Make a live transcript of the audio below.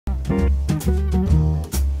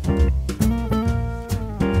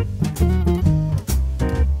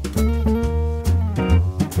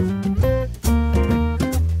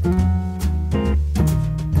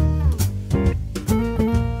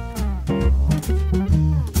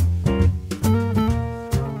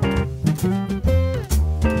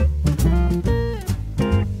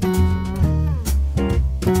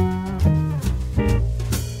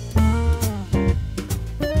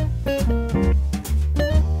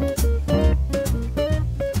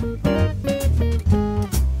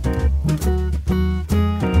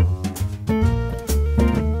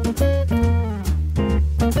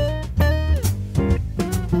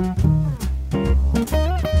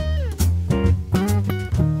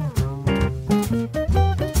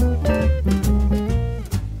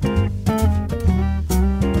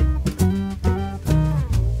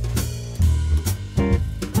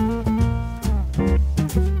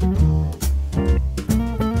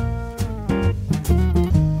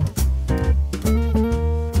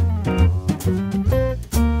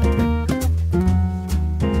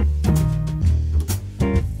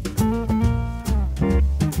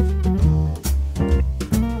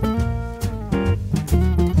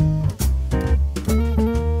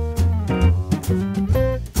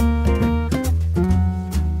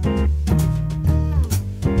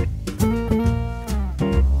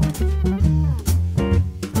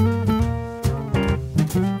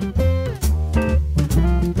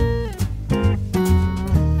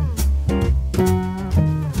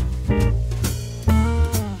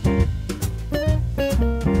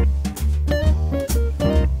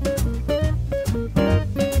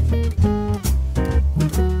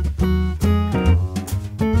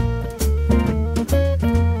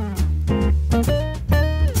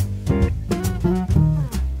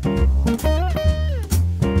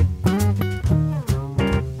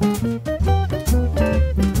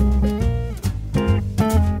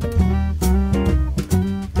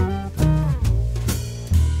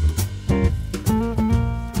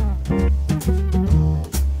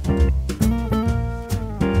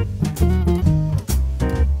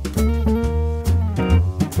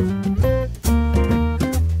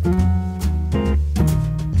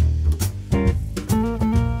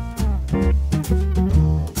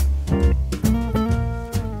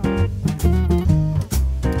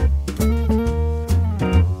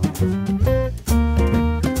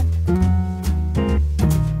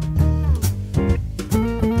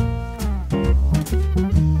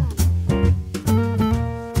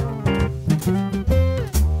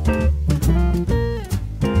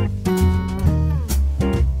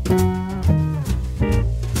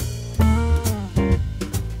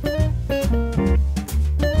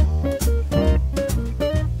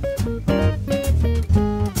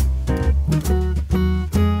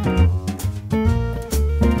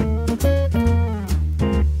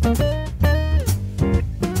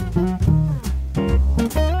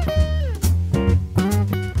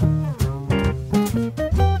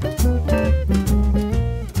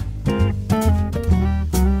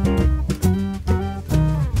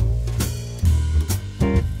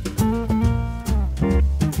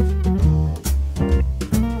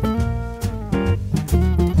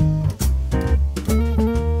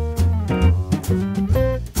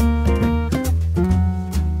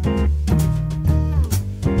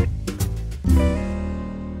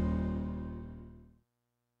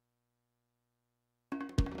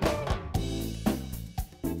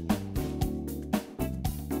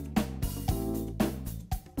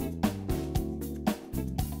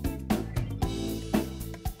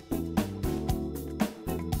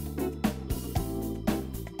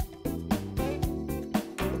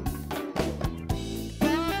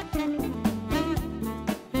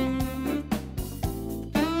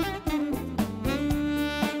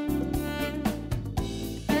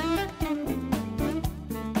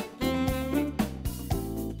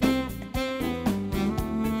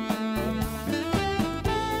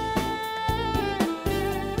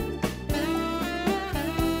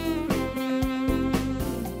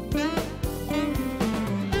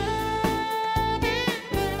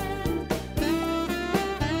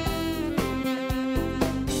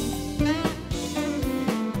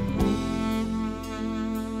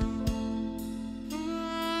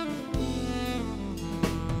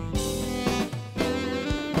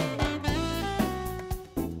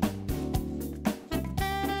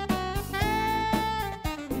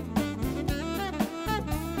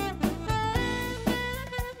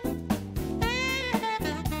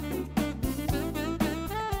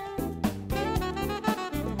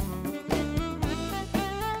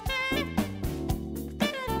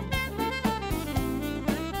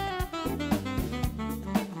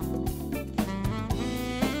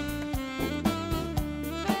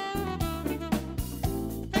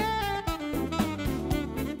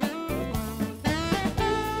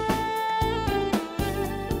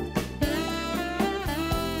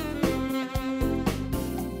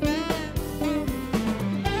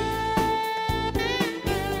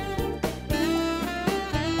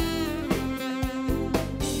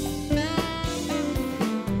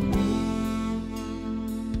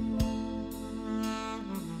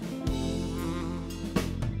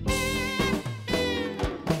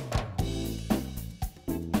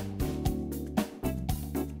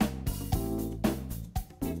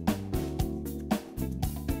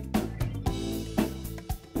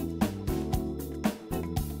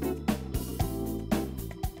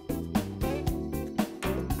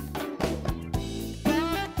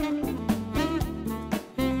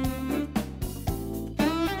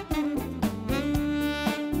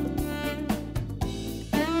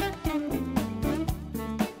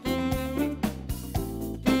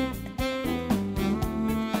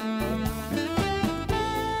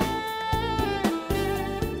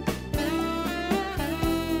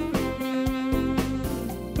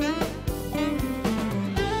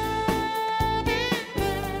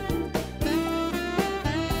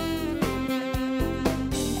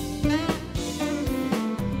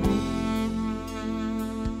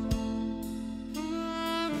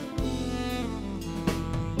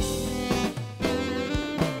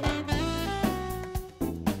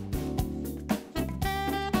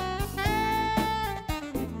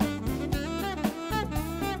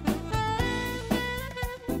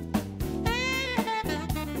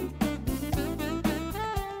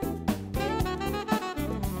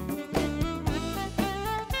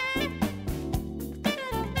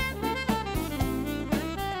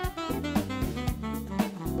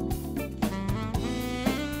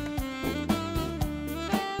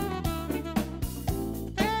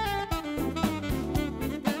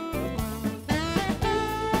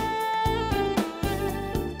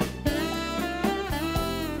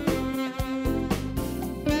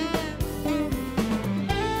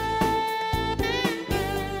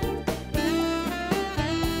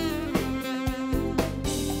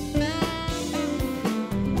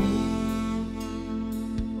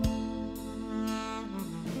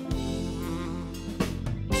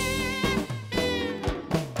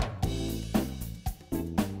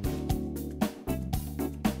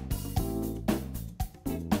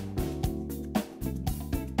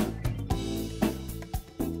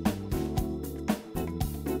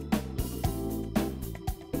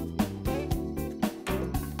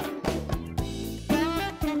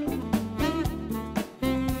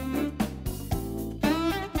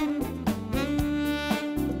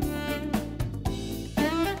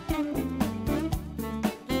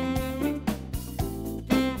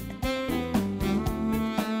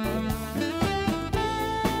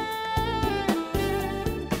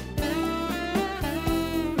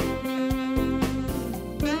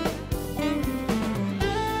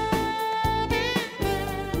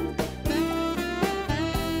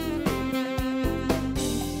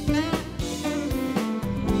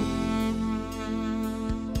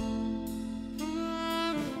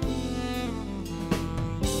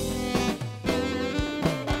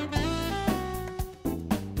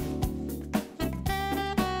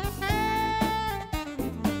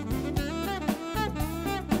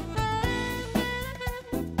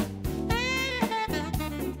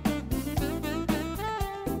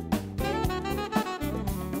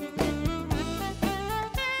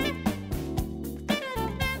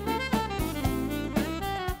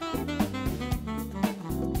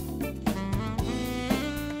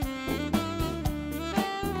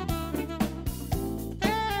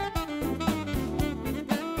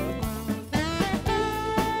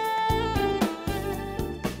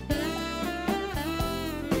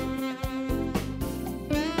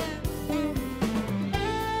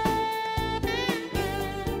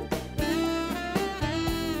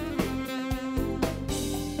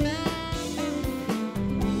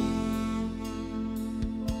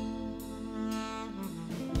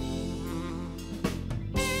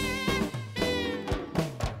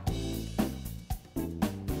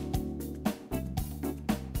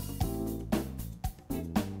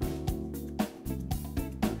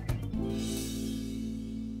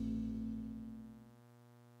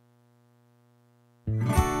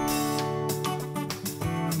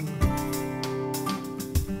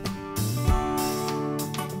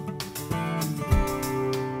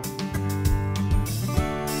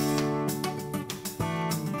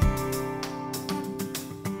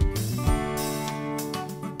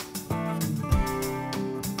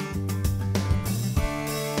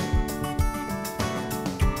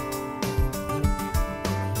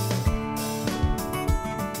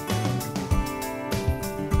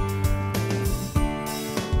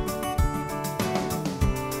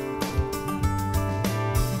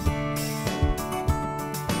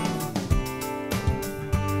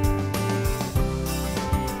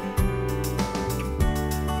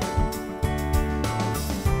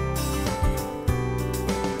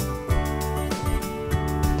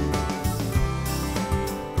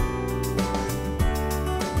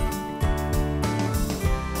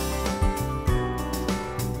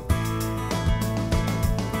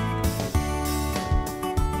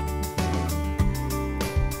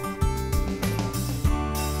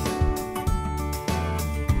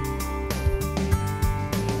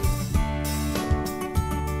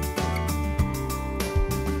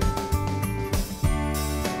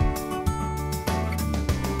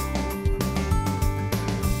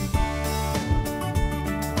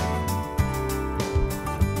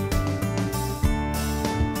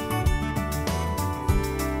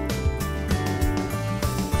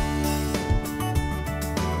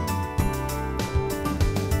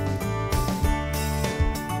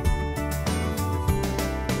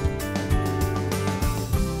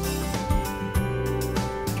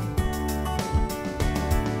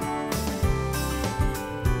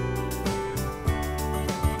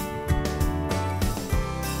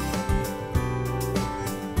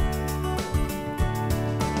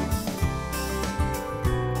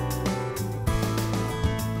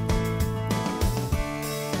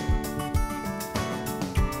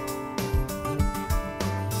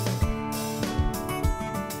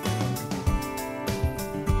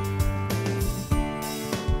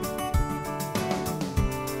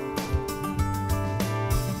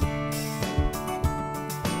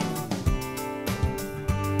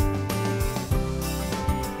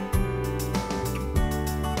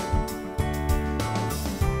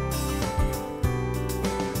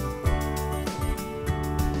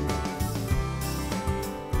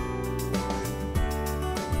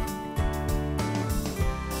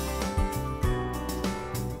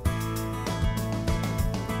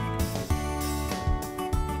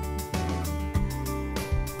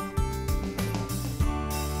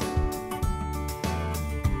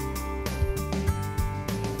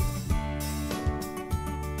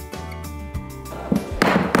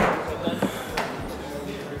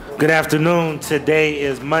Good afternoon. Today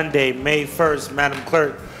is Monday, May 1st. Madam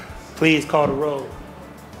Clerk, please call the roll.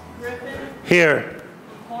 Griffin. Here.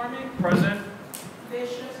 McCormick. Present.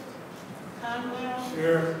 Bishop. Conwell.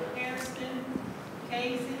 Here. Hairston.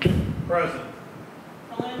 Casey. Present.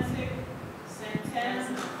 Valencia.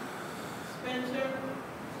 Santana. Spencer.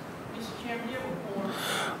 Mr. Chairman, your report.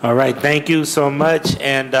 All right, thank you so much.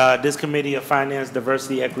 And this Committee of Finance,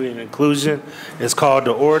 Diversity, Equity, and Inclusion is called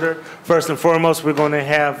to order. First and foremost, we're going to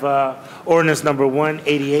have ordinance number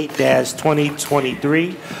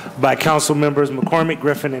 188-2023 by Council members McCormick,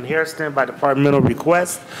 Griffin, and Hairston by departmental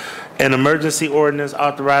request. An emergency ordinance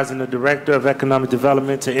authorizing the Director of Economic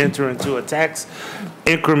Development to enter into a tax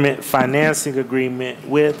increment financing agreement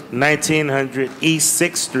with 1900 East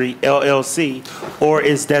 6th Street LLC or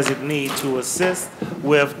its designee to assist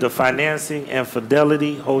with the financing and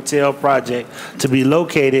Fidelity Hotel project to be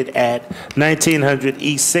located at 1900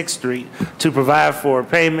 East 6th Street to provide for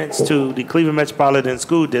payments to the Cleveland Metropolitan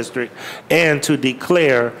School District and to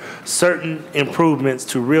declare certain improvements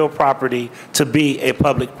to real property to be a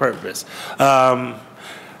public purpose.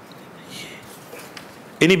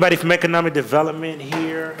 Anybody from Economic Development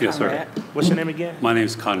here? Yes, sir. What's your name again? My name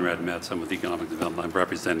is Conrad Metz. I'm with Economic Development. I'm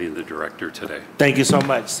representing the director today. Thank you so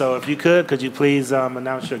much. So if you could you please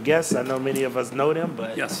announce your guests? I know many of us know them,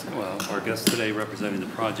 but... Yes. Well, our guests today representing the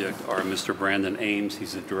project are Mr. Brandon Ames.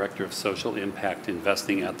 He's the Director of Social Impact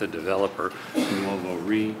Investing at the developer, Nuovo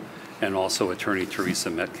Re, and also Attorney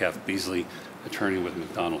Teresa Metcalf Beasley, attorney with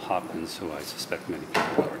McDonald Hopkins, who I suspect many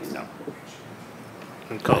people already know.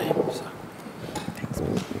 Okay.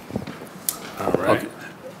 All right.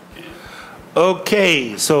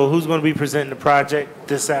 Okay, so who's going to be presenting the project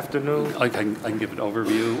this afternoon? I can give an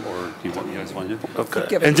overview, or do you guys want to?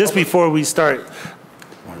 Okay. And just before we start,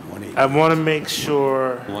 I want to make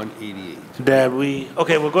sure 188. that we,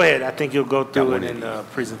 okay, well, go ahead. I think you'll go through it in the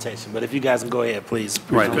presentation, but if you guys can go ahead, please.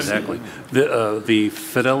 Right, exactly. The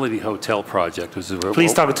Fidelity Hotel project was...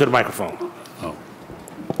 Please talk into the microphone. Oh.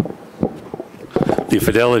 The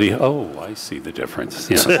Fidelity, oh, I see the difference.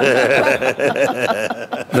 Yeah.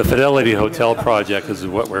 The Fidelity Hotel project is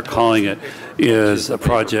what we're calling it, is a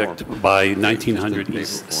project by 1900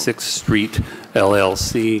 East 6th Street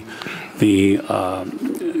LLC. The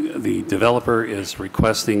developer is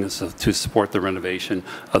requesting to support the renovation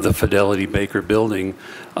of the Fidelity Baker building.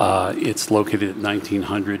 It's located at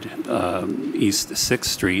 1900 East 6th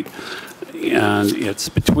Street. And it's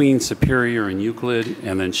between Superior and Euclid,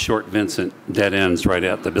 and then Short Vincent, dead ends right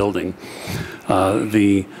at the building.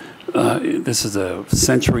 This is a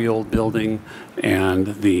century-old building, and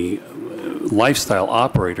the lifestyle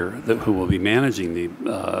operator who will be managing the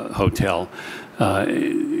hotel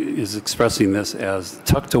is expressing this as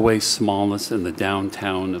tucked away smallness in the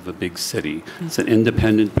downtown of a big city. It's an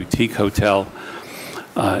independent boutique hotel.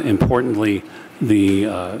 Importantly, the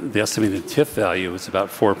estimated TIF value is about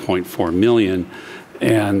 $4.4 million,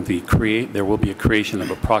 and there will be a creation of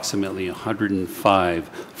approximately 105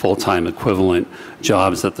 full-time equivalent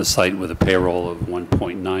jobs at the site with a payroll of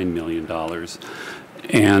 $1.9 million.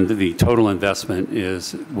 And the total investment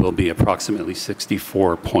will be approximately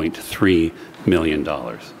 $64.3 million.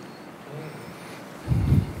 Okay.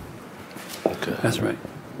 That's right.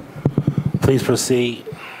 Please proceed.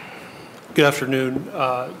 Good afternoon,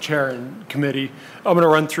 Chair and Committee. I'm going to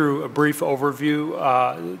run through a brief overview.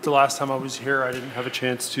 The last time I was here, I didn't have a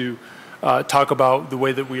chance to talk about the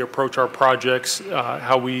way that we approach our projects,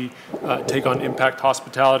 how we take on impact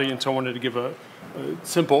hospitality, and so I wanted to give a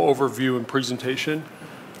simple overview and presentation.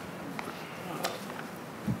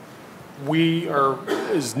 We are,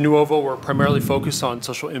 as Nuovo, we're primarily focused on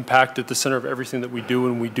social impact at the center of everything that we do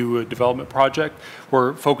when we do a development project.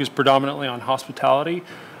 We're focused predominantly on hospitality.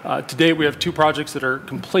 Today we have 2 projects that are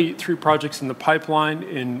complete, 3 projects in the pipeline,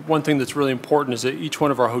 and one thing that's really important is that each one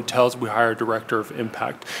of our hotels we hire a director of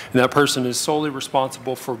impact, and that person is solely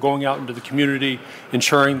responsible for going out into the community,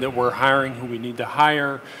 ensuring that we're hiring who we need to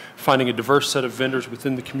hire, finding a diverse set of vendors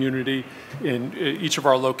within the community. In each of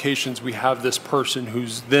our locations we have this person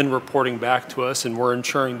who's then reporting back to us, and we're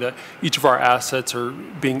ensuring that each of our assets are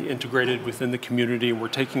being integrated within the community, and we're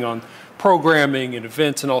taking on programming and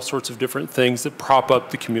events and all sorts of different things that prop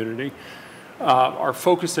up the community. Our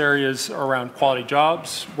focus areas are around quality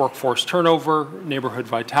jobs, workforce turnover, neighborhood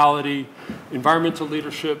vitality, environmental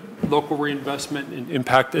leadership, local reinvestment, and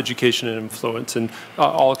impact education and influence. And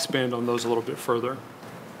I'll expand on those a little bit further.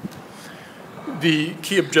 The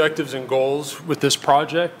key objectives and goals with this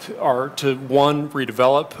project are to, one,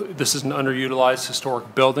 redevelop. This is an underutilized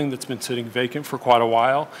historic building that's been sitting vacant for quite a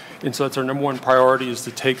while. And so that's our number one priority, is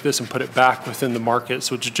to take this and put it back within the market.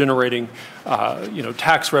 So it's generating,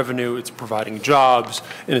 tax revenue, it's providing jobs,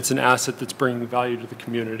 and it's an asset that's bringing value to the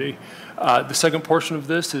community. The second portion of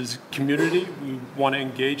this is community. We want to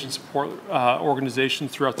engage and support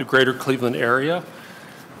organizations throughout the greater Cleveland area.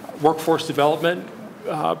 Workforce development.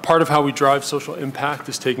 Part of how we drive social impact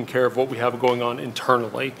is taking care of what we have going on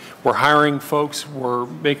internally. We're hiring folks, we're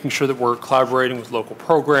making sure that we're collaborating with local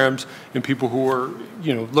programs and people who are,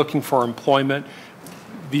 looking for employment.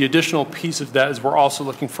 The additional piece of that is we're also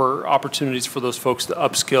looking for opportunities for those folks to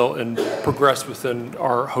upskill and progress within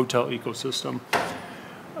our hotel ecosystem.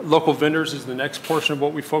 Local vendors is the next portion of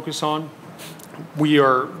what we focus on. We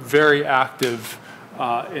are very active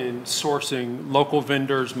in sourcing local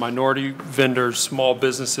vendors, minority vendors, small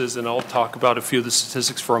businesses, and I'll talk about a few of the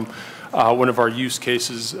statistics from one of our use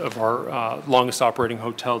cases of our longest operating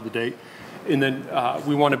hotel to date. And then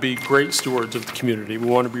we want to be great stewards of the community. We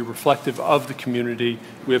want to be reflective of the community.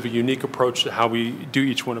 We have a unique approach to how we do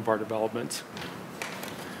each one of our developments.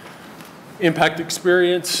 Impact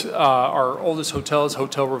experience, our oldest hotel is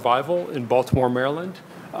Hotel Revival in Baltimore, Maryland.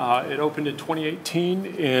 It opened in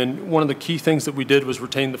 2018, and one of the key things that we did was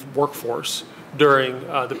retain the workforce during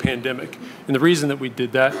the pandemic. And the reason that we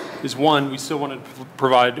did that is, one, we still wanted to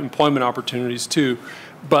provide employment opportunities too,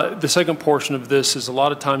 but the second portion of this is a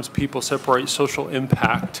lot of times people separate social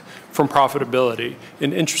impact from profitability.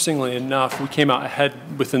 And interestingly enough, we came out ahead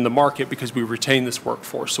within the market because we retained this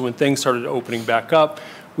workforce. So when things started opening back up,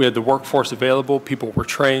 we had the workforce available, people were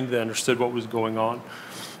trained, they understood what was going on.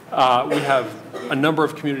 We have a number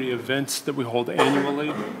of community events that we hold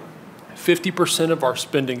annually. 50% of our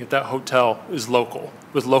spending at that hotel is local,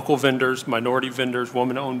 with local vendors, minority vendors,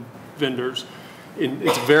 woman-owned vendors. And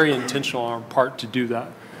it's very intentional on our part to do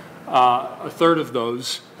that. A third of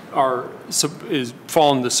those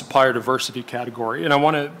fall in the supplier diversity category. And I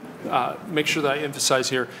want to make sure that I emphasize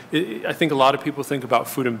here, I think a lot of people think about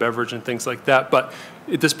food and beverage and things like that, but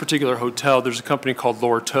at this particular hotel, there's a company called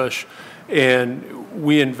Laura Tush, and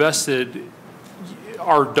we invested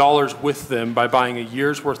our dollars with them by buying a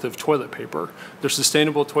year's worth of toilet paper. They're a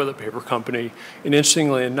sustainable toilet paper company. And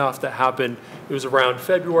interestingly enough, that happened, it was around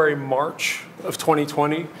February, March of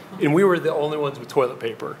 2020, and we were the only ones with toilet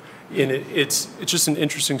paper. And it's just an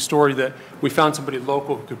interesting story that we found somebody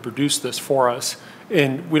local who could produce this for us.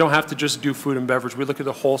 And we don't have to just do food and beverage. We look at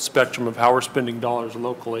the whole spectrum of how we're spending dollars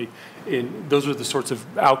locally, and those are the sorts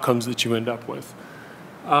of outcomes that you end up with.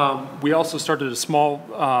 We also started a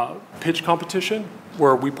small pitch competition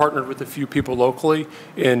where we partnered with a few people locally,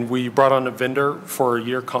 and we brought on a vendor for a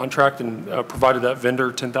year contract and provided that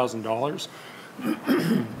vendor $10,000.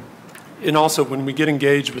 And also, when we get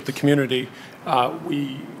engaged with the community,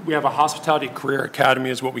 we have a hospitality career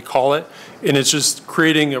academy is what we call it, and it's just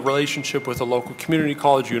creating a relationship with a local community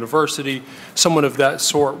college, university, someone of that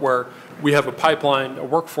sort, where we have a pipeline, a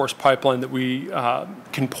workforce pipeline that we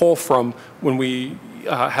can pull from when we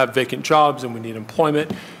have vacant jobs and we need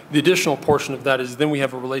employment. The additional portion of that is then we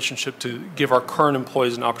have a relationship to give our current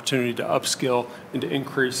employees an opportunity to upskill and to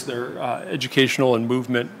increase their educational and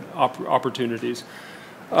movement opportunities.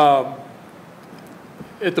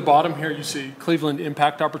 At the bottom here, you see Cleveland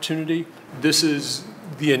Impact Opportunity. This is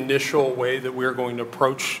the initial way that we're going to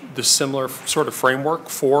approach the similar sort of framework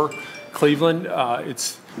for Cleveland.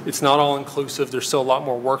 It's not all inclusive. There's still a lot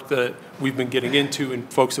more work that we've been getting into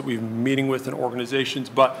and folks that we've been meeting with in organizations,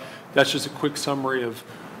 but that's just a quick summary of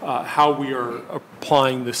how we are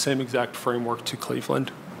applying the same exact framework to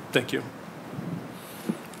Cleveland. Thank you.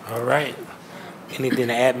 All right. Anything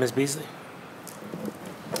to add, Ms. Beasley?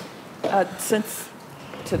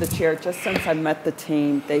 To the chair, just since I met the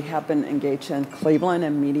team, they have been engaged in Cleveland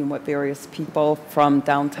and meeting with various people from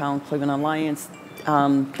Downtown Cleveland Alliance,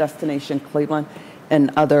 Destination Cleveland, and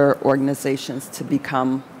other organizations to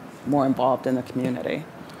become more involved in the community,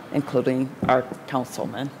 including our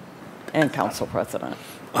councilman and council president.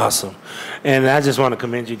 Awesome. And I just want to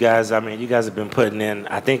commend you guys. I mean, you guys have been putting in,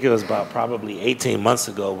 I think it was about probably 18 months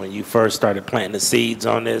ago when you first started planting the seeds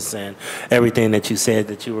on this, and everything that you said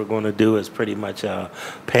that you were going to do is pretty much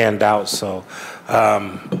panned out. So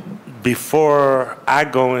before I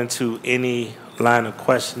go into any line of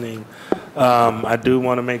questioning, I do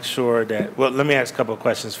want to make sure that, well, let me ask a couple of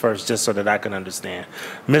questions first just so that I can understand.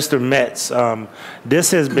 Mr. Metz,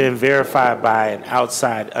 this has been verified by an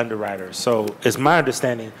outside underwriter. So it's my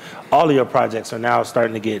understanding all of your projects are now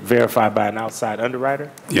starting to get verified by an outside underwriter?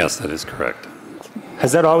 Yes, that is correct.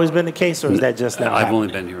 Has that always been the case, or is that just now I've only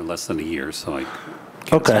happening? been here less than a year, so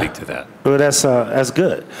can't Okay. speak to that. Well, that's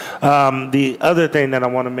good. The other thing that I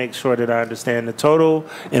want to make sure that I understand, the total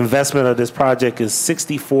investment of this project is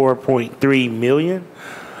 $64.3 million.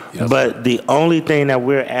 Yes. But the only thing that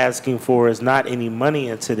we're asking for is not any money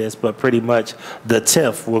into this, but pretty much the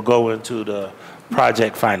TIF will go into the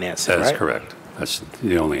project financing, That is right? correct. That's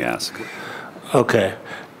the only ask. Okay.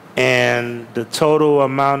 And the total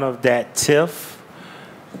amount of that TIF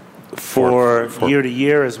for year to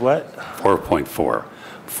year is what? 4.4.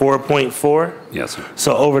 4.4? Yes, sir.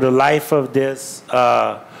 So over the life of this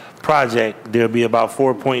project, there'll be about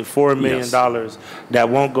 $4.4 million Yes. that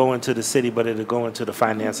won't go into the city, but it'll go into the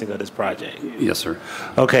financing of this project. Yes, sir.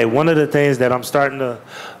 Okay, one of the things that I'm starting to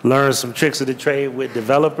learn some tricks of the trade with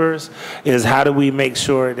developers is how do we make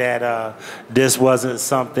sure that this wasn't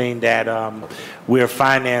something that we're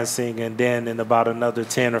financing and then in about another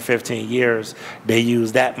 10 or 15 years, they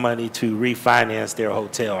use that money to refinance their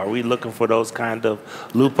hotel. Are we looking for those kind of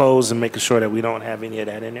loopholes and making sure that we don't have any of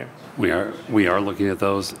that in there? We are looking at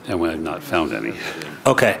those, and we have not found any.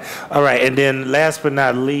 Okay, all right, and then last but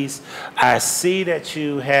not least, I see that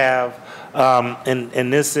you have,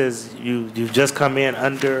 and this is, you've just come in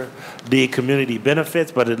under the community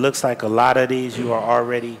benefits, but it looks like a lot of these you are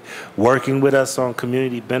already working with us on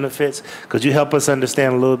community benefits. Could you help us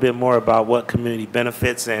understand a little bit more about what community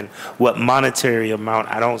benefits and what monetary amount,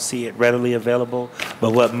 I don't see it readily available,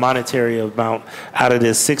 but what monetary amount out of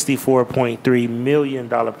this $64.3 million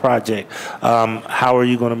project, how are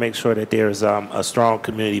you going to make sure that there's a strong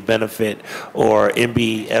community benefit or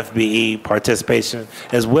MBFBE participation,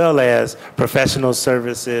 as well as professional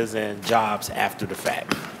services and jobs after the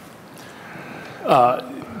fact?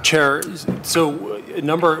 Chair, so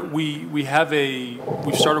we've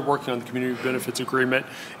started working on the community benefits agreement,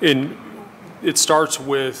 and it starts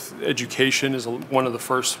with education is one of the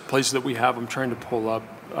first places that we have. I'm trying to pull up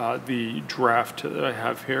the draft that I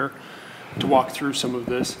have here to walk through some of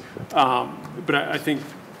this, but I think.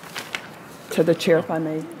 To the chair, if I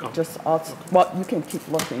may, well, you can keep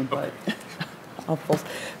looking, but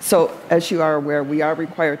so as you are aware, we are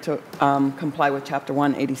required to comply with Chapter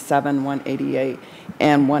 187, 188,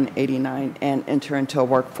 and 189 and enter into a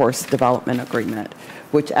workforce development agreement,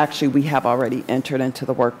 which actually we have already entered into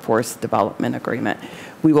the workforce development agreement.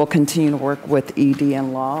 We will continue to work with ED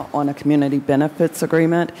and law on a community benefits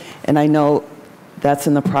agreement, and I know that's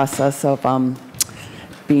in the process of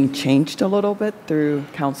being changed a little bit through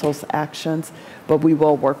council's actions, but we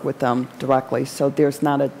will work with them directly. So there's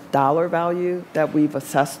not a dollar value that we've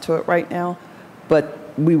assessed to it right now, but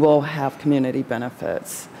we will have community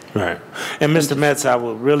benefits. Right. And Mr. Metz, I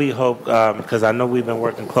would really hope, because I know we've been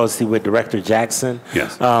working closely with Director Jackson.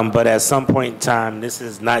 Yes. But at some point in time, this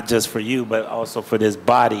is not just for you, but also for this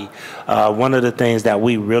body. One of the things that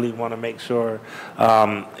we really want to make sure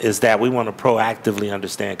is that we want to proactively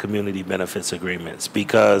understand community benefits agreements,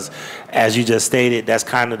 because as you just stated, that's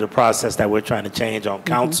kind of the process that we're trying to change on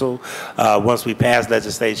council. Once we pass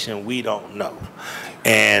legislation, we don't know.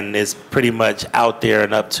 And it's pretty much out there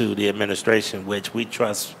and up to the administration, which we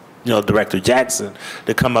trust, Director Jackson,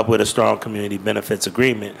 to come up with a strong community benefits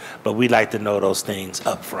agreement, but we like to know those things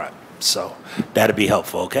up front. So that'd be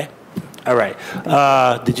helpful, okay? All right.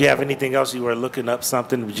 Did you have anything else? You were looking up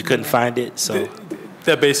something, but you couldn't find it, so.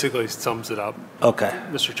 That basically sums it up. Okay.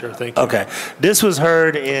 Mr. Chair, thank you. Okay. This was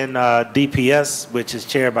heard in DPS, which is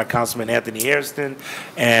chaired by Councilman Anthony Hairston,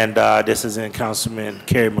 and this is in Councilman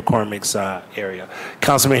Kerry McCormick's area.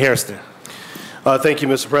 Councilman Hairston. Thank you,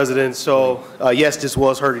 Mr. President. So, yes, this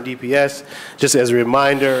was heard in DPS. Just as a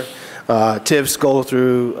reminder, TIFs go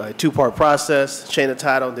through a two-part process, chain of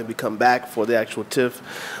title, and then we come back for the actual TIF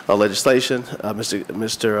legislation.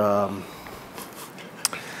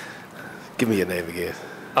 Give me your name again.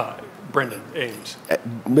 Brendan Ames.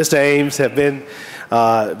 Mr. Ames have been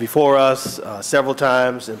before us several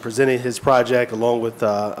times and presenting his project along with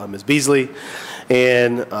Ms. Beasley.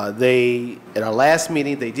 And they, at our last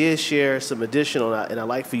meeting, they did share some additional, and I'd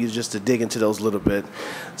like for you just to dig into those a little bit,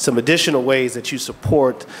 some additional ways that you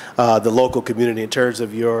support the local community in terms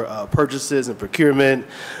of your purchases and procurement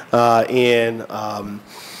and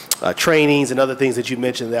trainings and other things that you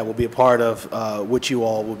mentioned that will be a part of what you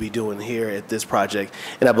all will be doing here at this project.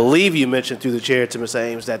 And I believe you mentioned through the chair to Ms.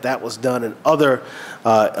 Ames that that was done in other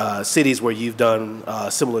cities where you've done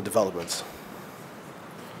similar developments.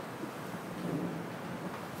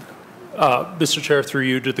 Mr. Chair, through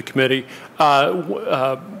you to the committee,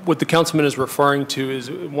 what the councilman is referring to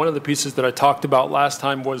is one of the pieces that I talked about last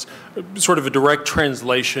time was sort of a direct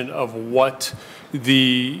translation of what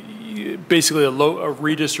basically a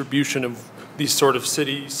redistribution of these sort of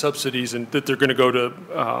city subsidies and that they're going to go to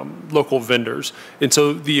local vendors. And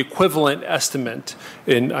so the equivalent estimate,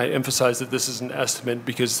 and I emphasize that this is an estimate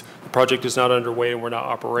because the project is not underway and we're not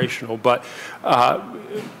operational, but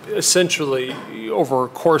essentially over a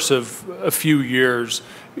course of a few years,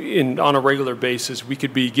 on a regular basis, we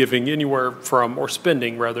could be giving anywhere from, or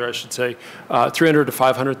spending rather, I should say, $300,000 to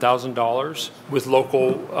 $500,000 with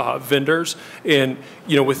local vendors. And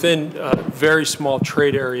within a very small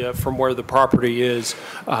trade area from where the property is,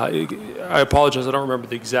 I apologize, I don't remember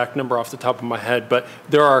the exact number off the top of my head, but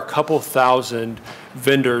there are a couple thousand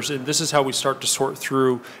vendors, and this is how we start to sort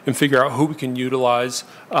through and figure out who we can utilize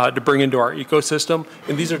to bring into our ecosystem.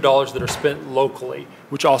 And these are dollars that are spent locally,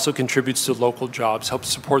 which also contributes to local jobs, helps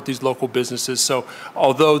support these local businesses. So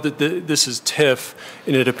although this is TIF,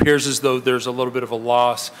 and it appears as though there's a little bit of a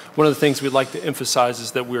loss, one of the things we'd like to emphasize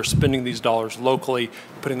is that we're spending these dollars locally,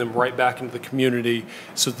 putting them right back into the community,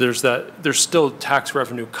 so there's still tax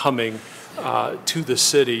revenue coming to the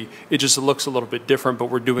city. It just looks a little bit different, but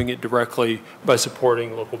we're doing it directly by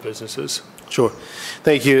supporting local businesses. Sure.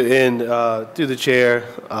 Thank you. And through the chair,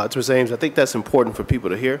 to Ms. Ames, I think that's important for people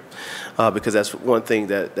to hear because that's one thing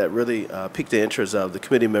that really piqued the interest of the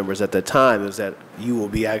committee members at that time, is that you will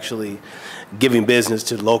be actually giving business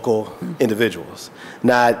to local individuals,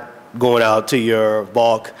 not going out to your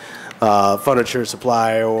bulk furniture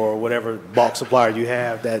supplier or whatever bulk supplier you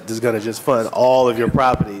have that is going to just fund all of your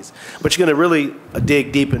properties. But you're going to really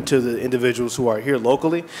dig deep into the individuals who are here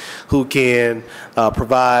locally, who can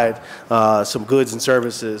provide some goods and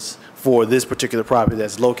services for this particular property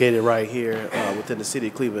that's located right here within the city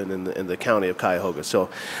of Cleveland in the county of Cuyahoga. So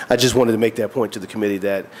I just wanted to make that point to the committee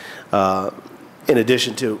that in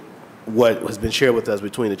addition to what has been shared with us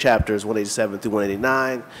between the chapters 187 through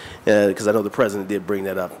 189, because I know the president did bring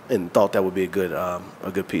that up and thought that would be a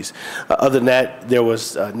good piece. Other than that, there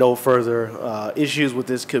was no further issues with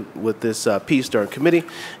this piece during committee,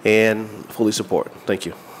 and fully support. Thank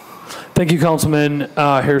you. Thank you, Councilman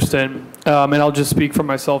Hairston. And I'll just speak for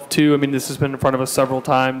myself, too. I mean, this has been in front of us several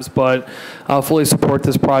times, but I'll fully support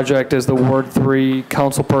this project as the Ward 3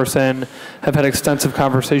 councilperson. Have had extensive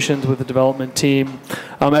conversations with the development team.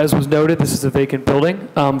 As was noted, this is a vacant building,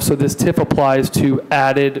 so this TIF applies to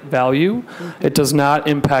added value. It does not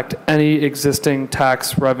impact any existing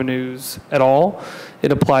tax revenues at all.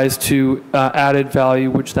 It applies to added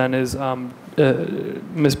value, which then is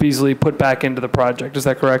Ms. Beasley put back into the project. Is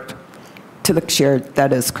that correct? To the chair,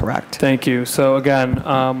 that is correct. Thank you. So again,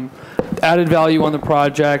 added value on the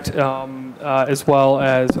project, as well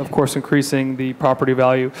as, of course, increasing the property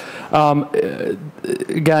value.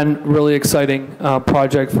 Again, really exciting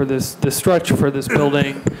project for this stretch for this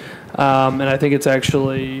building, and I think it's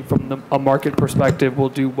actually, from a market perspective, will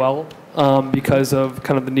do well because of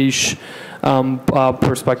kind of the niche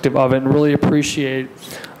perspective of it, and really appreciate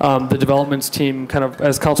the developments team, kind of,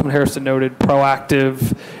 as Councilman Hairston noted,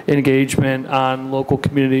 proactive engagement on local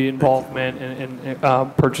community involvement in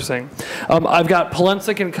purchasing. I've got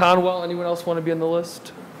Polensek and Conwell. Anyone else want to be on the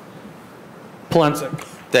list? Polensek.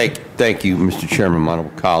 Thank you, Mr. Chairman, my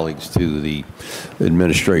colleagues, to the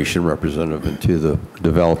administration representative, and to the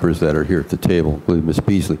developers that are here at the table, including Ms.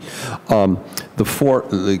 Beasley.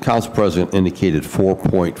 The council president indicated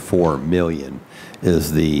 $4.4 million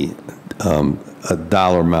is the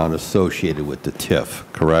dollar amount associated with the TIF,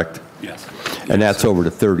 correct? Yes. And that's over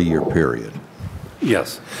the 30-year period.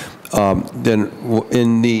 Yes.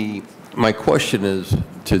 My question is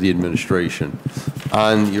to the administration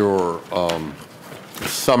on your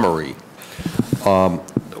summary.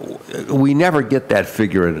 We never get that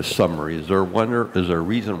figure in a summary. Is there a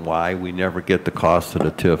reason why we never get the cost of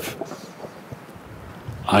the TIF?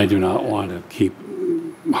 I do not want to keep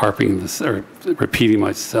harping this or repeating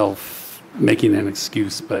myself, making an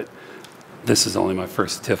excuse, but this is only my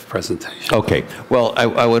first TIF presentation. Okay. Well,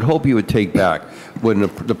 I would hope you would take back, when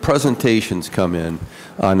the presentations come in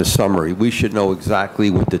on the summary, we should know exactly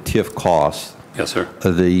what the TIF costs. Yes, sir.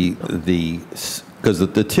 Because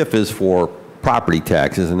the TIF is for property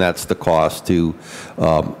taxes, and that's the cost to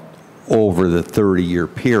over the 30-year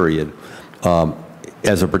period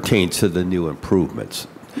as it pertains to the new improvements,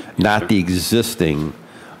 not the existing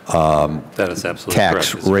that is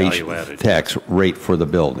absolutely tax rate for the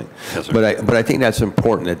building. Yes, sir. But I think that's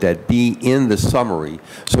important that be in the summary,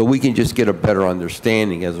 so we can just get a better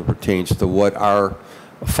understanding as it pertains to what our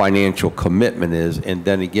financial commitment is, and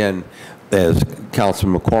then again, as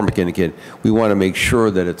Councilman McCormick indicated, we want to make sure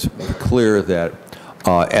that it's clear that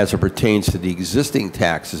as it pertains to the existing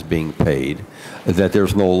taxes being paid, that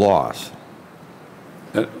there's no loss.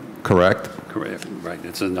 Correct? Correct, right.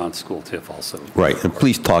 It's a non-school TIF also. Right, and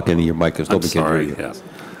please talk into your mic because I'm nobody can hear sorry, you. yes.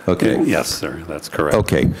 Okay? Yes, sir, that's correct.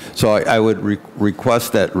 Okay, so I would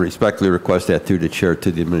request that, respectfully request that through the chair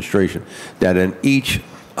to the administration, that in each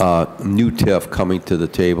new TIF coming to the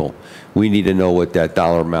table, we need to know what that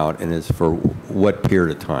dollar amount and is for what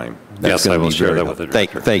period of time. Yes, gonna I will be share very that with the helpful.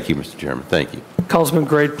 director. Thank you, Mr. Chairman, thank you. Councilman,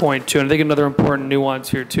 great point too. And I think another important nuance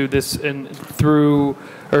here too, this and through,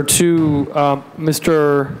 or to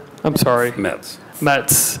Mr., I'm sorry. Metz.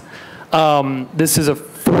 Metz. This is a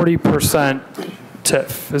 40%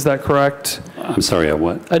 TIF, is that correct? I'm sorry, a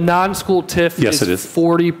what? A non-school TIF Yes, it is.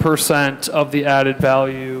 40% of the added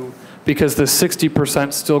value because the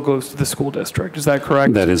 60% still goes to the school district. Is that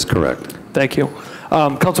correct? That is correct. Thank you.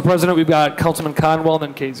 Council President, we've got Councilman Conwell,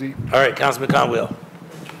 then KZ. All right, Councilman Conwell.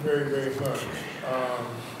 Very, very much.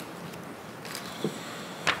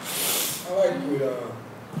 I like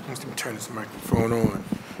let me turn this microphone on.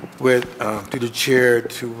 Through the chair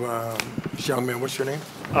to this young man, what's your name?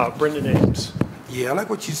 Brendan Ames. Yeah, I like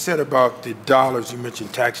what you said about the dollars. You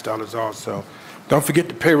mentioned tax dollars also. Don't forget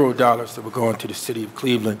the payroll dollars that will go into the city of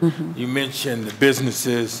Cleveland. You mentioned the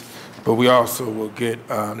businesses, but we also will get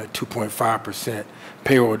the 2.5%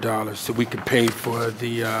 payroll dollars so we can pay for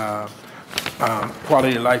the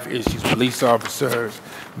quality of life issues, police officers,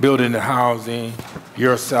 building the housing,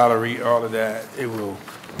 your salary, all of that. It will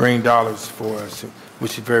bring dollars for us,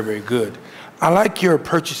 which is very, very good. I like your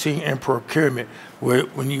purchasing and procurement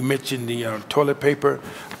when you mentioned the toilet paper.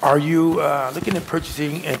 Are you looking at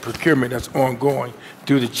purchasing and procurement that's ongoing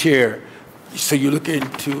through the chair? So you're looking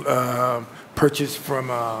to purchase from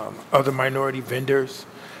other minority vendors?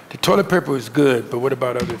 The toilet paper is good, but what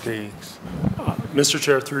about other things? Mr.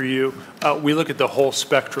 Chair, through you, we look at the whole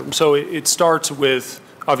spectrum. So it starts with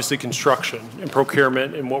obviously construction and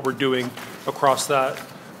procurement and what we're doing across that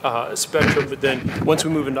spectrum, but then once we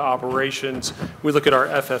move into operations, we look at our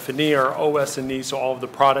FF&E, our OS&E, so all of the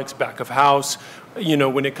products, back of house. You know,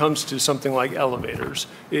 when it comes to something like elevators,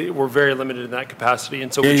 we're very limited in that capacity,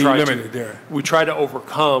 and so we try to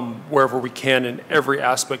overcome wherever we can in every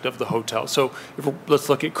aspect of the hotel. So let's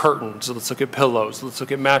look at curtains, let's look at pillows, let's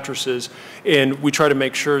look at mattresses, and we try to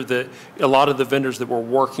make sure that a lot of the vendors that we're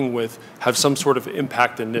working with have some sort of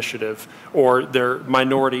impact initiative, or they're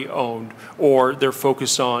minority owned, or they're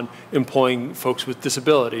focused on employing folks with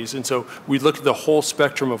disabilities. And so we look at the whole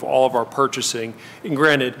spectrum of all of our purchasing. And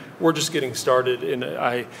granted, we're just getting started,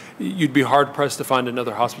 and you'd be hard pressed to find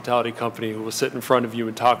another hospitality company who will sit in front of you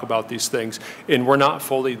and talk about these things. And we're not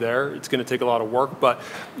fully there. It's going to take a lot of work, but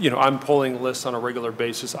you know, I'm pulling lists on a regular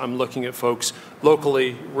basis. I'm looking at folks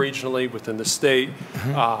locally, regionally, within the state,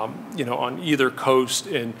 you know, on either coast,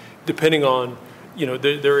 and depending on, you know,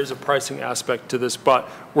 there is a pricing aspect to this, but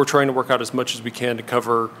we're trying to work out as much as we can to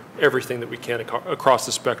cover everything that we can across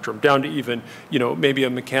the spectrum, down to even, you know, maybe a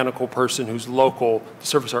mechanical person who's local to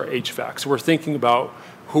service our HVAC. So we're thinking about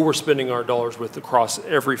who we're spending our dollars with across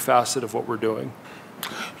every facet of what we're doing.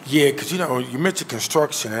 Yeah, because, you know, you mentioned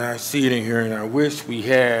construction, and I see it in here, and I wish we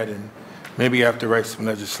had, and maybe have to write some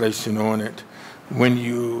legislation on it. When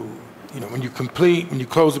you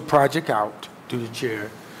close a project out through the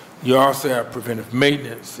chair, you also have preventive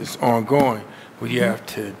maintenance. It's ongoing, where you have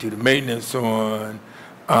to do the maintenance on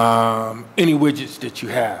any widgets that you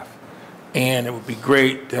have. And it would be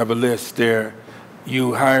great to have a list there.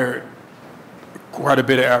 You hire quite a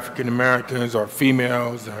bit of African Americans or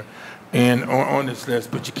females and on this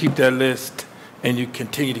list, but you keep that list and you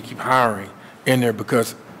continue to keep hiring in there,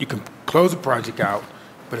 because you can close a project out,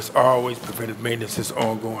 but it's always preventive maintenance is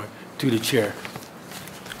ongoing through the chair.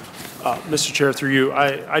 Mr. Chair, through you,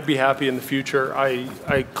 I'd be happy in the future.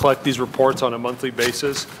 I collect these reports on a monthly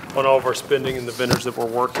basis on all of our spending and the vendors that we're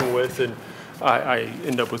working with, and I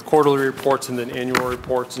end up with quarterly reports and then annual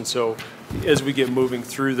reports. And so as we get moving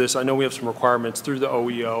through this, I know we have some requirements through the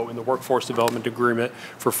OEO and the Workforce Development Agreement.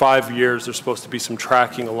 For 5 years, there's supposed to be some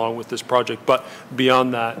tracking along with this project. But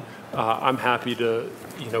beyond that, I'm happy to,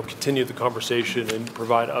 you know, continue the conversation and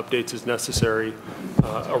provide updates as necessary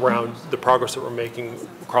around the progress that we're making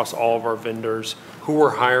across all of our vendors, who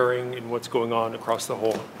we're hiring, and what's going on across the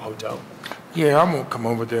whole hotel. Yeah, I'm gonna come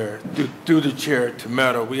over there through the chair to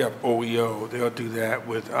Meadow. We have OEO. They'll do that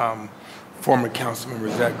with former council member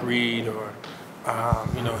Zach Reed, or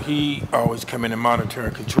you know, he always come in and monitor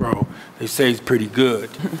and control. They say he's pretty good.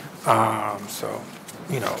 So,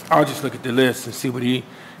 you know, I'll just look at the list and see what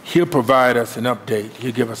he'll provide us an update.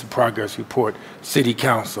 He'll give us a progress report, city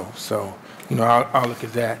council. So, you know, I'll look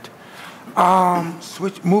at that.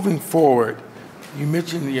 Moving forward, you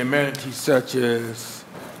mentioned the amenities such as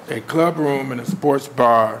a club room and a sports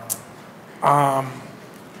bar.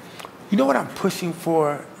 You know what I'm pushing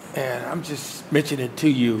for? and I'm just mentioning it to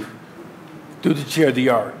you through the chair of the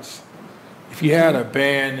arts. If you had a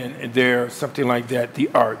band and there, something like that, the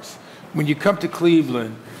arts, when you come to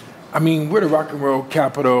Cleveland, I mean, we're the rock and roll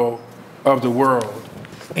capital of the world.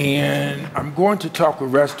 And I'm going to talk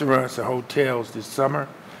with restaurants and hotels this summer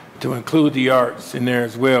to include the arts in there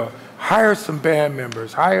as well. Hire some band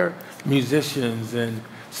members, hire musicians. And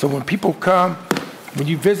so when people come, when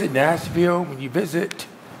you visit Nashville, when you visit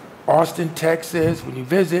Austin, Texas, when you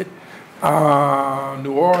visit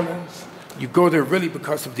New Orleans, you go there really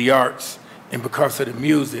because of the arts and because of the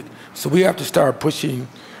music. So we have to start pushing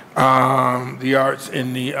the arts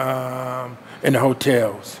in the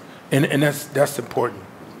hotels, and that's important.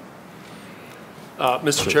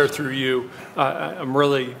 Mr. Chair, through you, I'm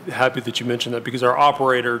really happy that you mentioned that because our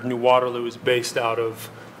operator, New Waterloo, is based out of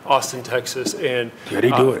Austin, Texas, and Yeah, they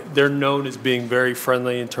do it. they're known as being very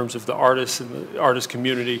friendly in terms of the artists and the artist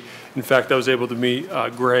community. In fact, I was able to meet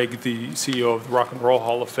Greg, the CEO of the Rock and Roll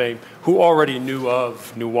Hall of Fame, who already knew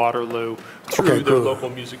of New Waterloo through their local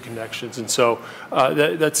music connections. And so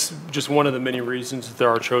that's just one of the many reasons that they're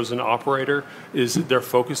our chosen operator, is that they're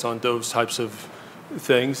focused on those types of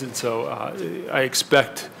things. And so I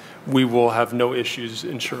expect we will have no issues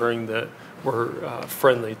ensuring that we're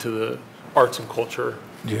friendly to the arts and culture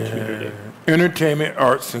community. Entertainment,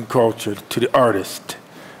 arts, and culture to the artist,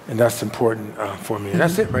 and that's important for me. And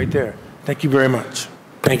that's it right there. Thank you very much.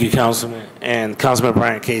 Thank you, Councilman. And Councilman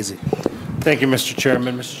Brian Casey. Thank you, Mr.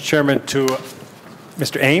 Chairman. Mr. Chairman, to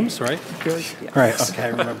Mr. Ames, right? Right, okay, I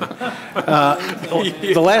remember.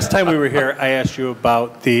 The last time we were here, I asked you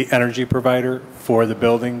about the energy provider for the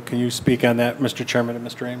building. Can you speak on that, Mr. Chairman and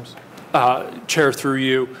Mr. Ames? Chair, through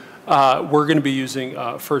you, we're going to be using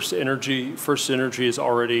First Energy. First Energy is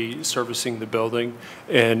already servicing the building,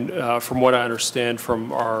 and from what I understand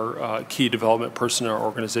from our key development person in our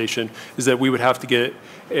organization is that we would have to get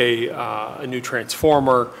a new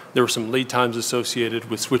transformer. There were some lead times associated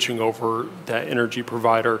with switching over that energy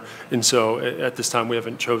provider, and so at this time we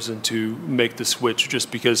haven't chosen to make the switch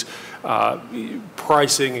just because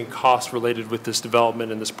pricing and cost related with this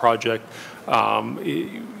development and this project,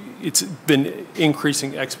 it's been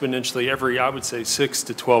increasing exponentially every, I would say, 6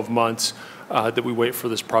 to 12 months that we wait for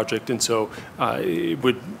this project. And so it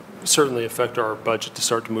would certainly affect our budget to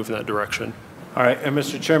start to move in that direction. All right, and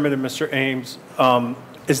Mr. Chairman and Mr. Ames,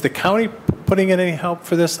 is the county putting in any help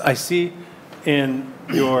for this? I see in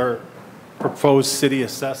your proposed city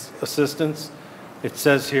assistance, it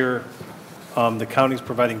says here the county's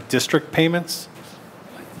providing district payments?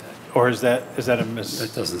 Or is that a miss?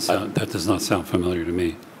 That does not sound familiar to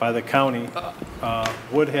me. By the county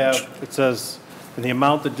would have, it says, in the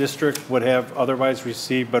amount the district would have otherwise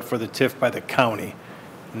received, but for the TIF by the county,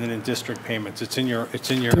 and then in district payments. It's in your.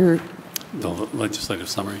 The legislative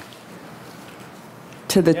summary.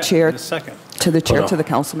 To the chair, In a second. to the chair, to the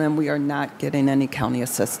councilman, we are not getting any county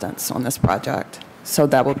assistance on this project. So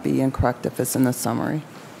that would be incorrect if it's in the summary.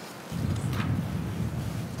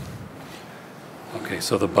 Okay,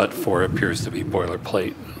 so the but for appears to be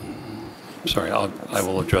boilerplate. Sorry, I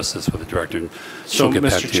will address this with the director. And So, she'll get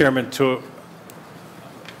back to Mr. you. Chairman, to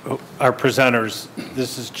our presenters,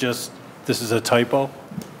 this is a typo?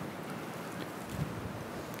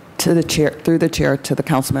 To the chair, through the chair, to the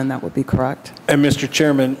councilman, that would be correct. And Mr.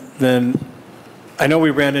 Chairman, then, I know we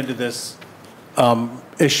ran into this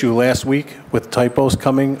issue last week with typos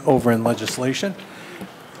coming over in legislation.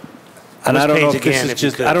 And I don't know if this is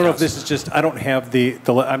just, I don't know if this is just, I don't have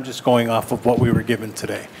I'm just going off of what we were given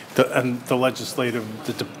today. The legislative,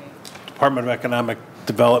 the Department of Economic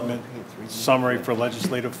Development summary for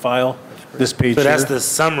legislative file, this page So here. that's the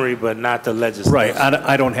summary, but not the legislation. Right,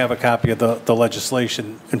 I don't have a copy of the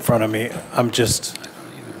legislation in front of me. I'm just,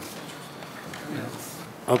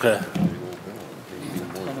 Okay.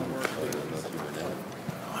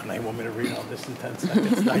 and I want me to read all this in 10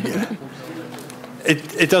 seconds. Not yet.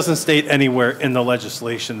 It doesn't state anywhere in the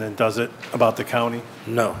legislation then, does it, about the county?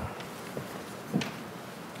 No.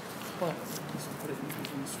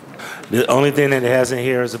 The only thing that it has in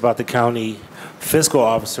here is about the county fiscal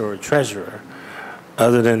officer or treasurer.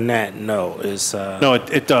 Other than that, no. It's No,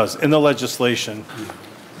 it does. In the legislation,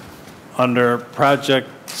 under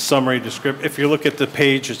project summary description, if you look at the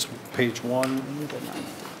page, it's page 1,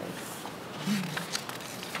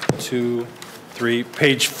 2, 3,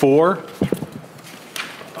 page 4,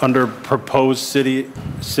 under proposed city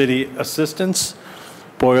assistance,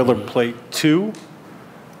 boilerplate 2,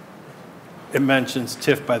 it mentions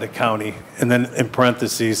TIF by the county, and then in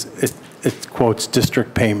parentheses, it quotes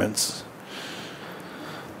district payments.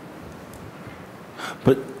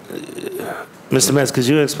 But Mr. Metz, could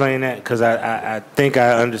you explain that? Because I think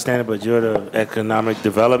I understand it, but you're the economic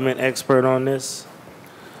development expert on this.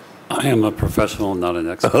 I am a professional, not an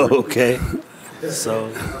expert. Okay. So,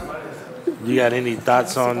 you got any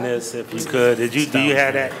thoughts on this? If you could, do you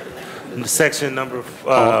have that in section number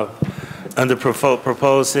under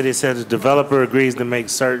proposed city? It says the developer agrees to make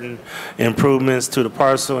certain improvements to the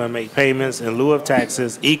parcel and make payments in lieu of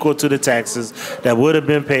taxes equal to the taxes that would have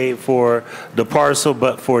been paid for the parcel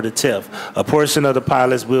but for the TIF. A portion of the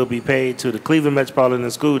pilots will be paid to the Cleveland Metropolitan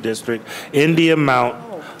School District in the amount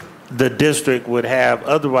the district would have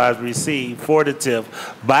otherwise received for the TIF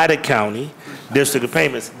by the county district of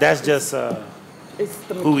payments. That's just It's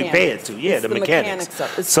the who we pay it to. Yeah, It's the mechanics.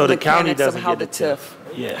 It's So the county mechanics of doesn't how get the the TIF,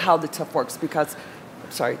 Yeah. how the TIF works, because,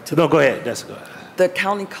 sorry, No, go ahead. That's good. the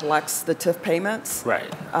county collects the TIF payments. Right.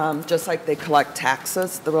 Just like they collect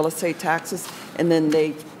taxes, the real estate taxes, and then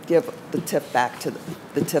they give the TIF back to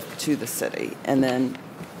the TIF to the city, and then,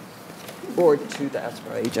 or to the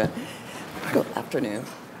escrow agent. Good afternoon.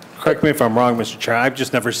 Correct me if I'm wrong, Mr. Chair, I've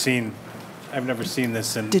never seen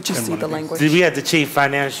this in. Did you in see one the of these. language? Did we have the chief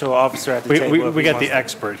financial officer at the table? We got the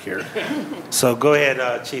expert here. So go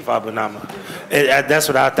ahead, Chief Abunama. That's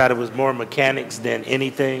what I thought. It was more mechanics than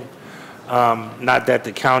anything. Not that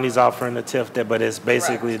the county's offering the TIF, but it's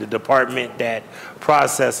basically the department that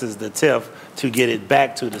processes the TIF to get it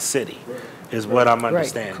back to the city, is what I'm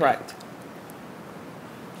understanding. Right, correct.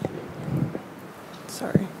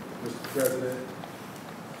 Sorry. Mr.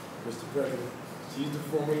 President, she's the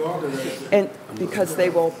former law director. And because they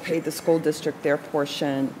will pay the school district their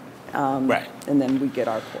portion, Right. and then we get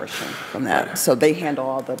our portion from that. So they handle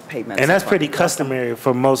all the payments. And that's pretty customary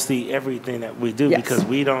for mostly everything that we do, Yes. because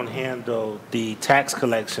we don't handle the tax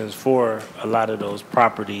collections for a lot of those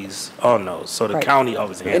properties on those. So the Right. county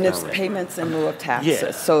always And handles it's it. payments in lieu of Yeah.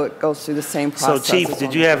 taxes, so it goes through the same So process. Chief, as did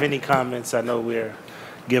long you as- have any comments? I know we're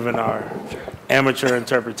giving our amateur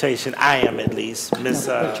interpretation. I am, at least. Miss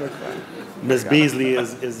But you're correct. Miss Beasley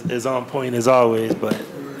is on point as always, but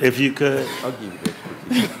if you could.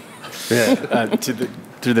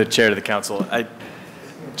 Through the chair to the council, I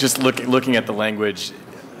just looking at the language,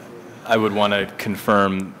 I would want to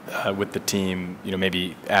confirm with the team,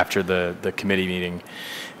 maybe after the committee meeting.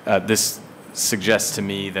 This suggests to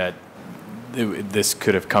me that this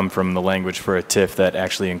could have come from the language for a TIF that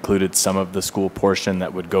actually included some of the school portion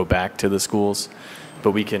that would go back to the schools,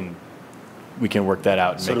 but we can work that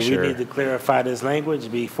out and So make do sure. we need to clarify this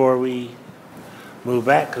language before we move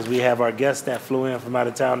back? Because we have our guests that flew in from out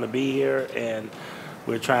of town to be here, and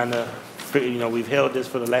we're trying to, we've held this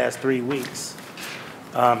for the last 3 weeks.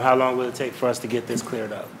 How long will it take for us to get this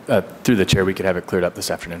cleared up? Through the chair, we could have it cleared up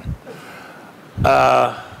this afternoon.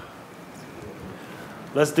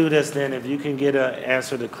 Let's do this then. If you can get an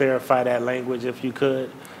answer to clarify that language, if you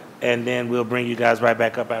could, and then we'll bring you guys right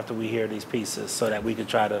back up after we hear these pieces so that we can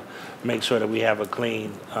try to make sure that we have a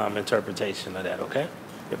clean interpretation of that, okay?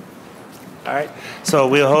 All right, so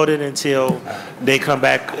we'll hold it until they come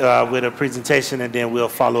back with a presentation, and then we'll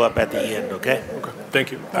follow up at the end, okay? Okay,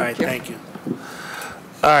 thank you. All right, thank you.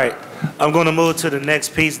 All right, I'm going to move to the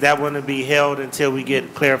next piece. That one will be held until we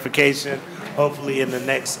get clarification, hopefully in the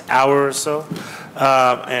next hour or so.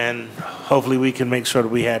 And hopefully we can make sure that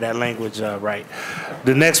we have that language right.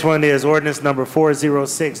 The next one is ordinance number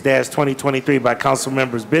 406-2023 by council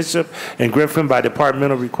members Bishop and Griffin by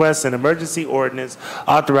departmental request, an emergency ordinance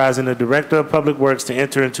authorizing the Director of Public Works to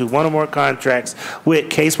enter into one or more contracts with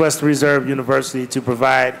Case Western Reserve University to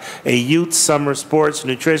provide a youth summer sports,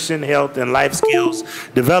 nutrition, health, and life skills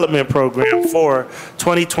development program for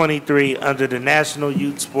 2023 under the National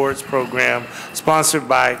Youth Sports Program sponsored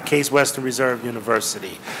by Case Western Reserve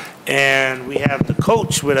University. And we have the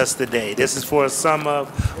coach with us today. This is for a sum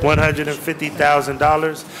of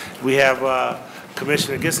 $150,000. We have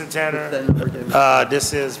Commissioner Gissentanner.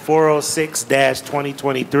 This is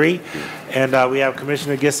 406-2023. And we have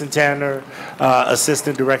Commissioner Gissentanner,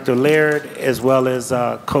 Assistant Director Laird, as well as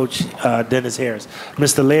Coach Dennis Harris.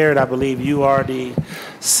 Mr. Laird, I believe you are the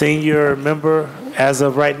senior member as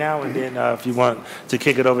of right now, and then if you want to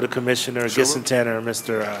kick it over to Commissioner Gissentanner and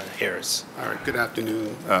Mr. Harris. All right, good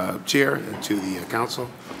afternoon, Chair, and to the council.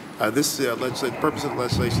 The purpose of the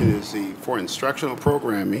legislation is for instructional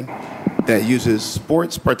programming that uses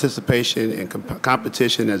sports participation and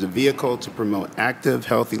competition as a vehicle to promote active,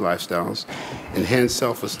 healthy lifestyles, enhance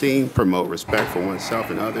self-esteem, promote respect for oneself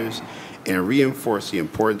and others, and reinforce the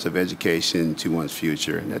importance of education to one's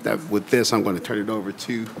future. And with this, I'm going to turn it over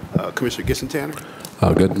to Commissioner Gissentanner.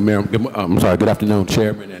 Good afternoon,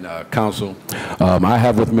 Chairman and Council. I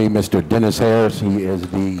have with me Mr. Dennis Harris. He is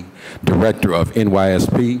the Director of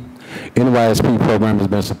NYSP. NYSP program has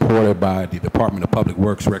been supported by the Department of Public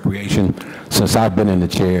Works Recreation since I've been in the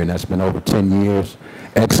chair, and that's been over 10 years.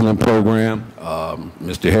 Excellent program.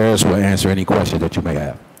 Mr. Harris will answer any questions that you may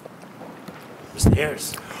have. Mr.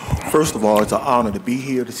 Harris. First of all, it's an honor to be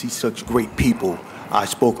here to see such great people. I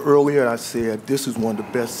spoke earlier and I said this is one of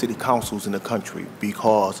the best city councils in the country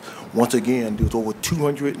because, once again, there's over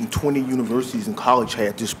 220 universities and colleges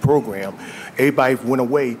had this program. Everybody went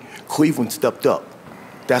away. Cleveland stepped up.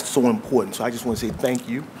 That's so important. So I just want to say thank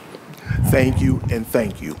you, and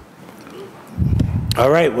thank you. All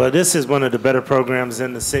right. Well, this is one of the better programs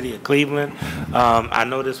in the city of Cleveland. I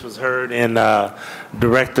know this was heard in gave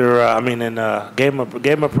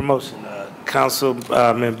him a promotion,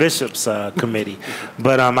 Councilman Bishop's committee.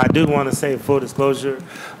 But I do want to say, full disclosure,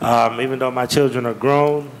 even though my children are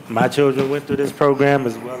grown, my children went through this program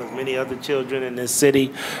as well as many other children in this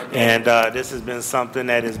city. And this has been something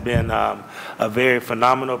that has been a very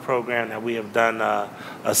phenomenal program that we have done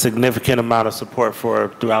a significant amount of support for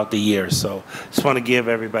throughout the years. So just want to give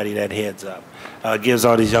everybody that heads up. Gives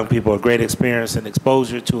all these young people a great experience and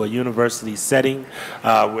exposure to a university setting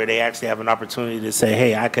where they actually have an opportunity to say,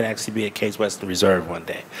 hey, I could actually be at Case Western Reserve one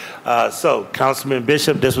day. So, Councilman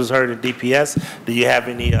Bishop, this was heard in DPS. Do you have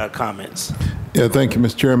any comments? Yeah, thank you,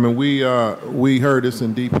 Mr. Chairman. We heard this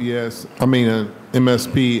in DPS,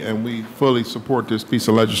 MSP, and we fully support this piece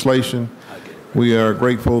of legislation. We are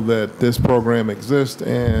grateful that this program exists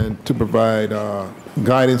and to provide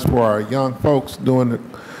guidance for our young folks during the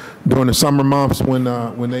summer months when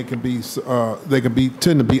they can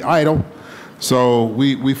tend to be idle. So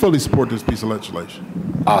we fully support this piece of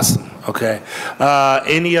legislation. Awesome. Okay.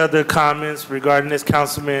 Any other comments regarding this,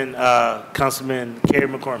 Councilman Kerry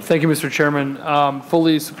McCormick? Thank you, Mr. Chairman.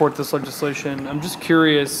 Fully support this legislation. I'm just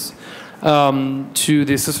curious to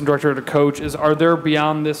the Assistant Director to Coach, are there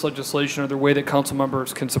beyond this legislation, are there way that council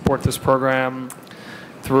members can support this program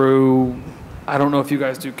through, I don't know if you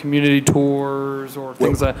guys do community tours or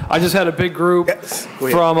things like that. I just had a big group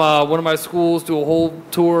from one of my schools do a whole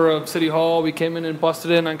tour of City Hall. We came in and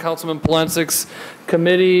busted in on Councilman Polensik's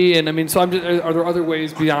committee. And I mean, so are there other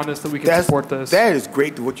ways beyond this that we can support this? That is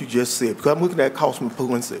great what you just said, because I'm looking at Councilman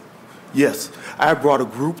Polensik. Yes, I brought a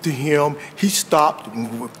group to him. He stopped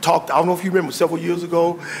and talked. I don't know if you remember several years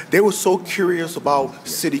ago. They were so curious about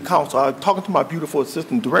city council. I was talking to my beautiful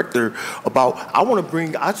assistant director about, I want to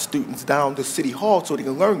bring our students down to City Hall so they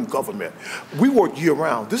can learn government. We work year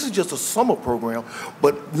round. This is just a summer program,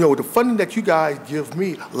 but you know the funding that you guys give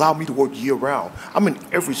me allow me to work year round. I'm in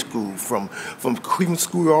every school, from Cleveland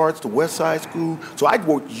School of Arts to West Side School, so I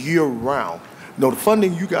work year round. You know, the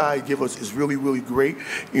funding you guys give us is really, really great,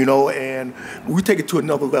 you know, and we take it to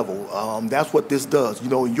another level. That's what this does. You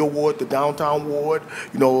know, in your ward, the downtown ward,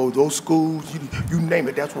 you know, those schools, you name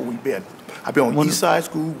it, that's where we've been. I've been on East Side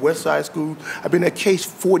School, West Side School. I've been at Case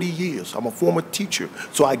 40 years. I'm a former teacher,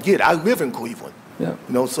 so I get it. I live in Cleveland. Yeah.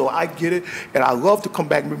 You know, so I get it, and I love to come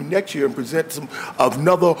back maybe next year and present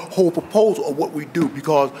another whole proposal of what we do,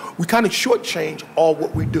 because we kind of shortchange all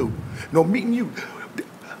what we do. You know, meeting you,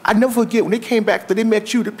 I never forget when they came back, they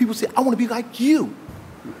met you, the people said, I want to be like you.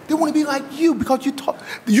 They want to be like you because you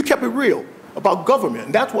kept it real about government,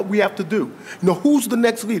 and that's what we have to do. You know, who's the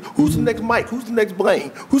next leader? Who's the next Mike? Who's the next Blaine?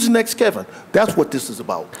 Who's the next Kevin? That's what this is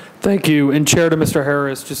about. Thank you. And Chair, to Mr.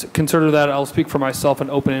 Harris, just consider that I'll speak for myself, an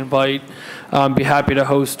open invite. Be happy to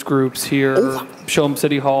host groups here, show them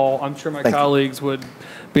City Hall. I'm sure my colleagues would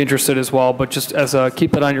be interested as well, but just as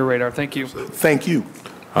keep that on your radar. Thank you. Thank you.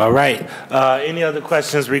 All right. Any other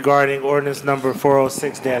questions regarding ordinance number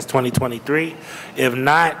 406-2023? If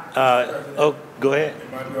not, go ahead.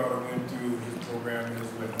 My daughter went to his program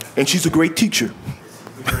and she's a great teacher.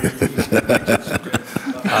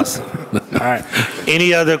 Awesome. All right.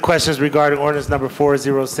 Any other questions regarding ordinance number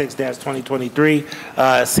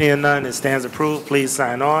 406-2023? Seeing none, it stands approved. Please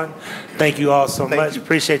sign on. Thank you all so much.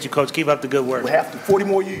 Appreciate you, Coach. Keep up the good work. We'll have to 40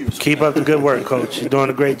 more years. Keep up the good work, Coach. You're doing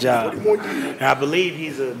a great job. 40 more years. And I believe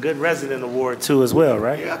he's a good resident award too as well,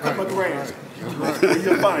 right? Yeah, I come up the range.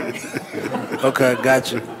 You'll find it. Okay,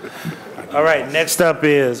 got you. All right, next up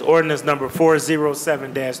is ordinance number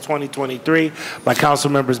 407-2023 by Council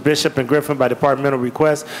Members Bishop and Griffin by departmental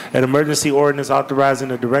request, an emergency ordinance authorizing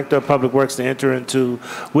the Director of Public Works to enter into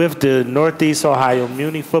with the Northeast Ohio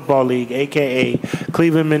Muni Football League, a.k.a.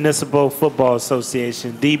 Cleveland Municipal Football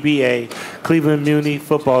Association, DBA, Cleveland Muni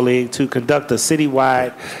Football League, to conduct a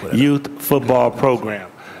citywide youth football program.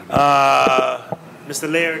 Mr.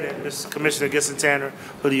 Laird and Mr. Commissioner Gisson-Tanner,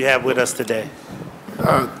 who do you have with us today?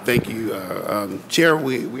 Thank you, Chair.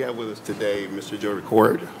 We have with us today Mr. Joe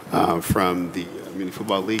Record from the Muni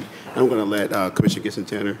Football League. I'm going to let Commissioner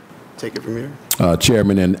Gisson-Tanner take it from here.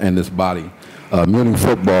 Chairman and this body. Muni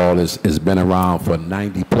football has been around for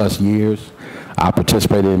 90-plus years. I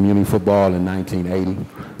participated in Muni football in 1980.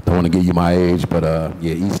 Don't want to give you my age, but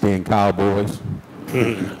yeah, East End Cowboys,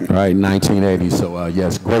 right, 1980. So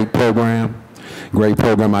yes, great program. Great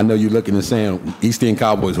program. I know you're looking and saying, East End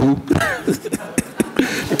Cowboys who?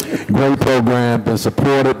 Great program, been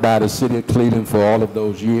supported by the city of Cleveland for all of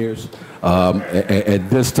those years. At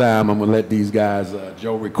this time, I'm going to let these guys,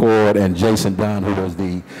 Joe Record and Jason Dunn, who is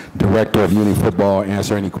the director of Muni Football,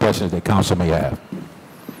 answer any questions that council may have.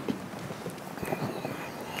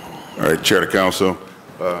 All right, Chair of the Council.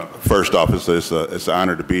 First off, it's an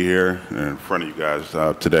honor to be here in front of you guys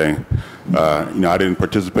today. You know, I didn't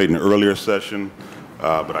participate in the earlier session,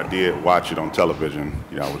 but I did watch it on television.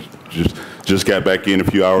 You know, I was just got back in a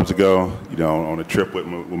few hours ago. You know, on a trip with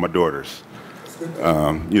my daughters.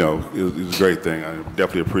 You know, it was a great thing. I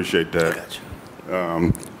definitely appreciate that.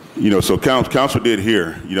 You know, so council did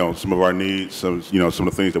hear, you know, some of our needs, some of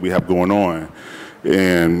the things that we have going on.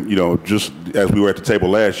 And, you know, just as we were at the table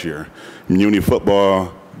last year, Muni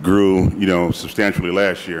football grew, you know, substantially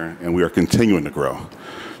last year, and we are continuing to grow.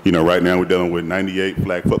 You know, right now we're dealing with 98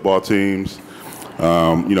 flag football teams.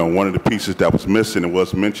 You know, one of the pieces that was missing and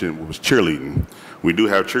was mentioned was cheerleading. We do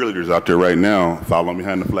have cheerleaders out there right now following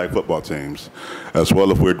behind the flag football teams. As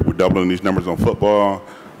well, if we're doubling these numbers on football,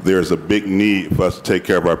 there's a big need for us to take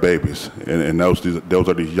care of our babies, and those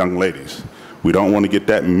are these young ladies. We don't want to get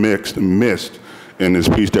that missed in this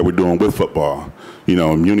piece that we're doing with football. You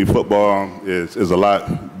know, Muni football is a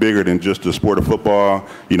lot bigger than just the sport of football.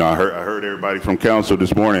 You know, I heard everybody from council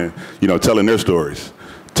this morning, you know, telling their stories,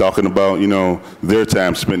 talking about, you know, their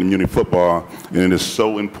time spent in Muni football, and it is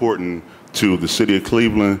so important to the city of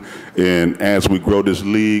Cleveland, and as we grow this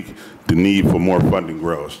league, the need for more funding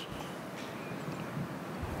grows.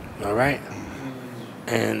 All right.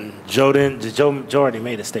 And Joe already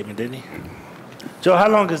made a statement, didn't he? Joe, how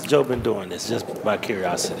long has Joe been doing this, just by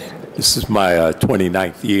curiosity? This is my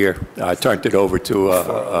 29th year. I turned it over to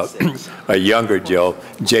a younger Joe.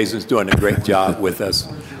 Jason's doing a great job with us.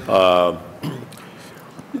 The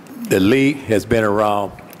league has been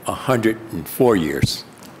around 104 years.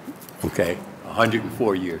 Okay,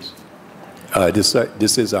 104 years.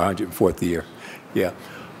 This is our 104th year. Yeah.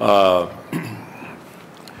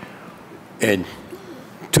 In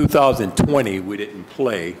 2020, we didn't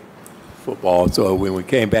play football. So when we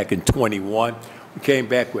came back in 21, we came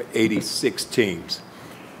back with 86 teams.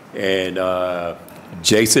 And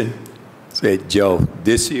Jason said, Joe,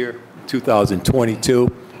 this year,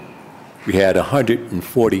 2022, we had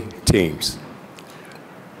 140 teams.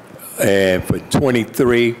 And for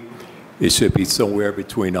 23, it should be somewhere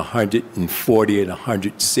between 140 and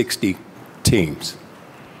 160 teams.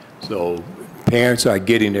 So parents are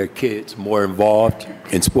getting their kids more involved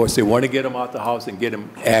in sports. They want to get them out the house and get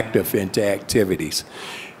them active into activities.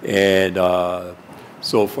 And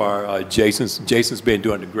so far, Jason's been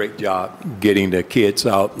doing a great job getting the kids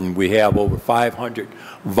out, and we have over 500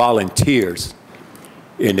 volunteers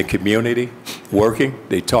in the community working.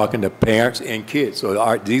 They're talking to parents and kids.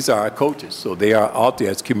 So these are our coaches. So they are out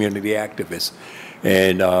there as community activists,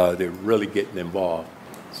 and they're really getting involved.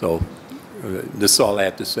 So this is all I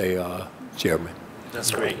have to say, Chairman.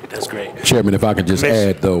 That's great. That's great. Chairman, if I could just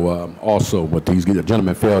add, though, also what these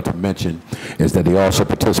gentlemen failed to mention is that they also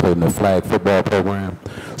participate in the flag football program.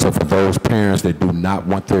 So for those parents that do not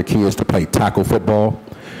want their kids to play tackle football,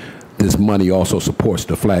 this money also supports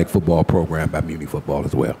the flag football program by Muni Football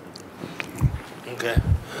as well. Okay.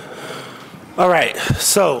 All right.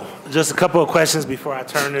 So just a couple of questions before I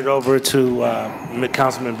turn it over to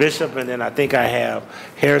Councilman Bishop, and then I think I have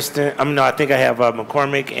Hairston. I think I have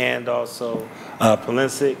McCormick and also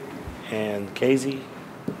Polensek and Casey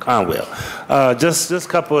Conwell. Just a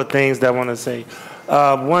couple of things that I want to say.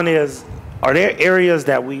 One is, are there areas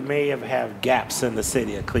that we may have gaps in the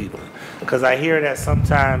city of Cleveland? Because I hear that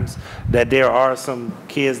sometimes that there are some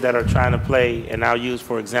kids that are trying to play, and I'll use,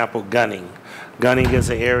 for example, gunning. Gunning is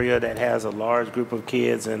an area that has a large group of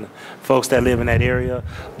kids and folks that live in that area,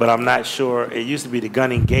 but I'm not sure. It used to be the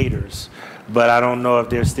Gunning Gators, but I don't know if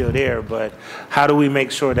they're still there. But how do we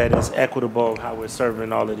make sure that it's equitable how we're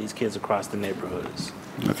serving all of these kids across the neighborhoods?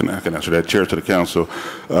 I can answer that. Chair to the council.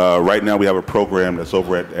 Right now we have a program that's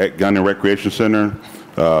over at Gunning Recreation Center.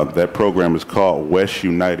 That program is called West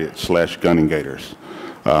United / Gunning Gators.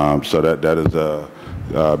 So that is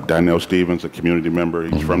Danielle Stevens, a community member.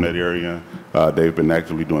 He's from that area. They've been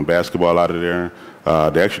actively doing basketball out of there.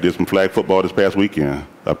 They actually did some flag football this past weekend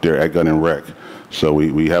up there at Gunning Rec. So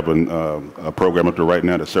we have a program up there right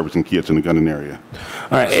now that's servicing kids in the Gunning area.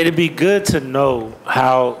 All right, it'd be good to know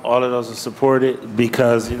how all of those are supported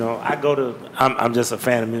because, you know, I'm just a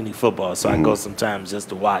fan of Muni football, so I go sometimes just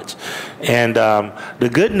to watch. And the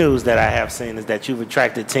good news that I have seen is that you've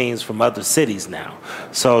attracted teams from other cities now.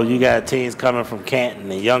 So you got teams coming from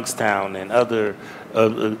Canton and Youngstown and other,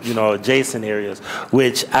 you know, adjacent areas,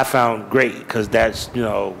 which I found great because that's, you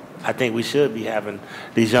know, I think we should be having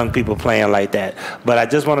these young people playing like that. But I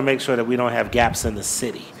just want to make sure that we don't have gaps in the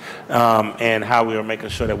city and how we are making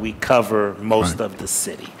sure that we cover most of the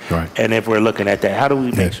city. Right. And if we're looking at that, how do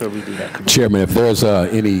we make sure we do that? Chairman, if there's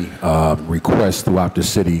any requests throughout the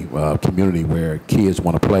city community where kids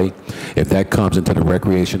want to play, if that comes into the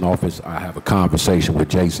recreation office, I have a conversation with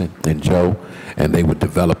Jason and Joe, and they would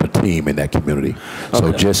develop a team in that community.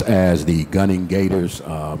 So just as the Gunning Gators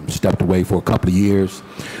stepped away for a couple of years,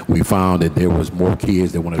 we found that there was more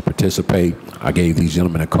kids that wanted to participate. I gave these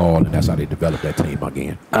gentlemen a call, and that's how they developed that team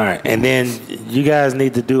again. All right, and then you guys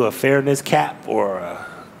need to do a fairness cap or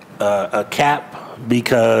a cap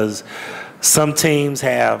because some teams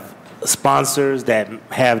have sponsors that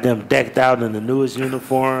have them decked out in the newest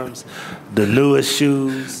uniforms, the newest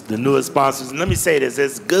shoes, the newest sponsors. And let me say this,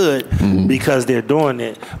 it's good because they're doing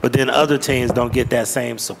it, but then other teams don't get that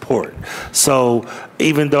same support. So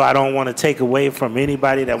even though I don't want to take away from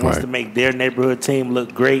anybody that wants to make their neighborhood team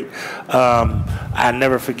look great, I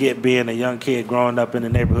never forget being a young kid growing up in the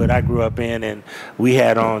neighborhood I grew up in, and we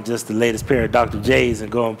had on just the latest pair of Dr. J's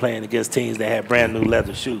and going playing against teams that had brand new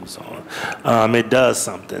leather shoes on. It does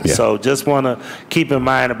something. Yeah. So just want to keep in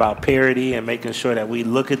mind about parity and making sure that we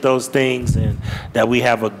look at those things and that we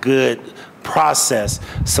have a good process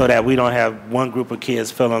so that we don't have one group of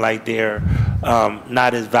kids feeling like they're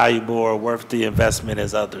not as valuable or worth the investment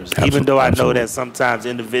as others. Even though I know that sometimes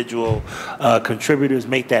individual contributors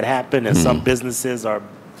make that happen and some businesses are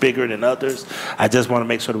bigger than others, I just want to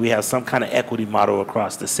make sure that we have some kind of equity model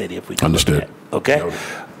across the city if we can. Understood. Okay?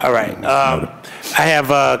 All right. I have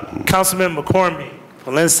Councilman McCormick,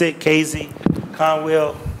 Valencic, Casey,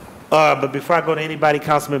 Conwell. But before I go to anybody,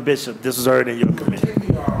 Councilman Bishop, this was already in your committee.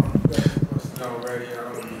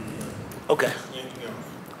 Okay.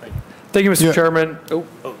 Thank you, Mr. Chairman.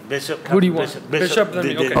 Bishop. Who do you want? Bishop, then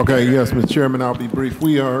me. Okay. Okay, yes, Mr. Chairman, I'll be brief.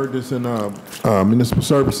 We heard this in Municipal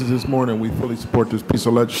Services this morning. We fully support this piece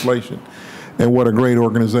of legislation, and what a great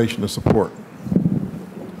organization to support.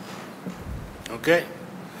 Okay.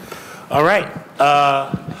 All right.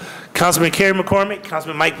 Councilman Kerry McCormick,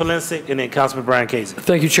 Councilman Mike Valencic, and then Councilman Brian Casey.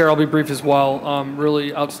 Thank you, Chair. I'll be brief as well.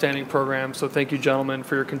 Really outstanding program, so thank you, gentlemen,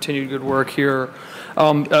 for your continued good work here.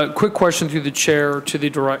 A quick question through the Chair to the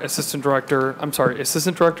Assistant Director. I'm sorry,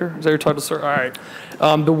 Assistant Director? Is that your title, sir? All right.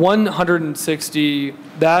 The 160,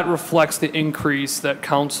 that reflects the increase that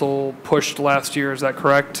Council pushed last year. Is that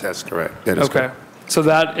correct? That's correct. That is correct. So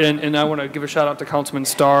that, and I want to give a shout out to Councilman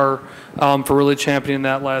Starr for really championing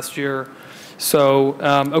that last year. So,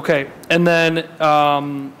 okay. And then,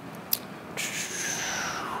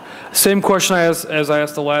 same question as I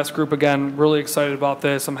asked the last group. Again, really excited about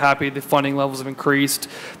this. I'm happy the funding levels have increased.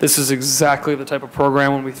 This is exactly the type of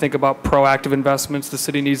program when we think about proactive investments the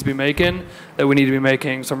city needs to be making, that we need to be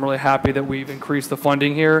making. So I'm really happy that we've increased the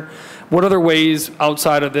funding here. What other ways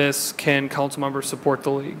outside of this can council members support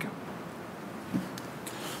the league?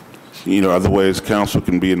 You know, other ways council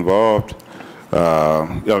can be involved.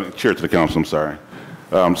 Chair to the council, I'm sorry.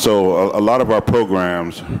 So a lot of our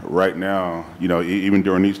programs right now, you know, even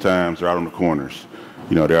during these times, they're out on the corners.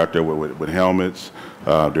 You know, they're out there with helmets.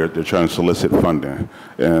 They're trying to solicit funding.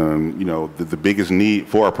 And, you know, the biggest need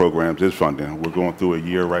for our programs is funding. We're going through a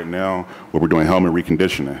year right now where we're doing helmet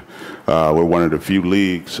reconditioning. We're one of the few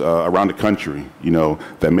leagues around the country, you know,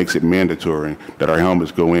 that makes it mandatory that our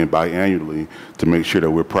helmets go in biannually to make sure that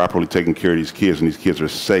we're properly taking care of these kids and these kids are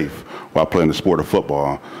safe while playing the sport of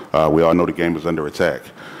football. We all know the game is under attack.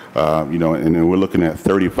 You know, and we're looking at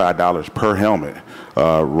 $35 per helmet.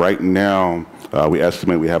 Right now, we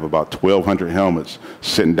estimate we have about 1,200 helmets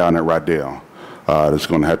sitting down at Rydell that's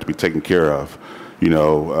going to have to be taken care of. You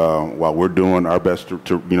know, while we're doing our best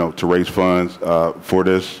to raise funds for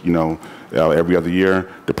this, you know, every other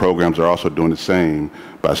year, the programs are also doing the same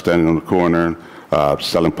by standing on the corner,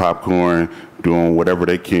 selling popcorn, doing whatever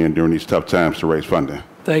they can during these tough times to raise funding.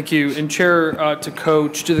 Thank you. And Chair, to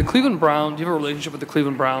Coach, do you have a relationship with the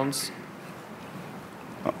Cleveland Browns?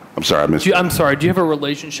 I'm sorry, I missed I'm sorry, do you have a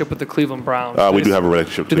relationship with the Cleveland Browns? We do have a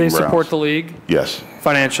relationship with the Cleveland Browns. Do they support the league? Yes.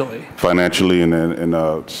 Financially? Financially and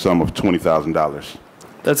a sum of $20,000.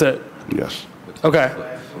 That's it? Yes. Okay.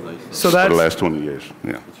 So that's... For the last 20 years,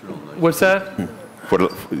 yeah. What's that?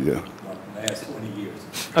 Yeah. Last 20 years.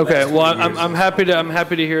 Okay, well, I'm happy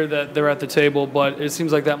to hear that they're at the table, but it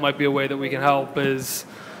seems like that might be a way that we can help. This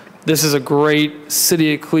is a great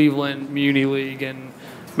City of Cleveland Muni League, and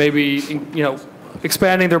maybe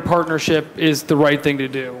expanding their partnership is the right thing to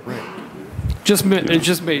do. It's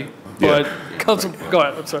just me, but Council, go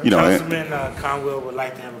ahead. I'm sorry. Councilman Conwell would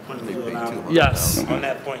like to have a point of view. Yes. On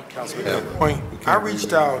that point, Councilman. I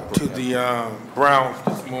reached out to the Browns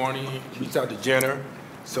this morning, reached out to Jenner,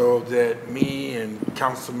 so that me and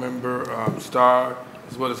Councilmember Starr,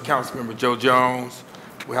 as well as Councilmember Joe Jones,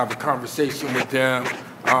 will have a conversation with them.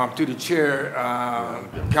 Through the chair,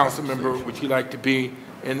 Councilmember, would you like to be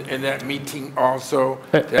in that meeting also,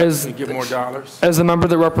 to get more dollars? As the member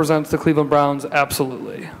that represents the Cleveland Browns,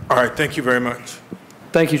 absolutely. All right, thank you very much.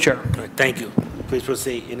 Thank you, Chair. Thank you. Please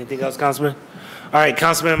proceed. Anything else, Councilman? All right,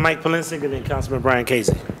 Councilman Mike Polensek and then Councilman Brian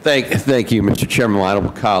Casey. Thank you, Mr. Chairman, my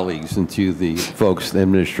honorable colleagues, and to the folks, the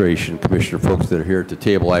administration, commissioner folks that are here at the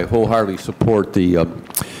table. I wholeheartedly support the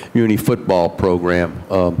Muni football program.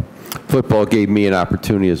 Football gave me an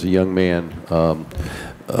opportunity as a young man,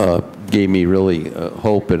 gave me really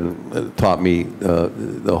hope and taught me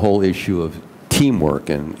the whole issue of teamwork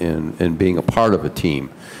and being a part of a team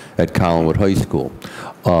at Collinwood High School.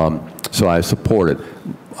 So I support it.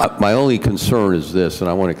 My only concern is this, and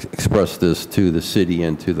I want to express this to the city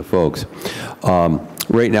and to the folks.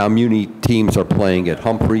 Right now, Muni teams are playing at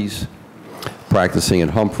Humphreys, practicing at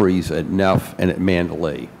Humphreys, at Neff, and at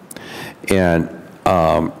Mandalay. And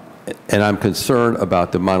I'm concerned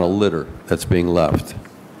about the amount of litter that's being left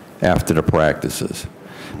after the practices,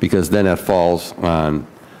 because then it falls on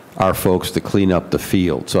our folks to clean up the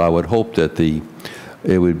field. So I would hope that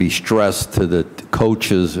it would be stressed to the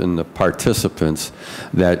coaches and the participants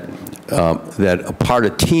that that a part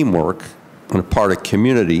of teamwork and a part of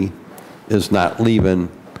community is not leaving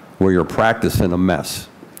where you're practicing a mess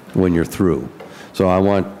when you're through. So I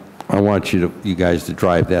want you guys to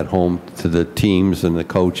drive that home to the teams and the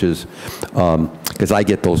coaches, because I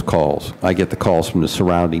get those calls. I get the calls from the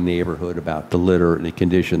surrounding neighborhood about the litter and the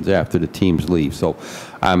conditions after the teams leave. So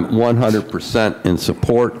I'm 100% in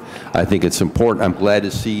support. I think it's important. I'm glad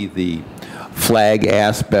to see the flag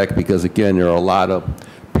aspect, because again, there are a lot of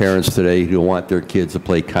parents today who want their kids to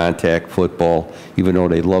play contact football, even though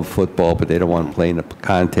they love football, but they don't want to play in the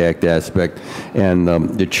contact aspect. And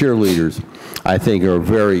the cheerleaders, I think, are a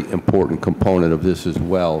very important component of this as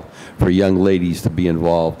well, for young ladies to be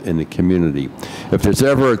involved in the community. If there's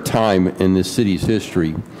ever a time in this city's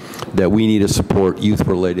history that we need to support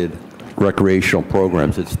youth-related recreational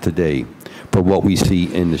programs, it's today, for what we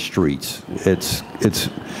see in the streets. It's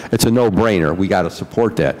a no-brainer. We got to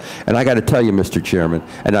support that. And I got to tell you, Mr. Chairman,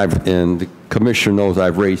 and the Commissioner knows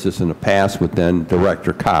I've raised this in the past with then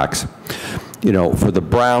Director Cox. You know, for the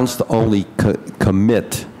Browns to only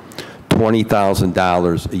commit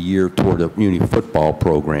 $20,000 a year toward a Muni football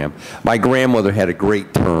program. My grandmother had a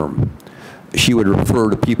great term. She would refer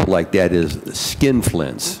to people like that as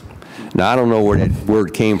skinflints. Now, I don't know where that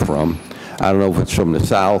word came from. I don't know if it's from the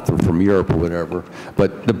South or from Europe or whatever,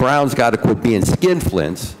 but the Browns got to quit being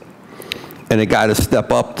skinflints, and they got to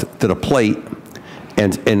step up to the plate,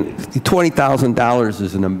 and $20,000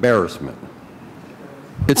 is an embarrassment.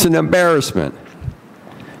 It's an embarrassment.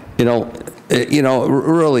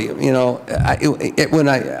 Really,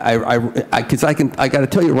 because I got to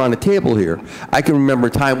tell you around the table here, I can remember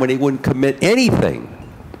a time when they wouldn't commit anything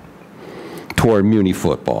toward Muni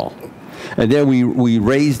football. And then we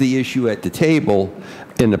raised the issue at the table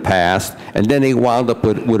in the past, and then they wound up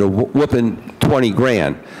with a whooping 20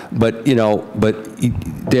 grand. But they're not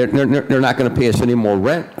going to pay us any more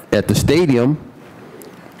rent at the stadium.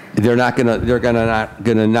 They're not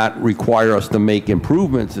gonna not require us to make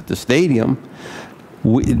improvements at the stadium.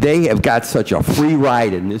 They have got such a free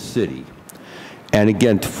ride in this city, and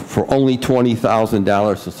again, for only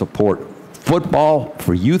 $20,000 to support football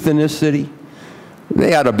for youth in this city,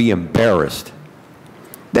 they ought to be embarrassed.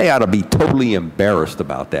 They ought to be totally embarrassed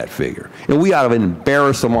about that figure, and we ought to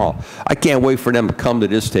embarrass them all. I can't wait for them to come to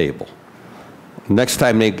this table next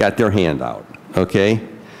time they've got their hand out. Okay.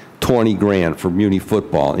 20 grand for Muni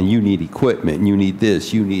football, and you need equipment, and you need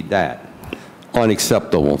this, you need that.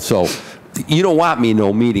 Unacceptable. So you don't want me in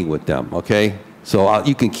no meeting with them, okay? So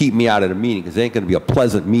you can keep me out of the meeting, because it ain't going to be a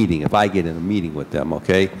pleasant meeting if I get in a meeting with them,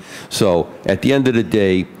 okay? So at the end of the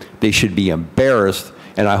day, they should be embarrassed,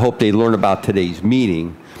 and I hope they learn about today's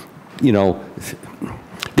meeting.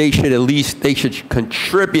 They should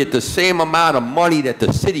contribute the same amount of money that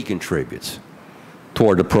the city contributes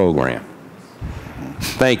toward the program.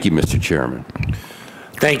 Thank you, Mr. Chairman.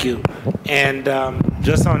 Thank you. And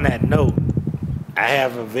just on that note, I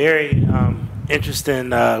have a very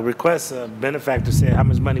interesting request. A benefactor said, how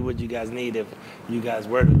much money would you guys need if you guys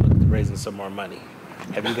were to look at raising some more money?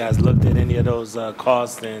 Have you guys looked at any of those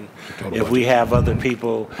costs? And if we have other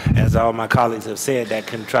people, as all my colleagues have said, that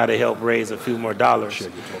can try to help raise a few more dollars.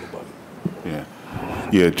 Yeah.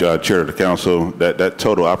 Yeah, Chair of the Council, that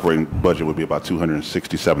total operating budget would be about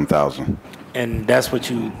 $267,000. And that's what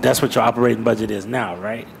your operating budget is now,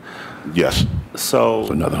 right? Yes.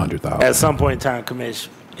 So another 100,000. At some point in time, Commish,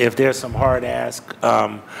 if there's some hard ask,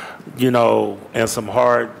 you know, and some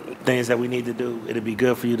hard things that we need to do, it'd be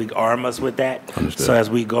good for you to arm us with that. Understood. So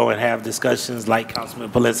as we go and have discussions like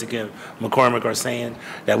Councilman Pulisic and McCormick are saying,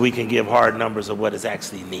 that we can give hard numbers of what is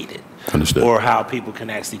actually needed. Understood. Or how people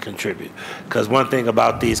can actually contribute. Because one thing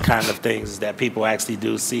about these kind of things is that people actually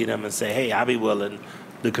do see them and say, hey, I'll be willing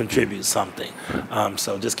to contribute something.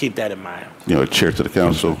 So just keep that in mind. You know, Chair to the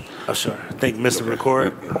Council. Oh, sure. Thank you, Mr.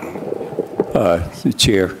 Record.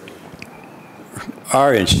 Chair,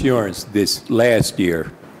 our insurance this last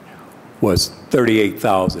year was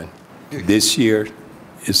 $38,000. This year,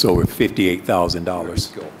 it's over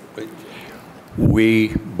 $58,000. We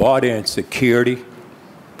bought in security,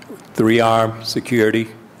 3-armed security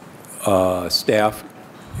staff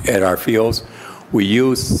at our fields. We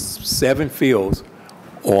used 7 fields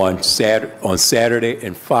on Saturday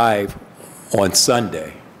and 5 on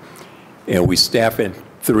Sunday. And we staffing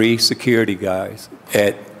 3 security guys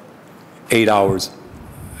at 8 hours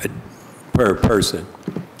per person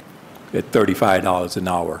at $35 an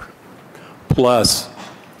hour. Plus,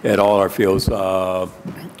 at all our fields,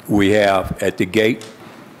 we have at the gate,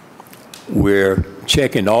 we're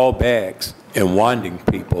checking all bags and wanting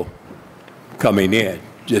people coming in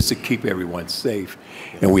just to keep everyone safe.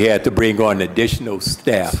 And we had to bring on additional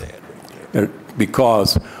staff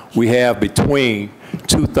because we have between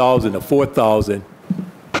 2,000 to 4,000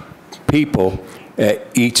 people at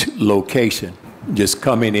each location just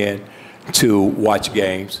coming in to watch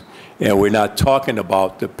games. And we're not talking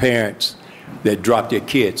about the parents that drop their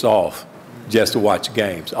kids off just to watch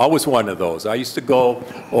games. I was one of those. I used to go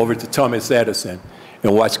over to Thomas Edison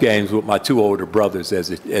and watch games with my 2 older brothers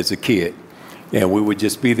as a kid. And we would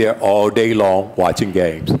just be there all day long watching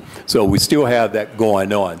games. So we still have that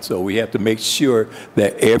going on. So we have to make sure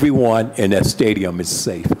that everyone in that stadium is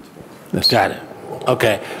safe. Got it.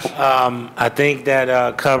 Okay. I think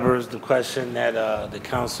that covers the question that the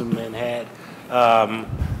councilman had.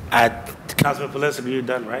 Councilman Pulisic, you're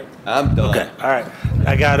done, right? I'm done. Okay, all right.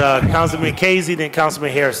 I got Councilman Casey, then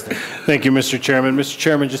Councilman Hairston. Thank you, Mr. Chairman. Mr.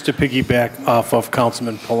 Chairman, just to piggyback off of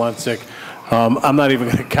Councilman Pulisic, I'm not even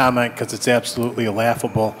going to comment because it's absolutely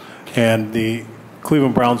laughable. And the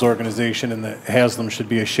Cleveland Browns organization and the Haslam should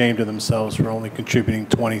be ashamed of themselves for only contributing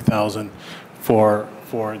 $20,000 for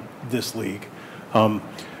this league.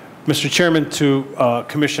 Mr. Chairman, to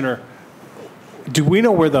Commissioner, do we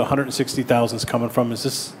know where the $160,000 is coming from? Is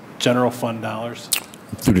this general fund dollars?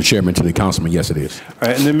 Through the chairman to the councilman, yes, it is. All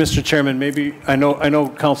right, and then Mr. Chairman, maybe I know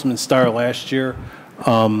Councilman Starr last year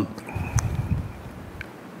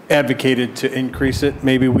advocated to increase it.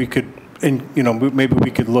 Maybe we could, maybe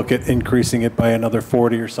we could look at increasing it by another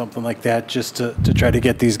 40 or something like that, just to try to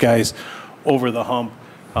get these guys over the hump,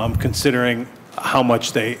 considering how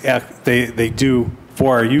much they do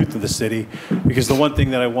for our youth of the city. Because the one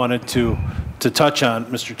thing that I wanted to touch on,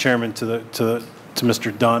 Mr. Chairman, to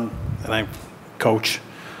Mr. Dunn, and I'm coach,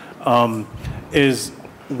 is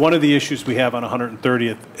one of the issues we have on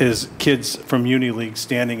 130th is kids from Uni League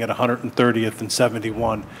standing at 130th and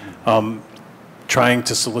 71 trying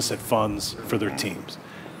to solicit funds for their teams.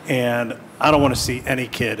 And I don't want to see any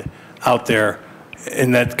kid out there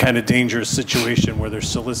in that kind of dangerous situation where they're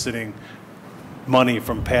soliciting money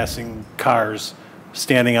from passing cars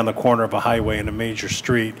standing on the corner of a highway in a major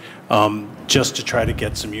street just to try to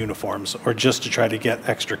get some uniforms or just to try to get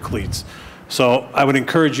extra cleats. So I would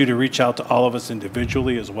encourage you to reach out to all of us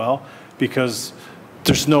individually as well, because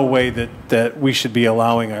there's no way that we should be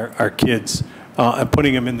allowing our kids and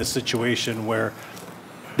putting them in the situation where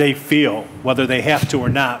they feel, whether they have to or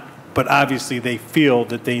not, but obviously they feel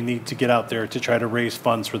that they need to get out there to try to raise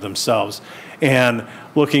funds for themselves. And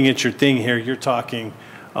looking at your thing here, you're talking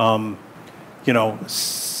 6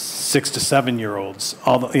 to 7 year olds,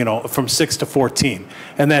 from 6 to 14.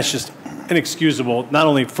 And that's just inexcusable, not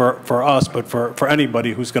only for us, but for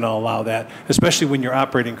anybody who's going to allow that, especially when your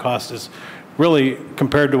operating cost is really,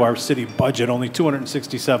 compared to our city budget, only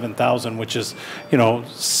 $267,000, which is,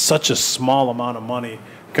 such a small amount of money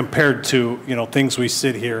compared to, things we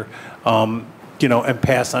sit here, and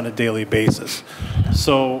pass on a daily basis.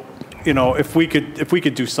 So, if we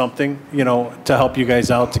could do something, to help you guys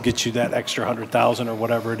out to get you that extra $100,000 or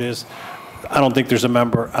whatever it is, I don't think there's a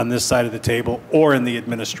member on this side of the table or in the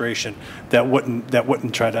administration that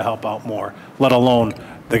wouldn't try to help out more, let alone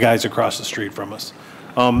the guys across the street from us.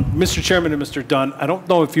 Mr. Chairman and Mr. Dunn, I don't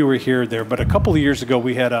know if you were here there, but a couple of years ago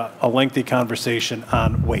we had a lengthy conversation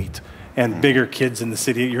on weight and bigger kids in the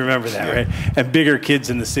city. You remember that, right? And bigger kids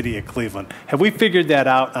in the city of Cleveland. Have we figured that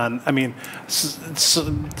out on, I mean,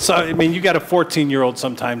 I mean, you got a 14-year-old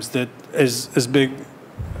sometimes that is as big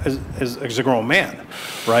as a grown man,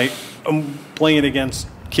 right? Playing against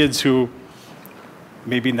kids who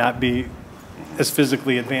maybe not be as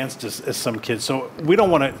physically advanced as some kids. So we don't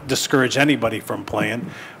want to discourage anybody from playing,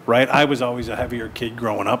 right? I was always a heavier kid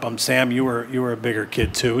growing up. Sam, you were a bigger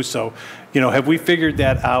kid too. So, you know, have we figured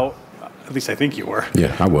that out? At least I think you were.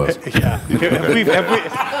 Yeah, I was. Yeah. Have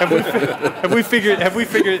we figured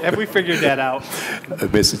that out?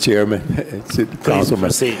 Mr. Chairman,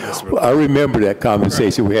 Councilman, I remember that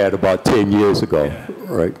conversation we had about 10 years ago,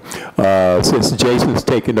 right? Since Jason's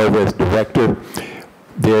taken over as director,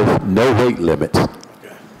 there's no weight limits.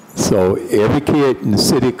 So every kid in the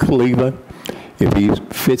city of Cleveland, if he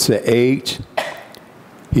fits the age,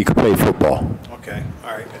 he can play football. Okay,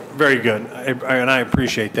 all right. Very good, and I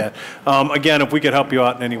appreciate that. Again, if we could help you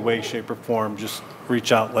out in any way, shape, or form, just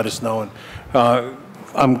reach out, let us know. And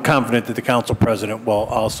I'm confident that the council president will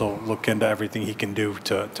also look into everything he can do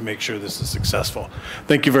to make sure this is successful.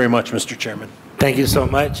 Thank you very much, Mr. Chairman. Thank you so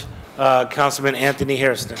much. Councilman Anthony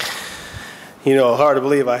Hairston. You know, hard to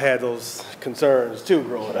believe I had those concerns too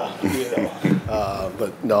growing up, you know.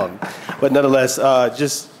 But nonetheless,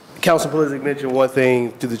 just Councilman Pulisic mentioned one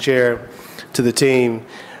thing to the chair, to the team.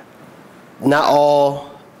 Not all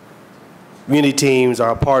Muni teams are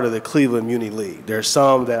a part of the Cleveland Muni League. There are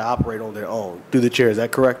some that operate on their own. Through the chair, is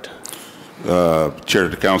that correct? Chair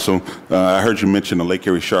of the council, I heard you mention the Lake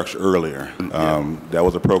Erie Sharks earlier. That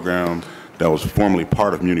was a program that was formerly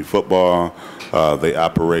part of Muni football. They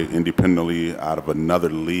operate independently out of another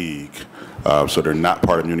league. So they're not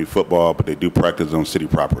part of Muni football, but they do practice on city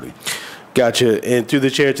property. Gotcha. And through the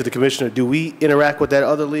chair to the commissioner, do we interact with that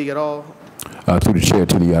other league at all? Through the chair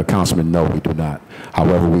to the councilman, no, we do not.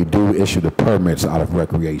 However, we do issue the permits out of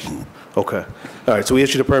recreation. Okay. All right, so we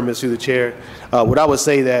issue the permits through the chair. What I would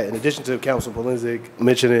say that in addition to Councilman Pulisic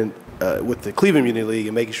mentioning with the Cleveland Muni League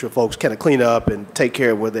and making sure folks kind of clean up and take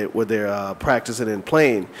care of where they're practicing and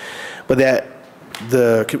playing, but that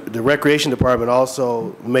the recreation department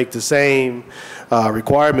also make the same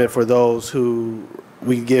requirement for those who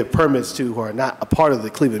we give permits to who are not a part of the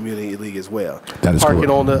Cleveland Muni League as well. That is Parking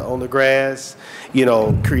correct. on the grass, you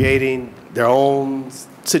know, creating their own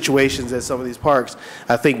situations at some of these parks,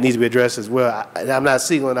 I think needs to be addressed as well. I'm not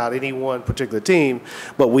singling out any one particular team,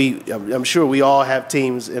 but I'm sure we all have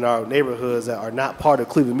teams in our neighborhoods that are not part of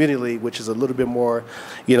Cleveland Muni League, which is a little bit more,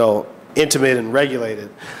 you know, intimate and regulated.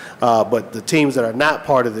 But the teams that are not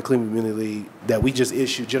part of the Cleveland Muni League that we just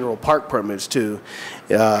issue general park permits to,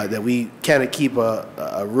 that we kind of keep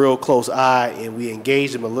a real close eye and we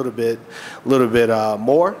engage them a little bit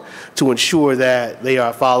more to ensure that they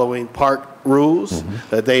are following park rules,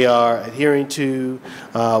 that they are adhering to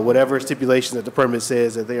whatever stipulation that the permit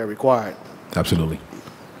says that they are required. Absolutely.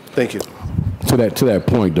 Thank you. To that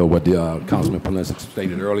point, though, what the Councilman Pulisic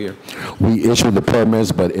stated earlier, we issue the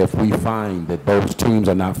permits, but if we find that those teams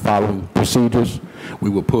are not following procedures, we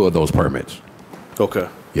will pull those permits. Okay.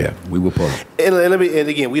 Yeah, we will pull them. And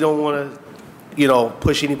again, we don't want to, you know,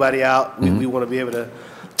 push anybody out. We want to be able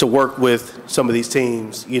to work with some of these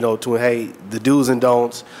teams, you know, to, hey, the do's and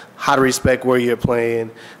don'ts, how to respect where you're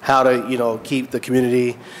playing, how to, you know, keep the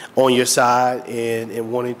community on your side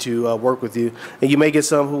and wanting to work with you. And you may get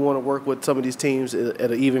some who want to work with some of these teams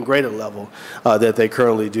at an even greater level that they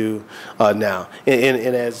currently do now.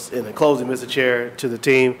 And as in closing, Mr. Chair, to the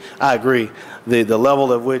team, I agree. The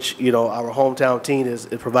level at which, you know, our hometown team is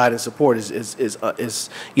providing support is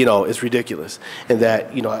you know, it's ridiculous. And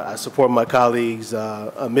that, you know, I support my colleagues'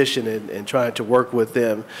 mission and trying to work with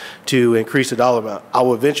them to increase the dollar amount. I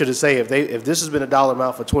would venture to say if this has been a dollar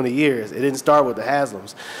amount for 20 years, it didn't start with the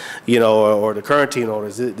Haslams, you know, or the current team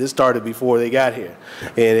owners. This started before they got here.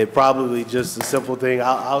 And it probably just a simple thing.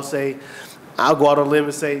 I'll say, I'll go out on a limb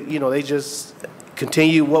and say, you know, they just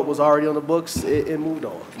continue what was already on the books and moved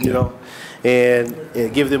on, you know,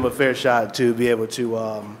 and give them a fair shot to be able to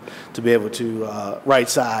right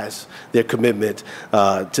size their commitment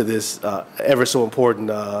to this ever so important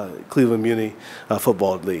Cleveland Muni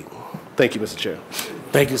Football League. Thank you, Mr. Chair.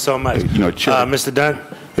 Thank you so much. Hey, you know, Chair, Mr. Dunn?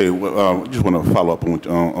 Hey, just want to follow up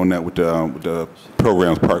on that with the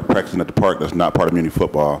programs practicing at the park that's not part of Muni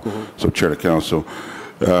football. So, Chair of the Council,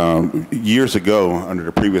 Years ago, under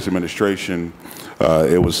the previous administration,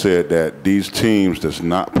 it was said that these teams that's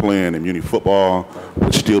not playing in Muni football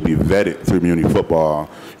would still be vetted through Muni football.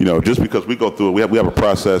 You know, just because we go through, we have a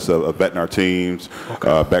process of vetting our teams,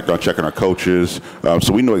 background checking our coaches,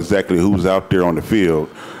 so we know exactly who's out there on the field.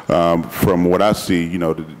 From what I see, you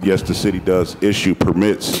know, yes, the city does issue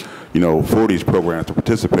permits, you know, for these programs to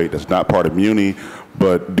participate. That's not part of Muni,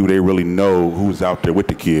 but do they really know who's out there with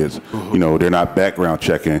the kids? You know, they're not background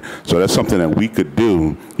checking. So that's something that we could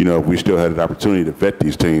do, you know, if we still had an opportunity to vet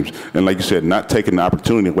these teams. And like you said, not taking the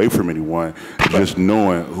opportunity away from anyone, just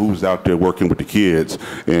knowing who's out there working with the kids.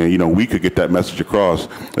 And, you know, we could get that message across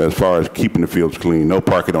as far as keeping the fields clean, no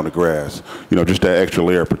parking on the grass, you know, just that extra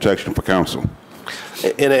layer of protection for council.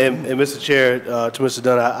 And Mr. Chair, to Mr.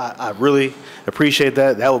 Dunn, I really appreciate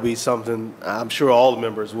that. That would be something I'm sure all the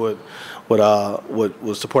members would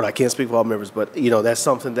support. I can't speak for all members, but you know, that's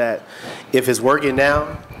something that if it's working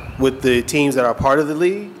now with the teams that are part of the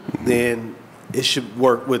league, then it should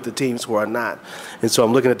work with the teams who are not. And so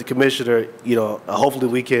I'm looking at the commissioner, you know, hopefully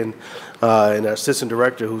we can, and our assistant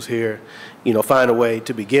director who's here, you know, find a way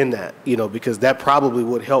to begin that, you know, because that probably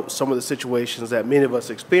would help some of the situations that many of us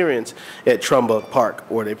experience at Trumbull Park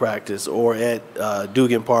where they practice, or at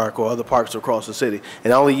Dugan Park or other parks across the city.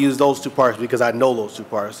 And I only use those two parks because I know those two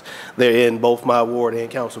parks. They're in both my ward and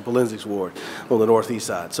Councilman Polenzic's ward on the northeast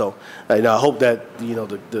side. So you know, I hope that, you know,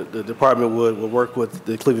 the department would work with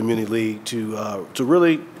the Cleveland Muni League to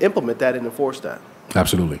really implement that and enforce that.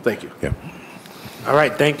 Absolutely. Thank you. Yeah. All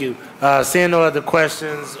right, thank you. Seeing no other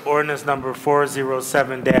questions, ordinance number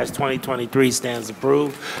 407-2023 stands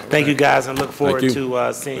approved. Thank you, guys, and look forward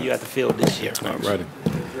to seeing you at the field this year. All righty.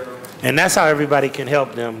 And that's how everybody can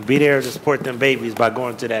help them. Be there to support them babies by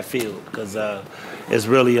going to that field, because it's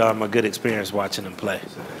really a good experience watching them play.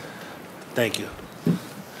 Thank you.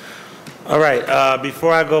 All right,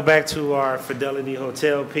 before I go back to our Fidelity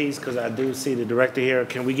Hotel piece, because I do see the director here,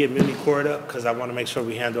 can we get Muni Court up? Because I want to make sure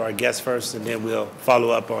we handle our guests first, and then we'll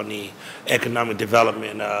follow up on the economic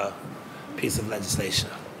development piece of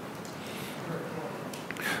legislation.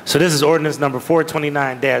 So this is ordinance number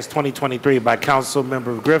 429-2023 by Council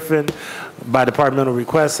Member Griffin, by departmental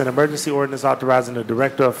request, an emergency ordinance authorizing the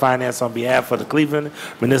Director of Finance on behalf of the Cleveland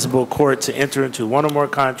Municipal Court to enter into one or more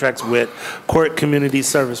contracts with Court Community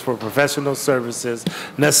Service for professional services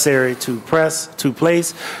necessary to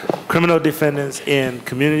place criminal defendants in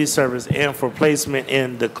community service and for placement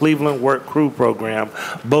in the Cleveland Work Crew Program,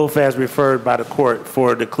 both as referred by the court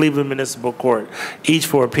for the Cleveland Municipal Court, each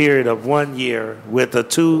for a period of 1 year with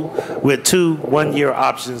two 1-year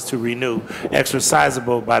options to renew,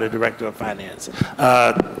 exercisable by the Director of Finance.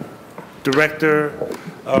 Director,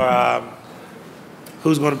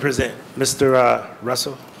 who's going to present? Mr.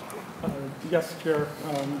 Russell? Yes, Chair.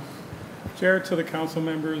 Chair, to the council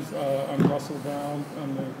members, I'm Russell Brown.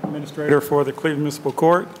 I'm the administrator for the Cleveland Municipal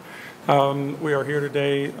Court. We are here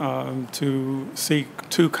today to seek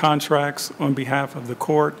 2 contracts on behalf of the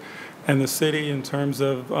court and the city in terms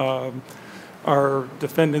of our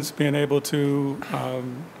defendants being able to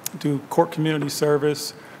do court community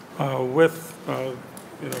service with,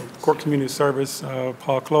 court community service,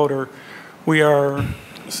 Paul Cloder. We are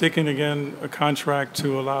seeking again a contract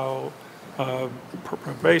to allow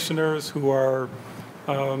probationers who are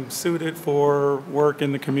suited for work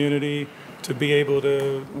in the community to be able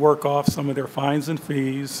to work off some of their fines and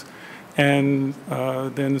fees. And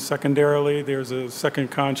then secondarily, there's a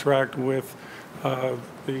second contract with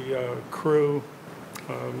the crew,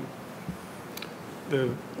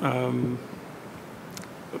 the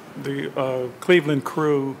Cleveland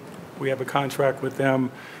crew. We have a contract with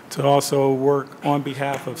them to also work on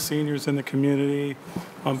behalf of seniors in the community,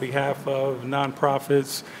 on behalf of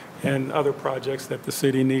nonprofits and other projects that the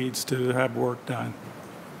city needs to have work done.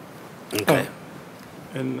 Okay.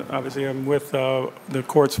 And obviously I'm with the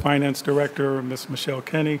court's finance director, Ms. Michelle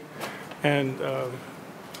Kenny, and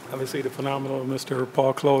obviously the phenomenal Mr.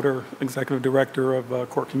 Paul Cloder, executive director of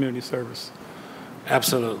Court Community Service.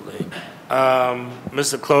 Absolutely.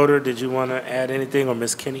 Mr. Cloder, did you want to add anything, or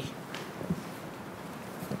Ms. Kenny?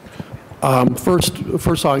 First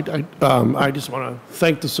of all, I just want to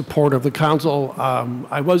thank the support of the council.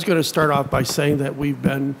 I was going to start off by saying that we've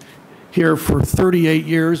been here for 38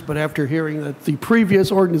 years, but after hearing that the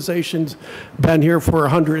previous organization's been here for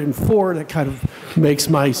 104, that kind of makes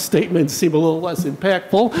my statement seem a little less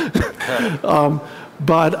impactful.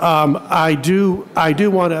 But I do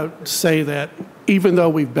want to say that even though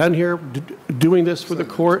we've been here doing this for the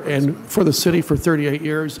court and for the city for 38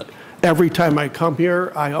 years, every time I come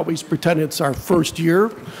here, I always pretend it's our first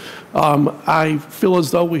year I feel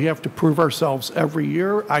as though we have to prove ourselves every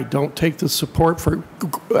year. I don't take the support for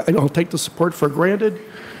granted,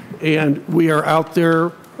 and we are out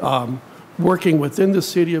there working within the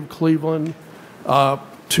city of Cleveland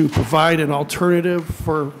to provide an alternative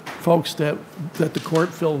for folks that the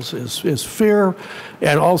court feels is fair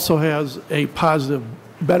and also has a positive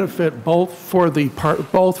benefit both for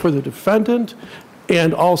the defendant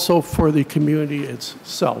and also for the community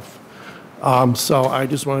itself. So I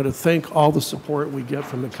just wanted to thank all the support we get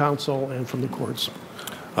from the council and from the courts.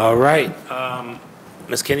 All right.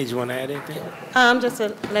 Ms. Kenny, do you want to add anything? Just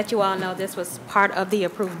to let you all know, this was part of the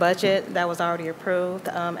approved budget that was already approved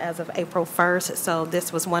as of April 1st. So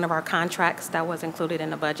this was one of our contracts that was included in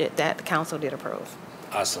the budget that the council did approve.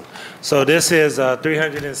 Awesome. So this is a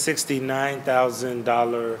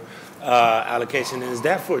 $369,000 allocation. Is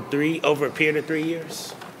that for over a period of 3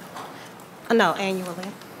 years? No, annually.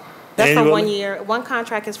 That's for 1 year. One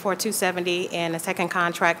contract is for $270,000, and the second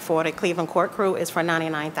contract for the Cleveland Court Crew is for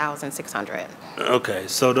 $99,600. Okay,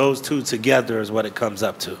 so those two together is what it comes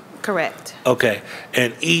up to. Correct. Okay,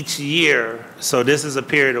 and each year, so this is a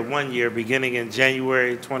period of 1 year beginning in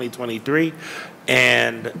January 2023,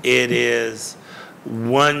 and it is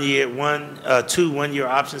 1 year, two 1 year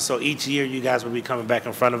options. So each year you guys will be coming back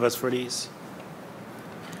in front of us for these,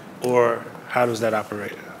 or how does that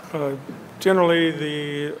operate?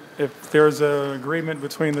 Generally, if there's an agreement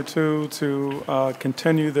between the two to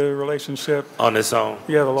continue the relationship on its own.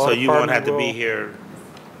 Yeah, the law so you won't department have to be here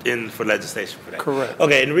for legislation for that. Correct.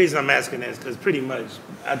 Okay, and the reason I'm asking is because pretty much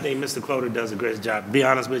I think Mr. Cloder does a great job. To be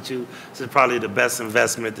honest with you, this is probably the best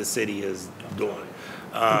investment the city is doing.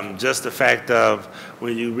 Just the fact of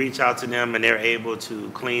when you reach out to them and they're able to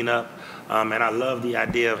clean up. And I love the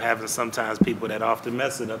idea of having sometimes people that often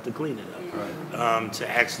mess it up to clean it up, to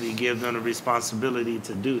actually give them the responsibility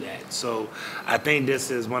to do that. So I think this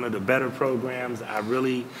is one of the better programs. I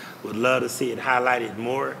really would love to see it highlighted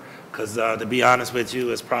more because to be honest with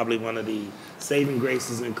you, it's probably one of the saving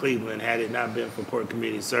graces in Cleveland. Had it not been for court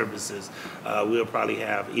community services, we'll probably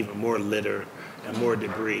have even more litter and more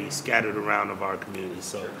debris scattered around of our community.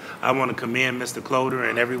 So I want to commend Mr. Cloder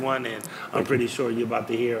and everyone, and I'm pretty sure you're about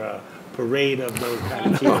to hear a parade of those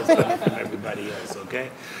kind of cheers from everybody else, okay?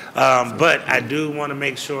 But I do want to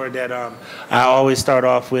make sure that I always start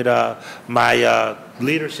off with my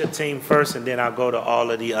leadership team first, and then I'll go to all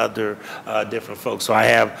of the other different folks. So I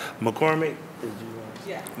have McCormick,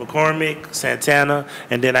 McCormick, Santana,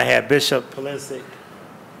 and then I had Bishop Polensek.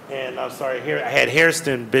 And I'm sorry, here I had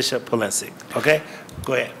Hairston, Bishop Polensek. Okay,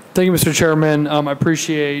 go ahead. Thank you, Mr. Chairman. I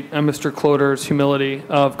appreciate Mr. Cloder's humility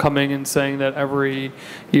of coming and saying that every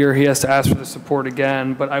year he has to ask for the support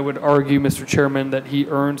again. But I would argue, Mr. Chairman, that he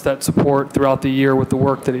earns that support throughout the year with the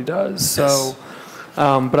work that he does. So,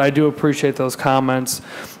 but I do appreciate those comments.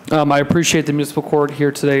 I appreciate the municipal court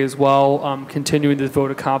here today as well, continuing to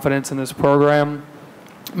vote of confidence in this program.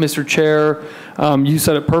 Mr. Chair, you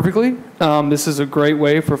said it perfectly. This is a great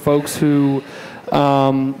way for folks who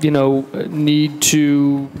need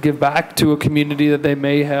to give back to a community that they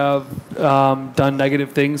may have done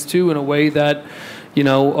negative things to in a way that,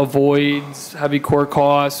 avoids heavy court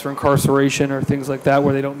costs or incarceration or things like that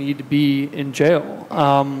where they don't need to be in jail.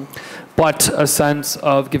 But a sense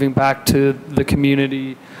of giving back to the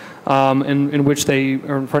community in which they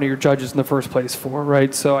are in front of your judges in the first place for,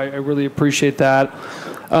 right? So I really appreciate that.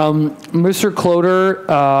 Mr. Cloder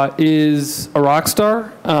is a rock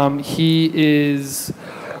star. He is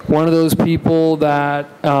one of those people that,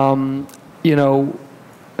 in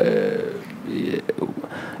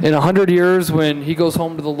 100 years when he goes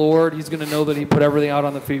home to the Lord, he's going to know that he put everything out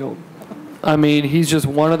on the field. I mean, he's just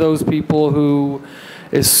one of those people who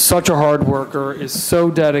is such a hard worker, is so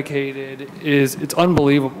dedicated, it's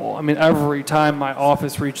unbelievable. I mean, every time my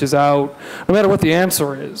office reaches out, no matter what the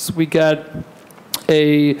answer is, we get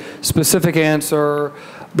a specific answer,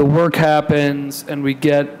 the work happens, and we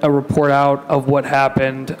get a report out of what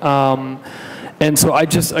happened. And so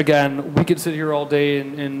again, we could sit here all day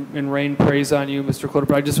and rain praise on you, Mr. Cloder,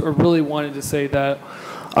 but I really wanted to say that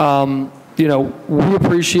we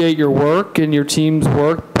appreciate your work and your team's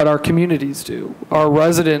work, but our communities do. Our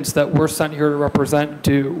residents that we're sent here to represent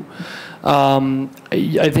do.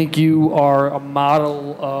 I think you are a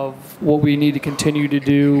model of what we need to continue to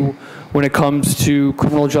do when it comes to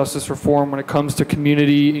criminal justice reform, when it comes to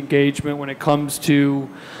community engagement, when it comes to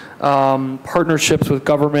partnerships with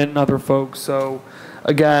government and other folks. So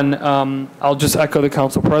again, I'll just echo the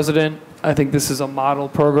council president. I think this is a model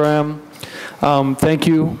program. Thank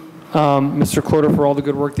you, Mr. Cloder, for all the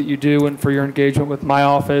good work that you do and for your engagement with my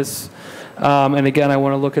office. And again, I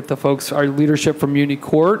want to look at the folks, our leadership from Muni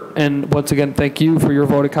Court, and once again, thank you for your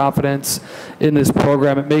vote of confidence in this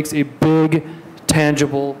program. It makes a big,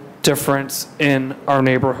 tangible difference in our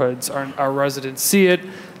neighborhoods. Our residents see it,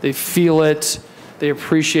 they feel it, they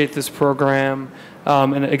appreciate this program.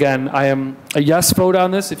 And again, I am a yes vote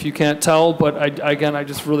on this, if you can't tell, but I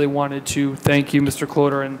just really wanted to thank you, Mr.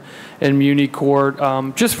 Kloder and Muni Court,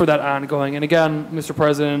 just for that ongoing. And again, Mr.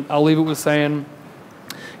 President, I'll leave it with saying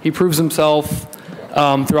he proves himself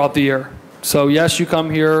throughout the year. So yes, you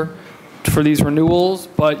come here for these renewals,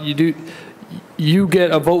 but you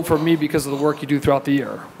get a vote from me because of the work you do throughout the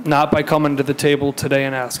year, not by coming to the table today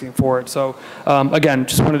and asking for it. So again,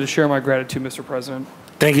 just wanted to share my gratitude, Mr. President.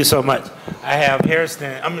 Thank you so much. I have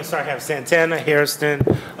I have Santana, Hairston,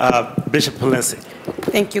 Bishop Polinsky.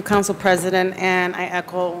 Thank you, Council President, and I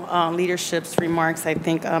echo leadership's remarks. I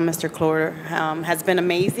think Mr. Kloder has been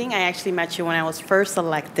amazing. I actually met you when I was first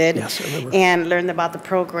elected, yes, I remember, and learned about the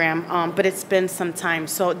program, but it's been some time.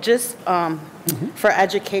 So just for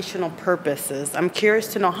educational purposes, I'm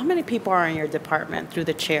curious to know how many people are in your department through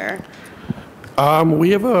the chair?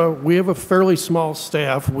 We have a fairly small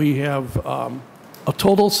staff. We have a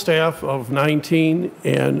total staff of 19,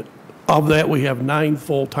 and of that we have 9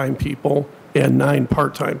 full-time people and 9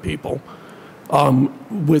 part-time people.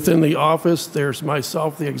 Within the office, there's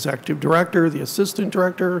myself, the executive director, the assistant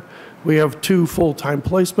director. We have 2 full-time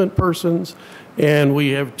placement persons, and we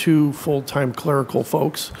have 2 full-time clerical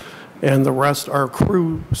folks, and the rest are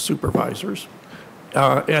crew supervisors.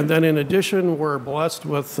 And then in addition, we're blessed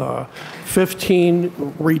with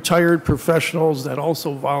 15 retired professionals that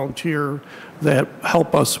also volunteer that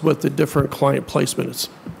help us with the different client placements.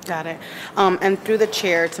 Got it. And through the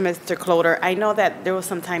chair to Mr. Kloder, I know that there was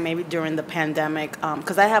some time maybe during the pandemic,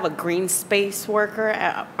 because I have a green space worker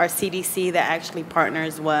at our CDC that actually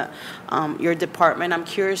partners with your department. I'm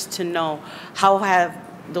curious to know, how have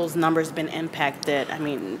those numbers been impacted? I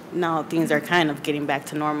mean, now things are kind of getting back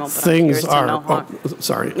to normal, but things I'm curious to know how.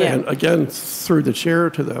 Yeah. And again, through the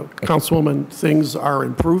chair to the councilwoman, things are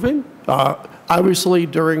improving. Obviously,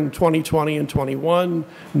 during 2020 and 21,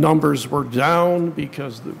 numbers were down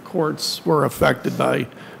because the courts were affected by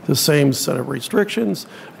the same set of restrictions,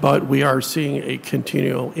 but we are seeing a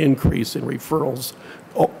continual increase in referrals,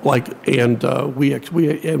 and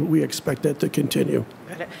we expect that to continue.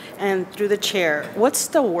 And through the chair, what's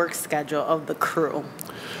the work schedule of the crew?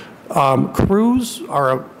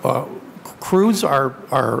 Crews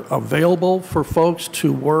are available for folks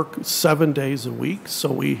to work 7 days a week,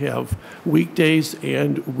 so we have weekdays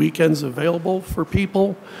and weekends available for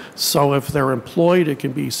people. So if they're employed, it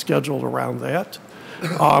can be scheduled around that.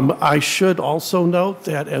 I should also note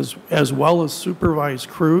that as well as supervised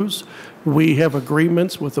crews, we have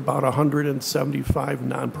agreements with about 175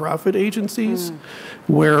 nonprofit agencies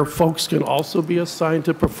where folks can also be assigned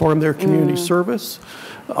to perform their community service.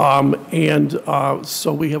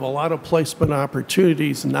 So we have a lot of placement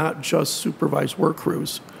opportunities, not just supervised work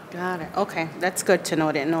crews. Got it. Okay, that's good to know.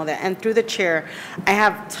 I didn't know that. And through the chair, I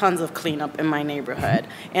have tons of cleanup in my neighborhood,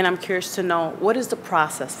 and I'm curious to know, what is the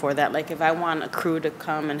process for that? Like, if I want a crew to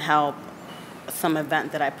come and help some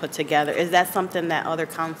event that I put together, is that something that other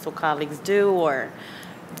council colleagues do, or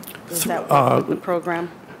is that the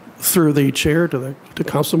program? Through the chair to the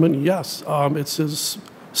councilman, yes. It's as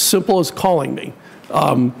simple as calling me.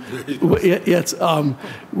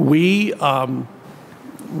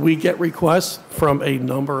 We get requests from a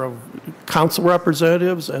number of council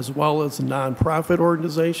representatives as well as nonprofit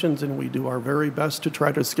organizations, and we do our very best to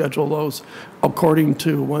try to schedule those according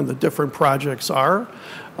to when the different projects are.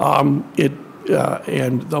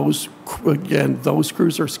 And those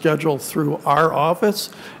crews are scheduled through our office,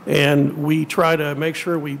 and we try to make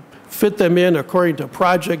sure we fit them in according to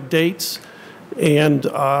project dates, and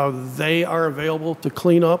they are available to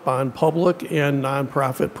clean up on public and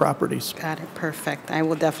nonprofit properties. Got it. Perfect. I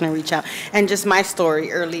will definitely reach out. And just my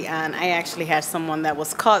story early on, I actually had someone that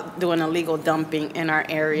was caught doing illegal dumping in our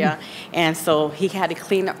area, and so he had to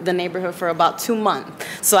clean up the neighborhood for about 2 months.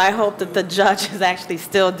 So I hope that the judge is actually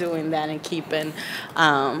still doing that and keeping,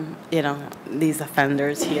 these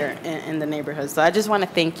offenders here in the neighborhood. So I just want to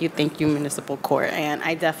thank you, Municipal Court, and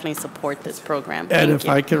I definitely support this program. And if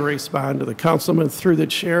I can respond to the councilman through the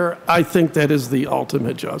chair, I think that is the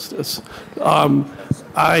ultimate justice.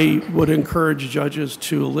 I would encourage judges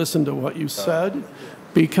to listen to what you said,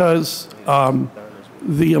 because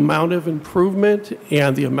the amount of improvement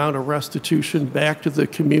and the amount of restitution back to the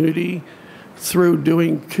community through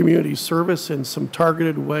doing community service in some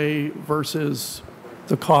targeted way versus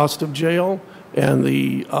the cost of jail and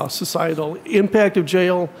the societal impact of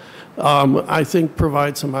jail, I think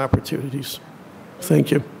provides some opportunities.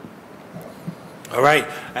 Thank you. All right,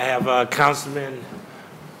 I have Councilman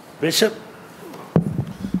Bishop.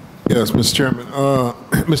 Yes, Mr. Chairman.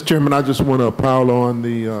 Mr. Chairman, I just want to pile on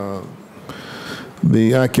the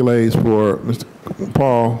accolades for Mr.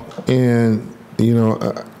 Paul. And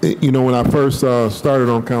when I first started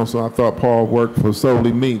on council, I thought Paul worked for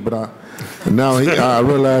solely me, but now I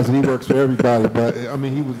realize that he works for everybody. But I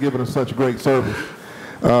mean, he was giving us such great service.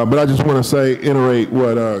 But I just want to iterate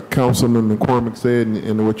what Councilman McCormick said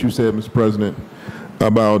and what you said, Mr. President,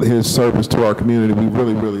 about his service to our community. We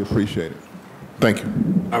really, really appreciate it. Thank you.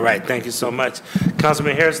 All right, thank you so much.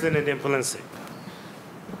 Councilman Hairston and then Palencia.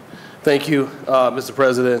 Thank you, Mr.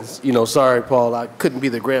 President. Sorry, Paul, I couldn't be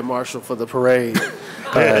the Grand Marshal for the parade,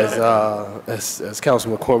 as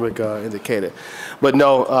Councilman McCormick indicated. But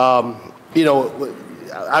no, I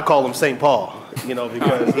call him St. Paul,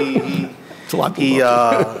 because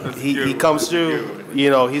he comes through.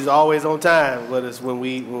 He's always on time with us when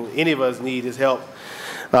any of us need his help.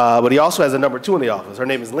 But he also has a number 2 in the office. Her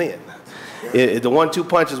name is Lynn. The 1-2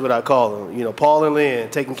 punch is what I call them. Paul and Lynn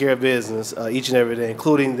taking care of business each and every day,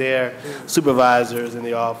 including their supervisors in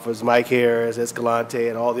the office, Mike Harris, Escalante,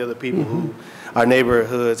 and all the other people who our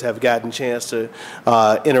neighborhoods have gotten a chance to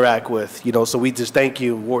interact with. So we just thank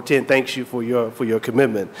you. Ward 10 thanks you for your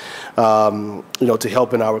commitment, to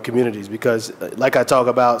helping our communities. Because like I talk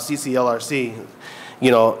about CCLRC,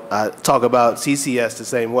 I talk about CCS the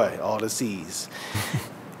same way, all the C's.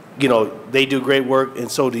 They do great work,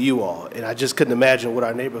 and so do you all. And I just couldn't imagine what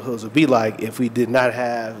our neighborhoods would be like if we did not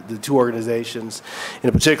have the 2 organizations,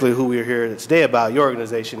 and particularly who we're here today about, your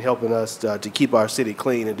organization helping us to keep our city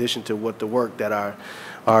clean, in addition to what the work that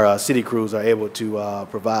our city crews are able to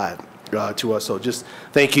provide to us. So just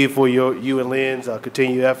thank you for you and Lynn's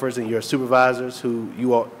continued efforts, and your supervisors who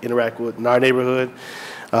you all interact with in our neighborhood.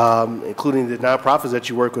 Including the nonprofits that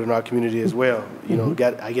you work with in our community as well.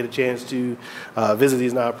 I get a chance to visit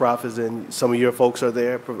these nonprofits, and some of your folks are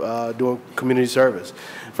there doing community service,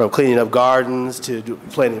 from cleaning up gardens to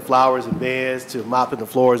planting flowers and beds to mopping the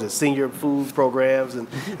floors at senior food programs. And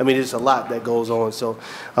I mean, there's a lot that goes on. So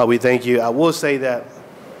we thank you. I will say that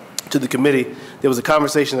to the committee, there was a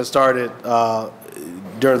conversation that started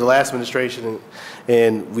during the last administration,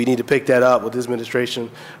 and we need to pick that up with this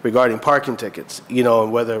administration regarding parking tickets,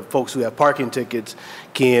 and whether folks who have parking tickets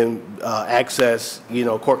can access,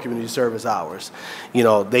 core community service hours.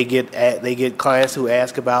 They get clients who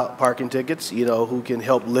ask about parking tickets, who can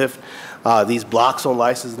help lift these blocks on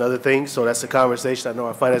license and other things. So that's a conversation I know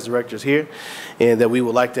our finance director is here, and that we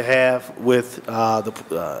would like to have with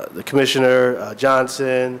the Commissioner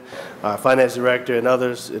Johnson, our finance director, and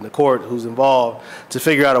others in the court who's involved to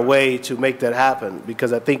figure out a way to make that happen,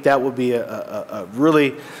 because I think that would be a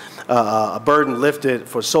really a burden lifted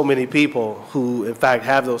for so many people who, in fact,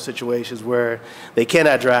 have those situations where they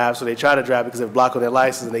cannot drive, so they try to drive because they're blocked on their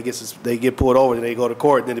license, and they get pulled over, and they go to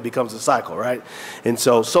court, and then it becomes a cycle, right? And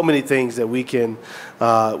so many things that we can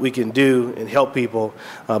do and help people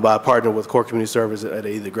by partnering with core community service at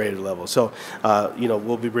an either greater level. So,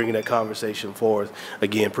 we'll be bringing that conversation forth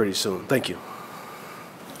again pretty soon. Thank you.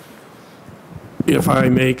 If I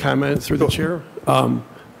may comment through the chair.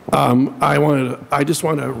 I just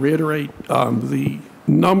want to reiterate the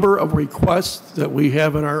number of requests that we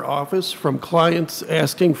have in our office from clients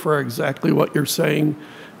asking for exactly what you're saying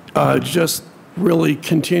just really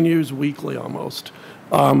continues weekly almost.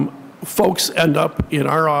 Folks end up in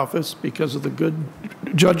our office because of the good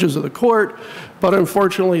judges of the court, but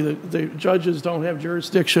unfortunately the judges don't have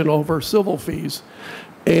jurisdiction over civil fees.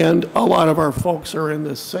 And a lot of our folks are in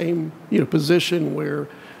the same position where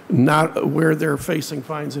they're facing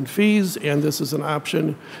fines and fees, and this is an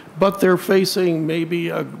option, but they're facing maybe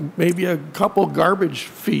a couple garbage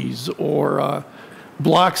fees or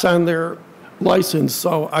blocks on their license.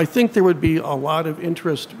 So I think there would be a lot of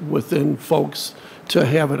interest within folks to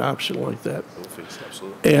have an option like that.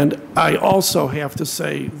 And I also have to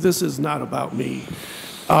say, this is not about me.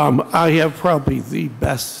 I have probably the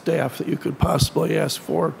best staff that you could possibly ask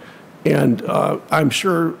for, and I'm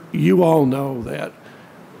sure you all know that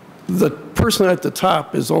the person at the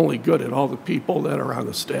top is only good at all the people that are on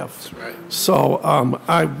the staff. That's right. So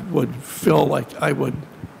I would feel like I would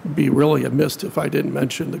be really amiss if I didn't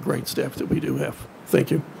mention the great staff that we do have.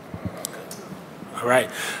 Thank you. All right.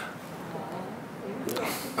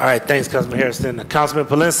 All right, thanks, Councilman Harrison. Councilman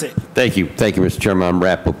Palencia. Thank you, Mr. Chairman. I'm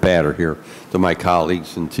Rappel Batter here, to my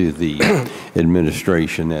colleagues and to the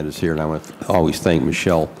administration that is here. And I want to always thank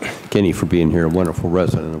Michelle Kinney for being here, a wonderful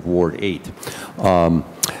resident of Ward 8.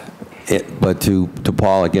 But to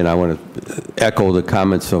Paul, again, I want to echo the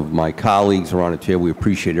comments of my colleagues around the table. We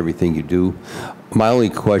appreciate everything you do. My only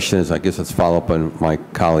question is, I guess let's follow up on my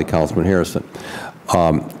colleague, Councilman Harrison.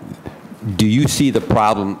 Do you see the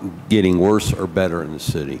problem getting worse or better in the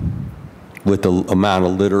city with the amount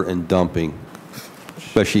of litter and dumping,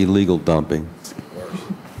 especially illegal dumping?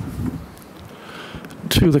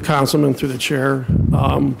 To the councilman through the chair,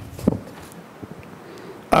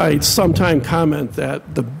 I sometimes comment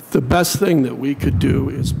that the best thing that we could do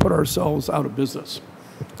is put ourselves out of business.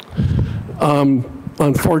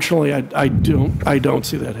 Unfortunately, I don't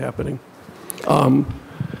see that happening.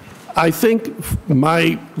 I think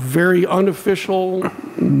my very unofficial,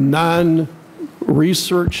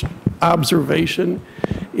 non-researched observation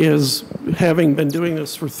is, having been doing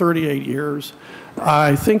this for 38 years,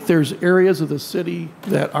 I think there's areas of the city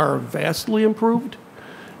that are vastly improved,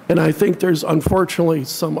 and I think there's unfortunately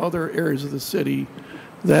some other areas of the city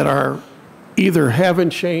that are either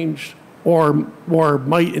haven't changed or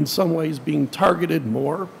might in some ways being targeted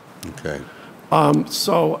more. Okay.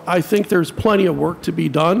 So I think there's plenty of work to be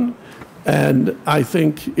done, and I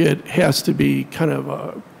think it has to be kind of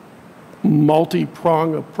a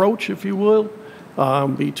multi-pronged approach, if you will,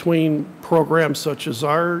 between programs such as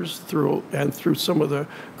ours through some of the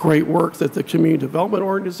great work that the community development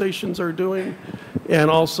organizations are doing,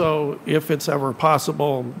 and also, if it's ever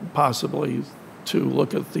possible, possibly to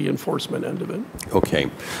look at the enforcement end of it. Okay.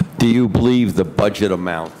 Do you believe the budget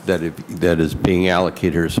amount that is being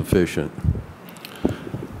allocated here is sufficient?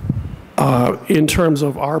 In terms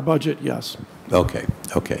of our budget, yes. Okay,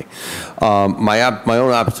 okay. My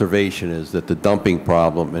own observation is that the dumping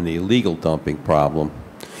problem and the illegal dumping problem,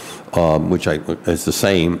 which is the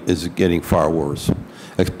same, is getting far worse,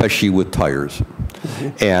 especially with tires.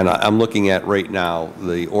 And I'm looking at right now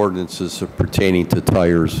the ordinances pertaining to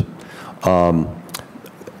tires.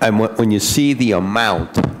 And when you see the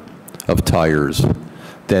amount of tires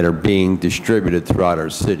that are being distributed throughout our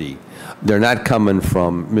city, they're not coming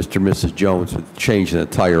from Mr. and Mrs. Jones changing a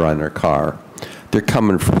tire on their car. They're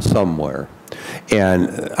coming from somewhere.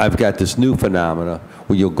 And I've got this new phenomena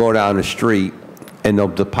where you'll go down the street and they'll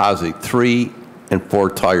deposit 3 and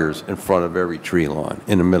 4 tires in front of every tree lawn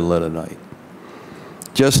in the middle of the night.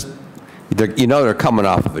 Just, you know they're coming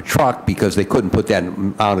off of a truck because they couldn't put that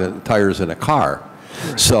amount of tires in a car.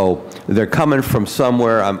 So they're coming from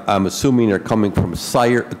somewhere. I'm assuming they're coming from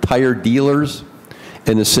tire dealers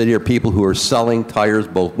in the city, or people who are selling tires,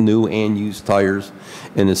 both new and used tires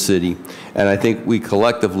in the city. And I think we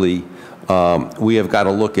collectively, we have got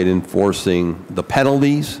to look at enforcing the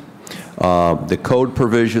penalties, the code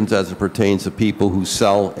provisions as it pertains to people who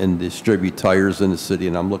sell and distribute tires in the city,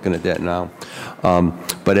 and I'm looking at that now.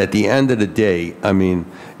 But at the end of the day, I mean,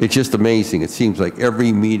 it's just amazing. It seems like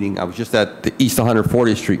every meeting, I was just at the East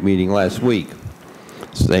 140th Street meeting last week,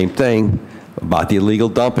 same thing about the illegal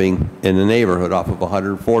dumping in the neighborhood off of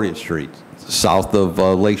 140th Street, south of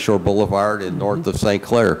Lakeshore Boulevard and north of St.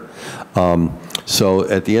 Clair. So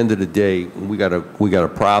at the end of the day, we got a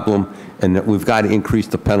problem, and we've got to increase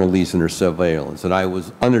the penalties and their surveillance. And I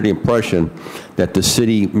was under the impression that the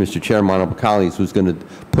city, Mr. Chairman, honorable colleagues, was going to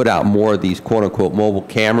put out more of these quote-unquote mobile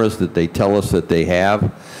cameras that they tell us that they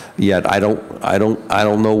have. Yet I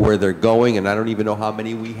don't know where they're going, and I don't even know how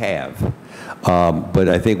many we have. But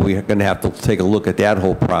I think we're going to have to take a look at that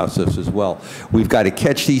whole process as well. We've got to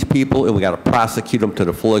catch these people, and we've got to prosecute them to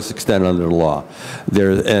the fullest extent under the law.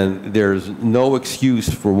 There's no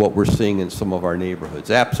excuse for what we're seeing in some of our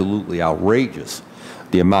neighborhoods. Absolutely outrageous,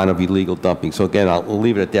 the amount of illegal dumping. So again, I'll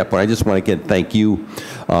leave it at that point. I just want to again thank you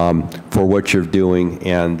for what you're doing,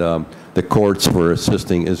 and the courts for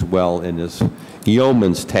assisting as well in this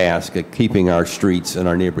yeoman's task at keeping our streets and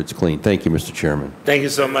our neighborhoods clean. Thank you, Mr. Chairman. Thank you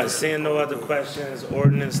so much. Seeing no other questions,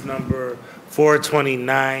 ordinance number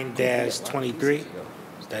 429-23. Is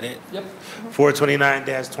that it? Yep.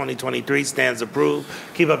 429-2023 stands approved.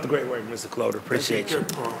 Keep up the great work, Mr. Cloder. Appreciate you.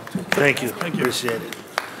 Thank you. Thank you. Appreciate it.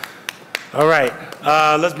 All right.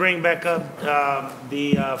 Let's bring back up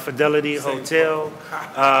the Fidelity Hotel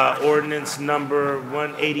ordinance number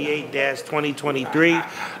 188-2023.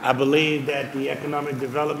 I believe that the Economic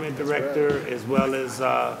Development Director as well as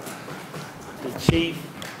the Chief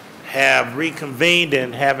have reconvened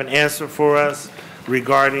and have an answer for us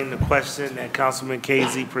regarding the question that Councilman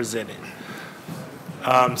Casey presented.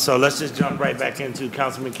 So let's just jump right back into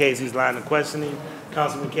Councilman Casey's line of questioning.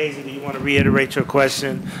 Councilman Casey, do you want to reiterate your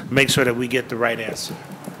question? Make sure that we get the right answer.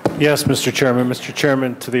 Yes, Mr. Chairman. Mr.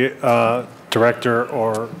 Chairman, to the Director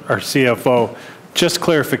or our CFO, just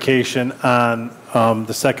clarification on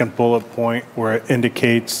the second bullet point where it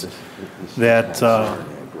indicates that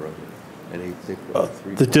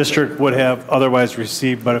the district would have otherwise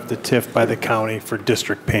received but if the TIF by the county for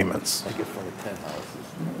district payments.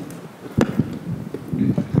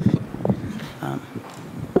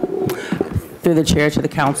 Through the chair to the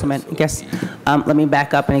councilman, I guess, let me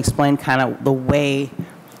back up and explain kind of the way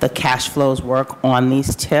the cash flows work on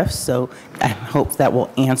these TIFs. So I hope that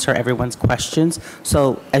will answer everyone's questions.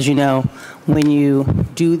 So as you know, when you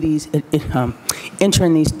do these, enter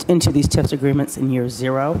into these TIFs agreements in year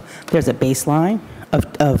 0, there's a baseline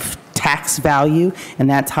of tax value, and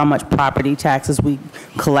that's how much property taxes we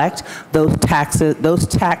collect.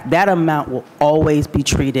 That amount will always be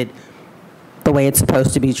treated the way it's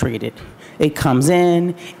supposed to be treated. It comes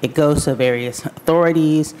in, it goes to various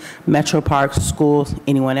authorities, metro parks, schools,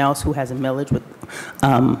 anyone else who has a millage with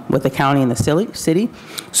the county and the city.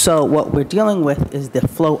 So what we're dealing with is the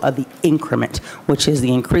flow of the increment, which is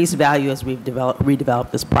the increased value as we've redeveloped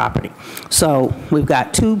this property. So we've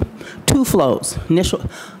got two flows. Initial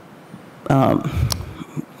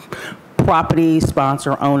property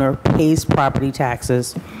sponsor owner pays property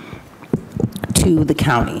taxes to the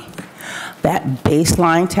county. That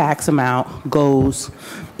baseline tax amount flows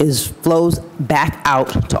back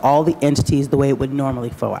out to all the entities the way it would normally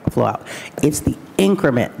flow out. It's the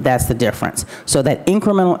increment that's the difference. So that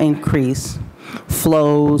incremental increase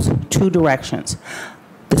flows 2 directions.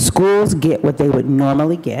 The schools get what they would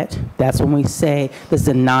normally get. That's when we say this is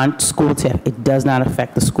a non-school TIF. It does not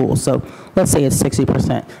affect the school. So let's say it's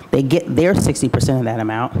 60%. They get their 60% of that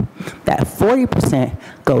amount. That 40%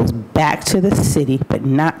 goes back to the city, but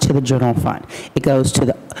not to the general fund. It goes to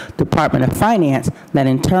the Department of Finance, that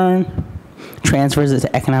in turn transfers it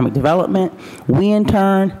to economic development. We in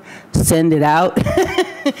turn send it out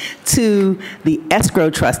to the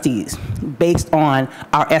escrow trustees based on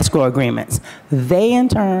our escrow agreements. They in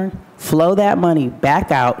turn flow that money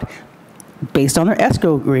back out based on their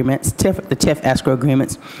escrow agreements, the TIF escrow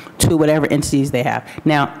agreements, to whatever entities they have.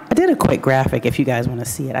 Now, I did a quick graphic if you guys want to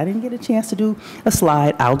see it. I didn't get a chance to do a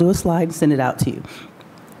slide. I'll do a slide and send it out to you.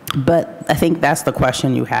 But I think that's the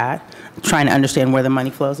question you had, trying to understand where the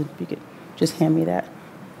money flows. If you could just hand me that.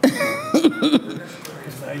 That's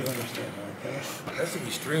to be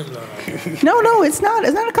streamlined. No, it's not.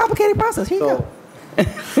 It's not a complicated process. Here you go.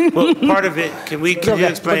 Well, part of it, can you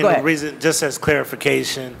explain the reason, just as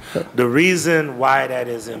clarification, the reason why that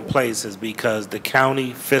is in place is because the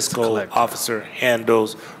county fiscal officer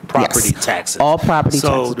handles property taxes. All property taxes.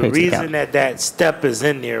 So the reason that step is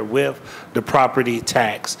in there with the property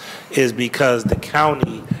tax is because the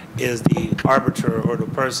county is the arbiter or the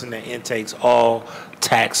person that intakes all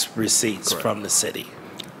tax receipts from the city.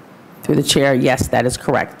 Through the chair, yes, that is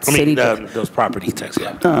correct. I mean, those property taxes.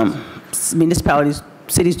 Municipalities,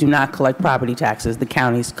 cities do not collect property taxes. The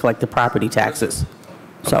counties collect the property taxes.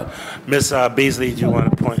 So, Ms. Beasley, do you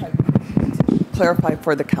want to point? Clarify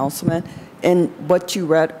for the councilman. In what you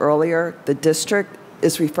read earlier, the district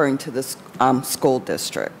is referring to the school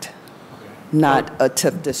district, not a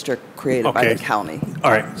TIF district created by the county.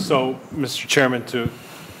 All right. So, Mr. Chairman, to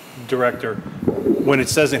Director, when it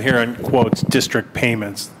says in here in quotes, district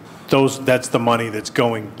payments, that's the money that's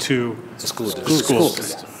going to the school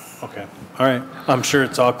system. Okay. All right. I'm sure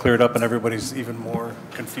it's all cleared up and everybody's even more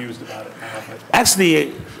confused about it now.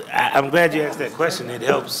 Actually, I'm glad you asked that question. It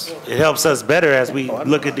helps us better as we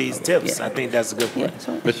look at these tips. I think that's a good point.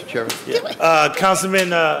 Mr. Chairman?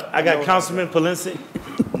 Councilman, I got Councilman Polinsky.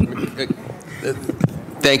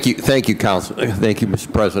 Thank you, Council. Thank you,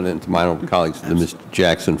 Mr. President, to my own colleagues, to Mr.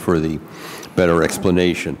 Jackson for the better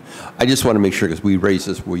explanation. I just want to make sure, because we raised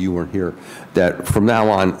this where you weren't here, that from now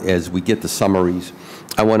on, as we get the summaries,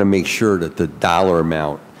 I want to make sure that the dollar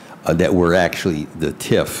amount that we're actually, the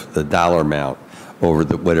TIF, the dollar amount over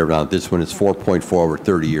the whatever amount, this one is 4.4 over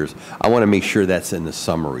 30 years. I want to make sure that's in the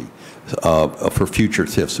summary for future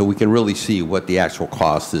TIFs, so we can really see what the actual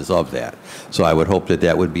cost is of that. So I would hope that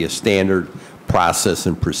that would be a standard process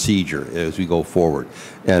and procedure as we go forward.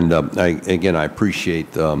 And again, I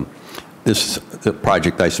appreciate the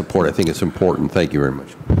project I support. I think it's important. Thank you very much.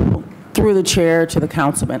 Through the chair to the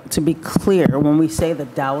councilman, to be clear, when we say the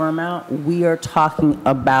dollar amount, we are talking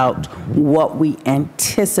about what we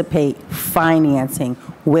anticipate financing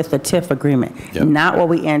with the TIF agreement, not what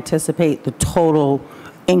we anticipate the total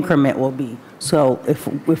increment will be. So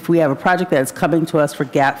if we have a project that is coming to us for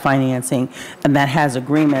gap financing and that has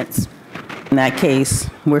agreements, in that case,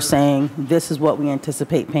 we're saying this is what we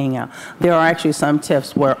anticipate paying out. There are actually some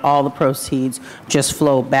TIFs where all the proceeds just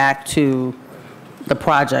flow back to the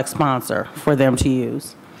project sponsor for them to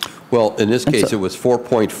use. Well, in this case, it was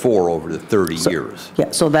 4.4 over the 30 years.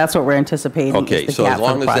 Yeah, so that's what we're anticipating. Okay, so as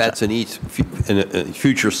long as that's in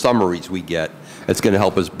future summaries we get, it's going to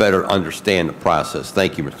help us better understand the process.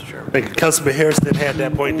 Thank you, Mr. Chairman. Thank you. Councilman Harrison had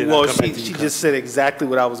that point. Well, she just said exactly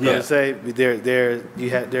what I was going to say.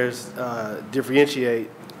 There's differentiate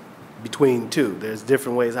between two. There's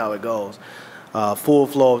different ways how it goes. full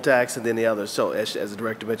flow of tax, and then the other, so as the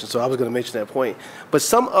director mentioned. So I was going to mention that point. But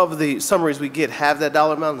some of the summaries we get have that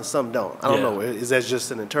dollar amount and some don't. I don't know. Is that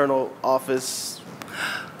just an internal office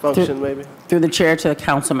function, maybe? Through the chair to the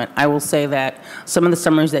councilman, I will say that some of the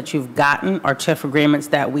summaries that you've gotten are TIF agreements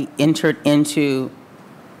that we entered into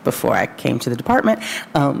before I came to the department.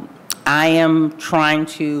 I am trying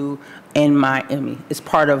to, it's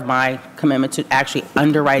part of my commitment to actually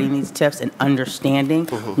underwriting these TIFs and understanding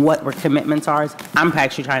what our commitments are. I'm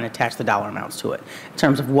actually trying to attach the dollar amounts to it in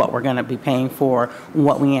terms of what we're going to be paying for,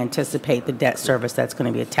 what we anticipate the debt service that's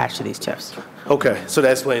going to be attached to these TIFs. Okay, so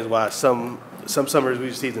that explains why some summaries we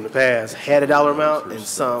received in the past had a dollar amount and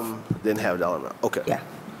some didn't have a dollar amount. Okay. Yeah.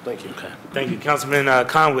 Thank you. Okay. Thank you, Councilman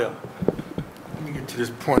Conwell. Let me get to this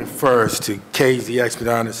point first to KZ asked me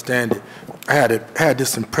to understand it. I had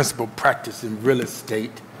this in principal practice in real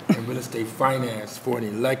estate and real estate finance for an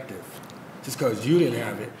elective. Just because you didn't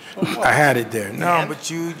have it, I had it there. No, but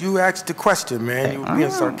you asked the question, man. You were being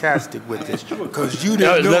sarcastic with it because you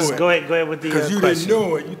didn't know it. Go ahead with the question. Because you didn't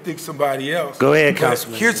know it, you think somebody else. Go ahead,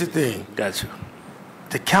 Councilman. Here's the thing. Gotcha.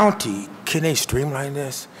 The county, can they streamline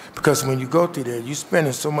this? Because when you go through there, you're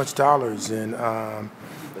spending so much dollars in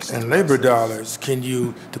labor dollars.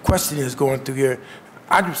 The question is going through here,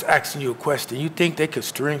 I'm just asking you a question. You think they could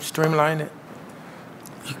streamline it?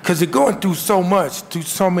 Because they're going through so much, through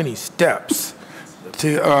so many steps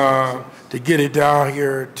to get it down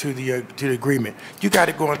here to the agreement. You got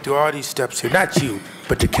it going through all these steps here. Not you,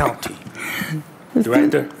 but the county.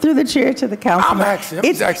 Director? Through the chair to the council. I'm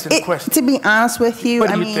just asking the question. To be honest with you,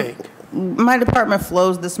 What do you think? My department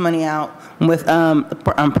flows this money out with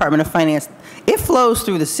Department of Finance. It flows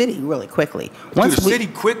through the city really quickly. Through the city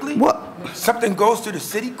quickly? What? Something goes through the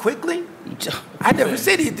city quickly? I never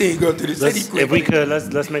said anything go through the city quickly. If we could,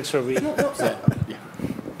 let's make sure we.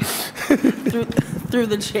 Through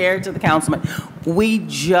the chair to the councilman, we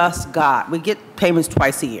get payments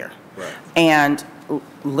twice a year, and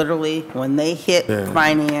literally when they hit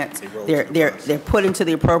finance, they're put into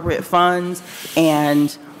the appropriate funds,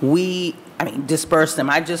 and we disperse them.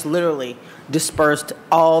 I just literally dispersed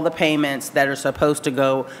all the payments that are supposed to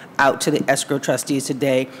go out to the escrow trustees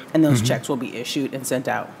today, and those checks will be issued and sent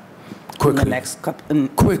out in the next couple,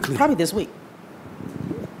 probably this week.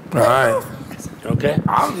 All right. Okay.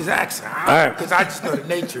 I'm just asking. Because I just know the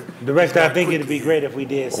nature. Director, I think it'd be great if we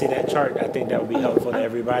did see that chart. I think that would be helpful to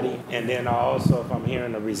everybody. And then also, if I'm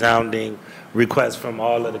hearing a resounding request from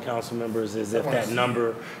all of the council members, is if that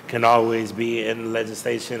number can always be in the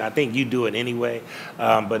legislation. I think you do it anyway,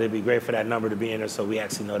 but it'd be great for that number to be in there so we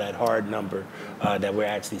actually know that hard number that we're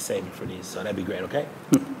actually saving for these. So that'd be great, okay?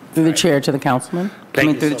 Through the chair to the councilman.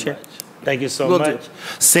 Thank you so much. Thank you so much.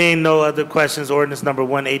 Seeing no other questions, ordinance number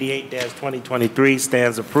 188-2023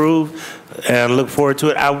 stands approved, and look forward to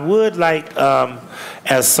it. I would like,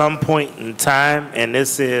 at some point in time, and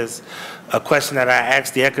this is a question that I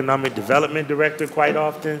ask the Economic Development Director quite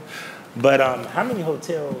often, but how many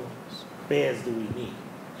hotel beds do we need?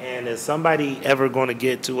 And is somebody ever going to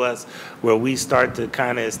get to us where we start to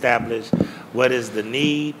kind of establish what is the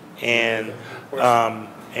need and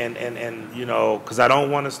you know, because I don't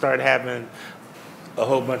want to start having a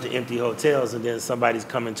whole bunch of empty hotels and then somebody's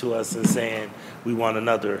coming to us and saying we want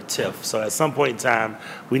another TIF. So at some point in time,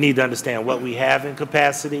 we need to understand what we have in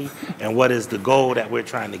capacity and what is the goal that we're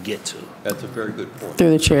trying to get to. That's a very good point.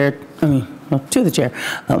 Through the chair, to the chair.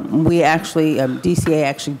 We actually, DCA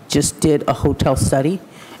actually just did a hotel study,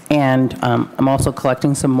 and I'm also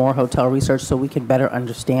collecting some more hotel research so we can better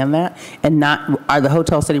understand that. And the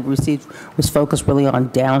hotel study we received was focused really on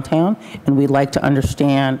downtown, and we'd like to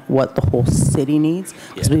understand what the whole city needs,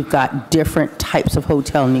 because we've got different types of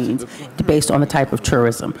hotel needs based on the type of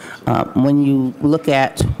tourism. When you look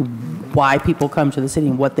at why people come to the city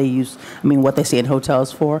and what they use, what they see in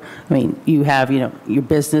hotels for. You have, your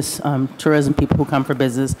business tourism, people who come for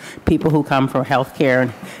business, people who come for healthcare,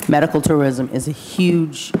 and medical tourism is a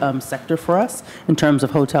huge sector for us in terms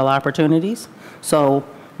of hotel opportunities. So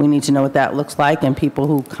we need to know what that looks like, and people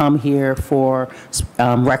who come here for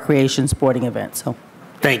recreation, sporting events. So.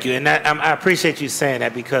 Thank you. And I appreciate you saying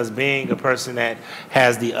that, because being a person that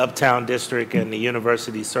has the Uptown District and the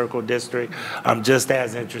University Circle District, I'm just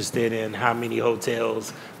as interested in how many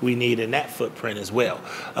hotels we need in that footprint as well,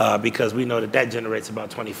 because we know that generates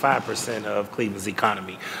about 25% of Cleveland's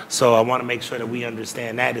economy. So I want to make sure that we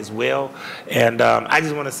understand that as well. And I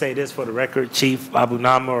just want to say this for the record, Chief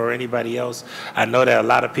Abunama or anybody else, I know that a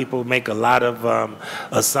lot of people make a lot of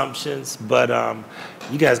assumptions, but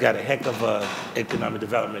you guys got a heck of a economic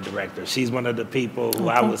development director. She's one of the people who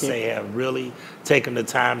I would say have really taking the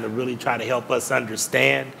time to really try to help us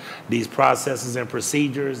understand these processes and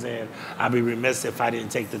procedures. And I'd be remiss if I didn't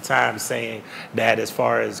take the time saying that as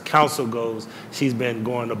far as council goes, she's been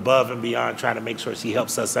going above and beyond trying to make sure she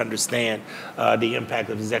helps us understand the impact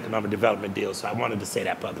of these economic development deals. So I wanted to say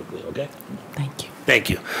that publicly, okay? Thank you. Thank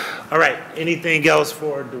you. All right, anything else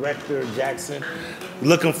for Director Jackson?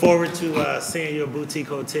 Looking forward to seeing your boutique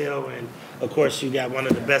hotel, and of course, you got one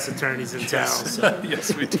of the best attorneys in town, so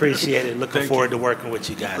Yes, we do. appreciate it. Looking forward to working with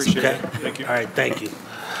you guys, Appreciate okay? it. Thank you. All right, thank you.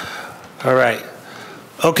 All right.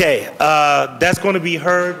 Okay, that's going to be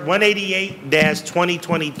heard.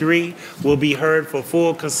 188-2023 will be heard for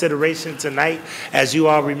full consideration tonight. As you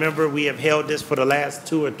all remember, we have held this for the last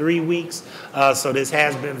 2 or 3 weeks, so this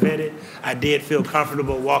has been vetted. I did feel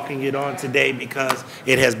comfortable walking it on today because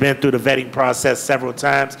it has been through the vetting process several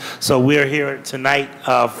times. So we're here tonight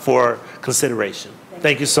for consideration.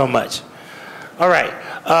 Thank you so much. All right,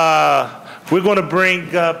 we're going to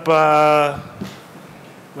bring up,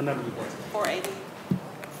 what number you got? 480.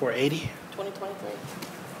 480? 2023.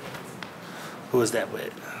 Who is that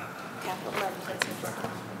with? Capital emergency.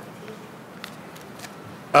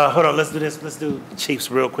 Hold on, let's do this. Let's do Chief's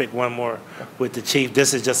real quick, one more with the Chief.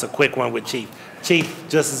 This is just a quick one with Chief. Chief,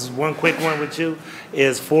 just as one quick one with you,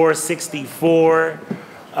 is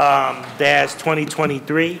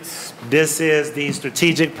 464-2023. This is the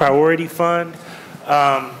Strategic Priority Fund.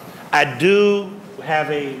 I do have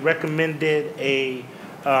a recommended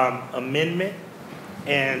amendment,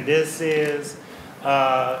 and this is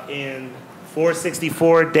in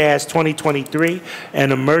 464-2023,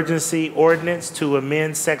 an emergency ordinance to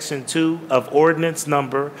amend Section 2 of Ordinance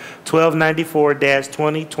Number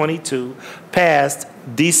 1294-2022, passed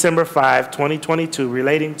December 5, 2022,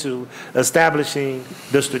 relating to establishing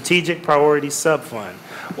the Strategic Priority Subfund.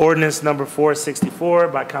 Ordinance number 464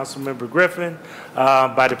 by Councilmember Griffin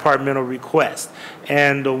by departmental request.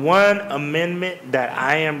 And the one amendment that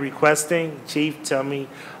I am requesting, Chief, tell me,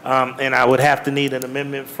 and I would have to need an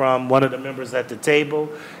amendment from one of the members at the table,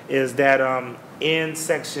 is that in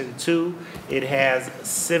Section 2, it has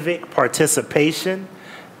civic participation.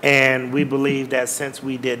 And we believe that since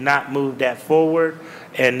we did not move that forward,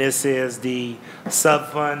 and this is the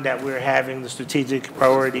subfund that we're having, the Strategic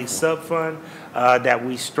Priority Subfund, that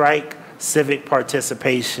we strike civic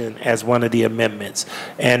participation as one of the amendments.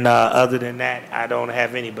 And other than that, I don't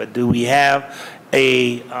have any. But do we have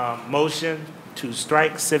a motion to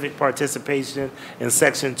strike civic participation in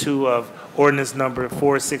Section 2 of Ordinance Number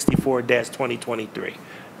 464-2023?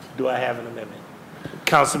 Do I have an amendment?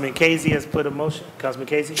 Councilman Casey has put a motion. Councilman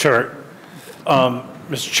Casey? Sure.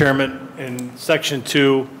 Mr. Chairman, in Section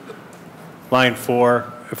 2, line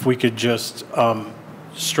 4, if we could just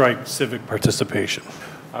strike civic participation.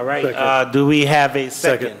 All right. Do we have a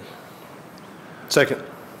second? Second.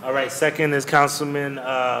 All right. Second is Councilman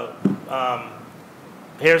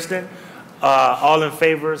Hairston. All in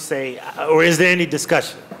favor say, or is there any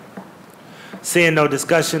discussion? Seeing no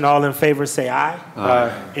discussion, all in favor say aye.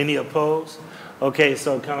 Aye. Any opposed? Okay,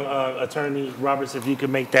 so Attorney Roberts, if you could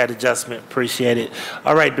make that adjustment, appreciate it.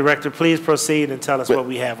 All right, Director, please proceed and tell us what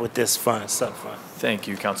we have with this fund, subfund. Thank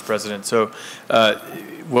you, Council President. So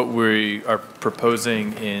what we are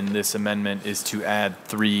proposing in this amendment is to add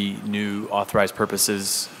 3 new authorized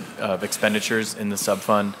purposes of expenditures in the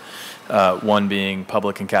subfund, one being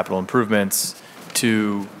public and capital improvements,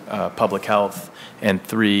 2, public health, and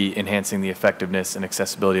 3, enhancing the effectiveness and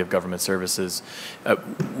accessibility of government services.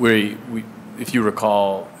 If you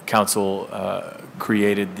recall, Council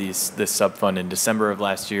created this subfund in December of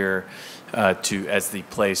last year as the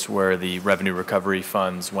place where the revenue recovery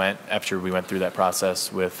funds went after we went through that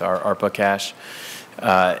process with our ARPA cash.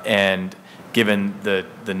 And given the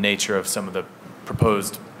nature of some of the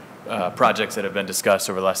proposed projects that have been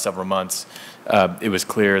discussed over the last several months, it was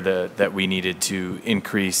clear that we needed to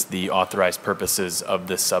increase the authorized purposes of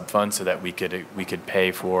this subfund so that we could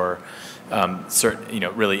pay for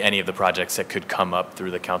certain, really any of the projects that could come up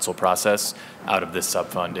through the council process out of this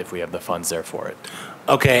subfund if we have the funds there for it.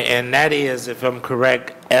 Okay, and that is, if I'm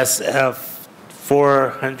correct, SF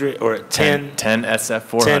 400 or 10 SF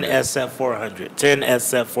 400. 10 SF 400. 10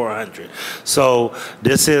 SF 400. So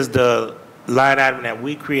this is the line item that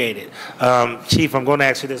we created. Chief, I'm going to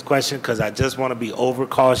ask you this question because I just want to be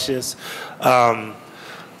overcautious.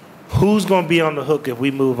 Who's going to be on the hook if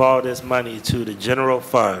we move all this money to the general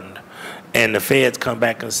fund and the feds come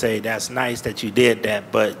back and say, that's nice that you did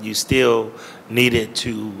that, but you still needed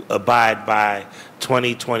to abide by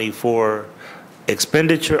 2024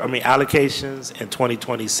 allocations and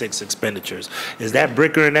 2026 expenditures? Is that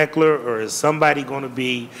Bricker and Eckler, or is somebody going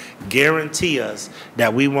to guarantee us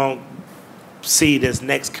that we won't see this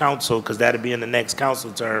next council, because that'll be in the next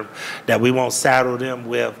council term, that we won't saddle them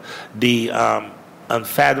with the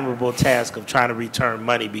unfathomable task of trying to return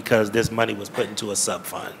money because this money was put into a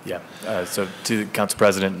sub-fund. Yeah. So to the council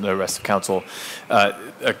president and the rest of council,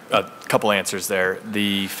 a couple answers there.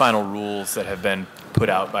 The final rules that have been put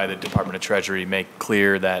out by the Department of Treasury make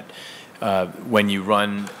clear that when you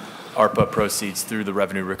run ARPA proceeds through the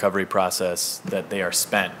revenue recovery process, that they are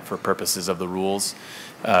spent for purposes of the rules.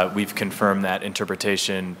 We've confirmed that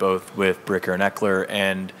interpretation both with Bricker and Eckler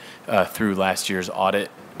and through last year's audit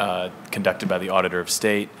conducted by the Auditor of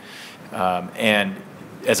State. And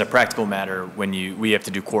as a practical matter, we have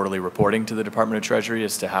to do quarterly reporting to the Department of Treasury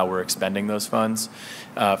as to how we're expending those funds.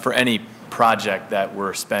 For any project that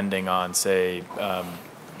we're spending on, say,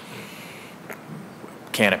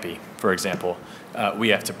 Canopy, for example, we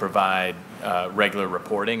have to provide regular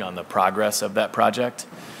reporting on the progress of that project.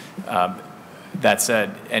 That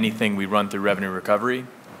said, anything we run through revenue recovery,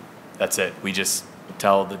 that's it. We just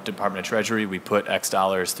tell the Department of Treasury we put X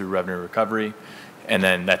dollars through revenue recovery, and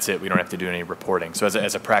then that's it. We don't have to do any reporting. So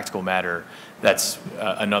as a practical matter, that's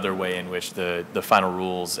another way in which the final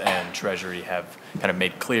rules and Treasury have kind of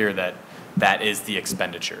made clear that that is the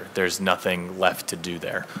expenditure. There's nothing left to do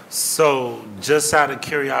there. So just out of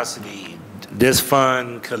curiosity, this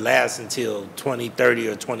fund could last until 2030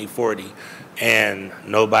 or 2040, and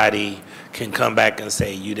nobody can come back and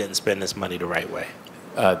say you didn't spend this money the right way.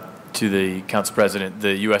 To the council president,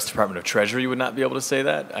 the U.S. Department of Treasury would not be able to say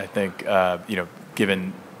that. I think,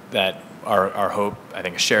 given that our hope, I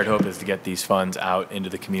think a shared hope is to get these funds out into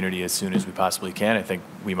the community as soon as we possibly can. I think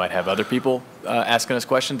we might have other people asking us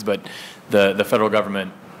questions, but the federal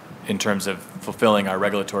government, in terms of fulfilling our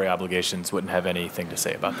regulatory obligations, wouldn't have anything to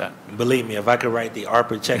say about that. Believe me, if I could write the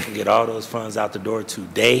ARPA check and get all those funds out the door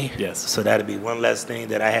today, yes. So that'd be one less thing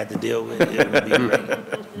that I had to deal with, it would be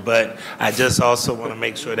great. But I just also want to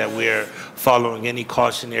make sure that we're following any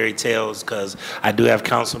cautionary tales, because I do have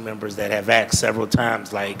council members that have asked several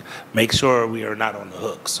times, like, make sure we are not on the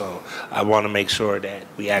hook. So I want to make sure that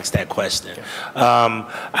we ask that question.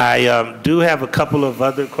 I do have a couple of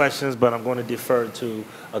other questions, but I'm going to defer to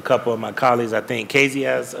a couple of my colleagues. I think Casey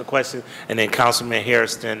has a question, and then Councilman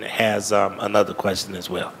Hairston has another question as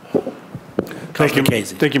well. Thank you,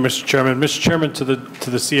 Casey. Thank you, Mr. Chairman. Mr. Chairman, to the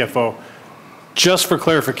CFO, just for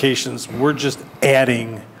clarifications, we're just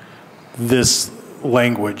adding this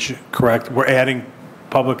language, correct? We're adding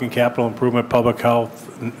public and capital improvement, public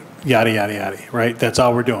health, yada, yada, yada, right? That's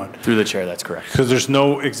all we're doing. Through the chair, that's correct. Because there's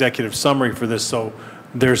no executive summary for this, so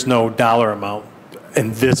there's no dollar amount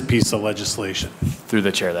in this piece of legislation. Through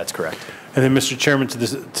the chair, that's correct. And then, Mr. Chairman, to the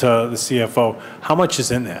CFO, how much is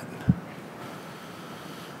in that?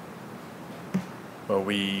 Well,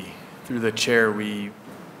 through the chair, we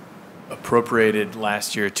appropriated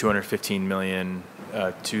last year $215 million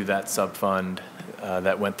to that subfund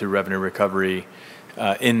that went through revenue recovery.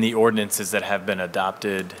 In the ordinances that have been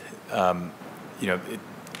adopted,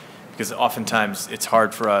 because oftentimes it's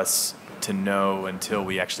hard for us to know until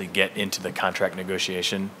we actually get into the contract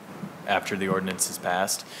negotiation after the ordinance is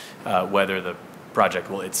passed, whether the project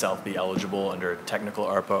will itself be eligible under technical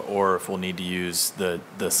ARPA or if we'll need to use the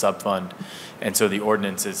subfund. And so the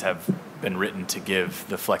ordinances have been written to give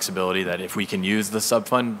the flexibility that if we can use the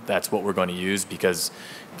subfund, that's what we're going to use, because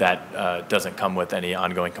that doesn't come with any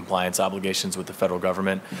ongoing compliance obligations with the federal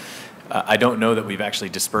government. I don't know that we've actually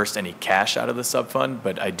dispersed any cash out of the subfund,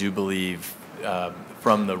 but I do believe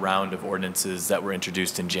from the round of ordinances that were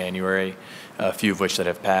introduced in January, a few of which that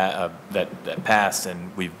have that passed,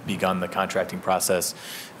 and we've begun the contracting process,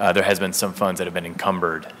 there has been some funds that have been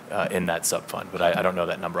encumbered in that subfund, but I don't know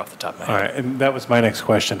that number off the top of my head. All right, and that was my next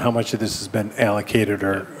question. How much of this has been allocated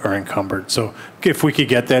or encumbered? So if we could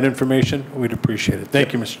get that information, we'd appreciate it.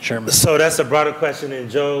 Thank you, Mr. Chairman. So that's a broader question, and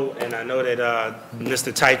Joe, and I know that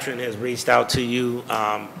Mr. Titron has reached out to you,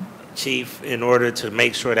 Chief, in order to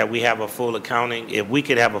make sure that we have a full accounting. If we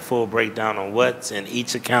could have a full breakdown on what's in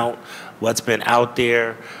each account, what's been out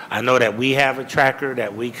there. I know that we have a tracker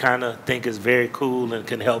that we kind of think is very cool and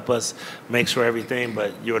can help us make sure everything,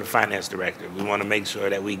 but you're the finance director. We want to make sure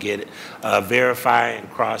that we get it, verify and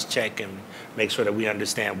cross-check and make sure that we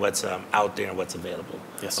understand what's out there and what's available.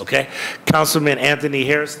 Yes. Okay. Councilman Anthony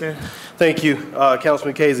Hairston. Thank you.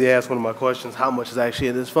 Councilman Casey asked one of my questions, how much is actually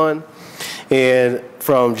in this fund? And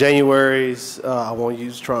from January's, I won't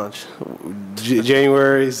use tranche,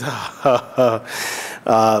 January's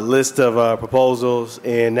list of proposals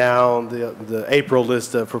and now the April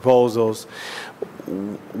list of proposals,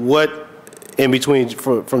 what in between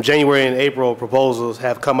from January and April proposals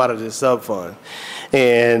have come out of this subfund?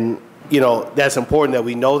 And, you know, that's important that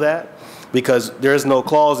we know that. because there is no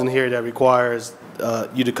clause in here that requires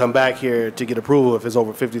you to come back here to get approval if it's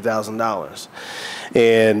over $50,000.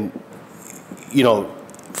 And, you know,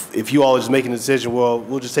 if you all are just making a decision, well,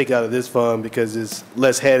 we'll just take it out of this fund because it's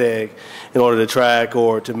less headache in order to track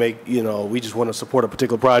or to make, you know, we just want to support a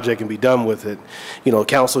particular project and be done with it. You know,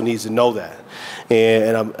 council needs to know that.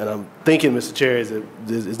 And I'm thinking, Mr. Chair, is it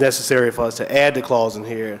is necessary for us to add the clause in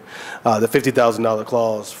here, the $50,000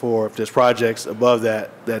 clause for if there's projects above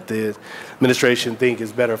that the administration think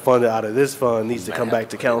is better funded out of this fund needs to come back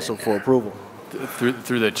to council for approval.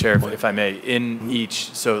 Through the chair, if I may, in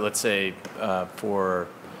each, so let's say for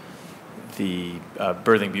the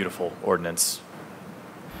Birthing Beautiful ordinance,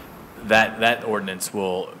 that ordinance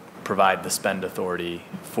will provide the spend authority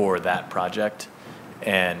for that project.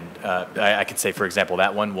 And I could say, for example,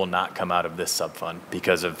 that one will not come out of this sub-fund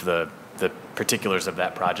because of the particulars of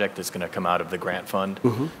that project. It's going to come out of the grant fund,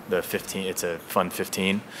 the 15, it's a Fund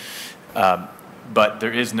 15. But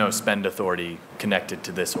there is no spend authority connected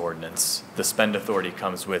to this ordinance. The spend authority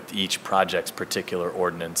comes with each project's particular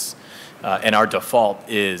ordinance. And our default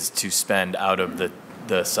is to spend out of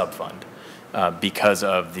the sub-fund because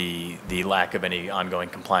of the lack of any ongoing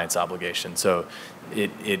compliance obligation. So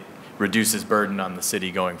it reduces burden on the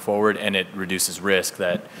city going forward, and it reduces risk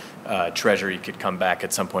that Treasury could come back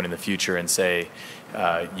at some point in the future and say,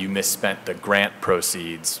 you misspent the grant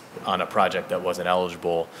proceeds on a project that wasn't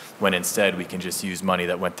eligible, when instead we can just use money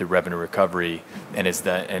that went through revenue recovery and is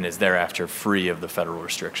thereafter free of the federal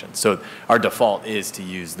restrictions. So our default is to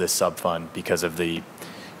use this sub-fund because of the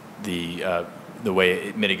way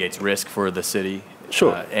it mitigates risk for the city.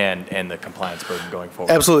 Sure. And the compliance burden going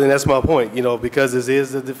forward. Absolutely, and that's my point. You know, because this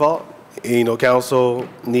is the default, you know, council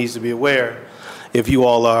needs to be aware if you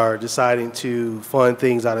all are deciding to fund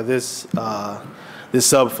things out of this this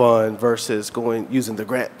sub fund versus using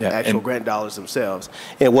the actual grant dollars themselves,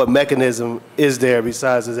 and what mechanism is there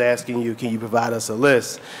besides us asking you, can you provide us a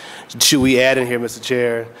list? Should we add in here, Mr.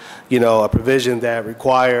 Chair, you know, a provision that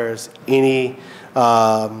requires any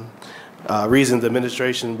reason the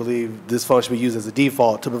administration believe this fund should be used as a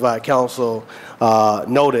default to provide council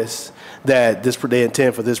notice that they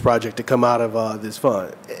intend for this project to come out of this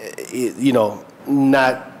fund. You know,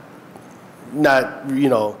 not you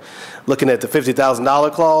know, looking at the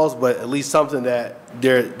 $50,000 clause, but at least something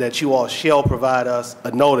that you all shall provide us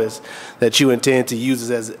a notice that you intend to use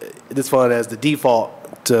this fund as the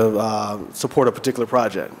default to support a particular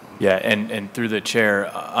project. Yeah, and through the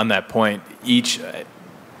chair, on that point, I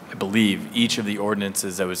believe each of the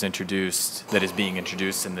ordinances that is being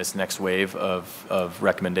introduced in this next wave of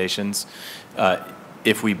recommendations,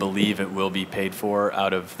 if we believe it will be paid for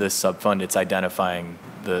out of this sub-fund, it's identifying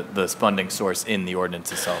the funding source in the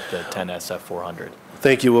ordinance itself, the 10 SF 400.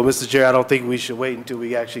 Thank you. Well, Mr. Chair, I don't think we should wait until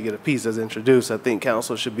we actually get a piece that's introduced. I think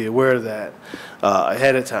council should be aware of that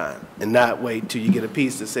ahead of time and not wait until you get a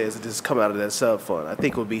piece that says that this is coming out of that sub fund. I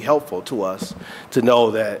think it would be helpful to us to know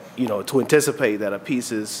that, you know, to anticipate that a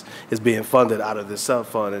piece is being funded out of this sub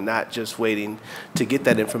fund and not just waiting to get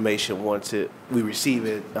that information once we receive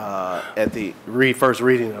it at the first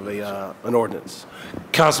reading of an ordinance.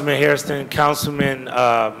 Councilman Hairston, Councilman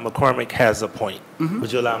McCormick has a point.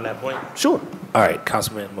 Would you allow him that point? Sure. All right,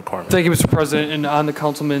 Councilman McCormick. Thank you, Mr. President. And on the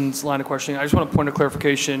councilman's line of questioning, I just want a point of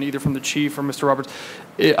clarification, either from the chief or Mr. Roberts.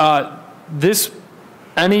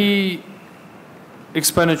 Any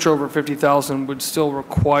expenditure over $50,000 would still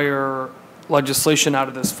require legislation out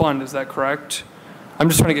of this fund. Is that correct? I'm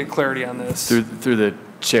just trying to get clarity on this. Through the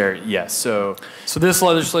chair, yes. So this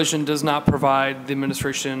legislation does not provide the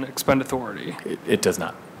administration expend authority. It does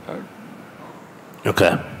not.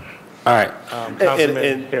 Okay. All right.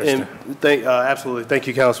 Absolutely. Thank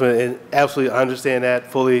you, Councilman. And absolutely, I understand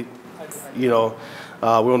that fully. You know,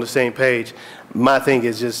 we're on the same page. My thing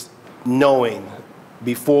is just knowing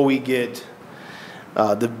before we get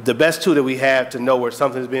the best tool that we have to know where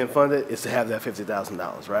something is being funded is to have that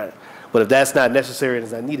 $50,000, right? But if that's not necessary and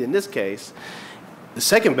is not needed in this case, the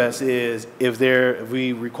second best is if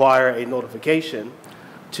we require a notification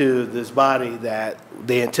to this body that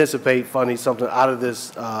they anticipate funding something out of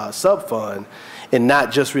this sub-fund and not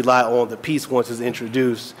just rely on the piece once it's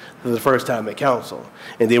introduced for the first time at council.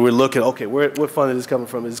 And then we're looking, okay, what fund is this coming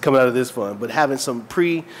from? Is it coming out of this fund? But having some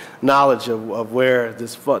pre-knowledge of where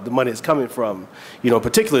this fund, the money is coming from, you know,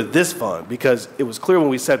 particularly this fund, because it was clear when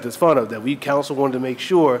we set this fund up that we, council, wanted to make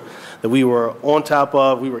sure that we were on top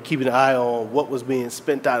of, we were keeping an eye on what was being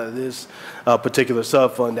spent out of this particular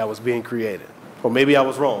sub-fund that was being created. Or maybe I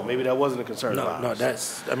was wrong. Maybe that wasn't a concern of ours.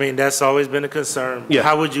 No, that's always been a concern. Yeah.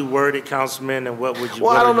 How would you word it, Councilman, and what would you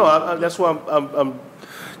Well, word I don't it? know. That's why I'm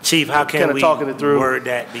Chief, how can kinda we talking it through. word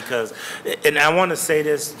that? Because, and I want to say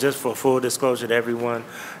this just for full disclosure to everyone,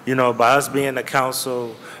 you know, by us being the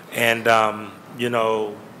council and, you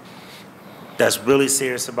know, that's really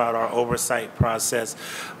serious about our oversight process.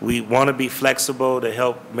 We want to be flexible to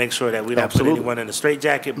help make sure that we don't Absolutely. put anyone in a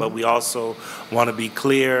straitjacket, but we also want to be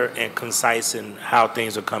clear and concise in how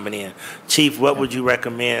things are coming in. Chief, what would you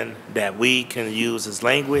recommend that we can use as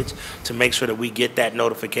language to make sure that we get that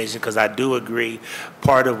notification? Because I do agree,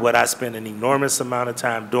 part of what I spend an enormous amount of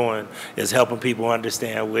time doing is helping people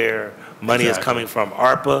understand where money is coming from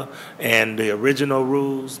ARPA and the original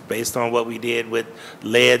rules based on what we did with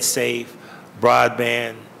lead safe,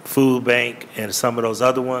 broadband, food bank, and some of those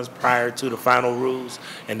other ones prior to the final rules,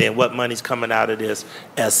 and then what money's coming out of this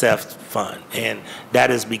SF fund. And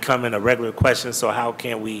that is becoming a regular question, so how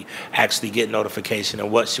can we actually get notification,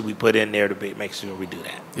 and what should we put in there to make sure we do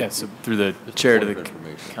that? Yeah, so through the chair to the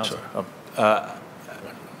council.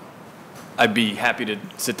 I'd be happy to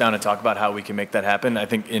sit down and talk about how we can make that happen. I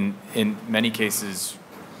think in many cases,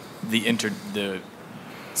 the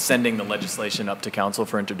sending the legislation up to council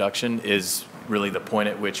for introduction is really the point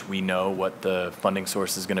at which we know what the funding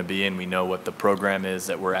source is going to be and we know what the program is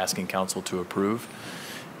that we're asking council to approve.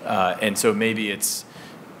 And so maybe it's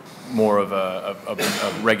more of a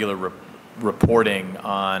regular reporting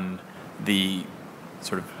on the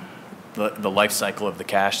sort of the life cycle of the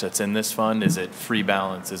cash that's in this fund. Is it free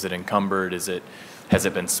balance? Is it encumbered? Has it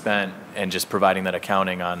been spent? And just providing that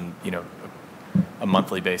accounting on, you know, a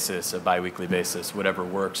monthly basis, a biweekly basis, whatever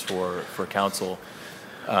works for council.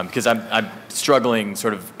 Because I'm struggling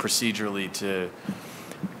sort of procedurally to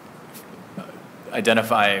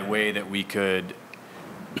identify a way that we could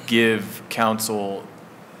give council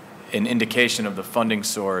an indication of the funding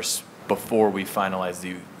source before we finalize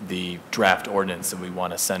the draft ordinance that we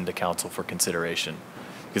want to send to council for consideration.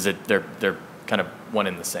 Because they're kind of one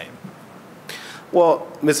and the same. Well,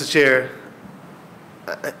 Mr. Chair,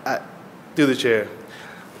 I through the chair,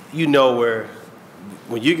 you know where,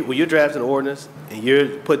 when you're drafting an ordinance and you're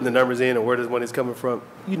putting the numbers in and where the money's coming from,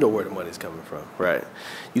 you know where the money's coming from, right?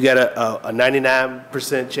 You got a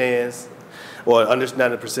 99% chance, or under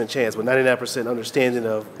 90% chance, but 99% understanding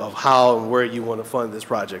of how and where you want to fund this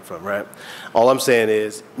project from, right? All I'm saying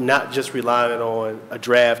is not just relying on a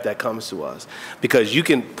draft that comes to us, because you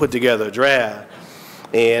can put together a draft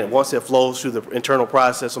and once it flows through the internal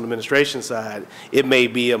process on the administration side, it may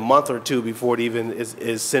be a month or two before it even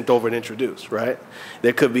is sent over and introduced, right?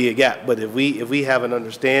 There could be a gap, but if we have an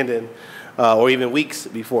understanding, or even weeks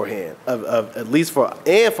beforehand, of at least for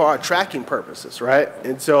our tracking purposes, right?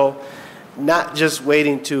 And so, not just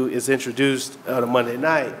waiting till it's introduced on a Monday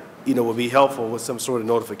night, you know, would be helpful with some sort of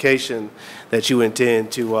notification that you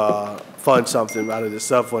intend to fund something out of this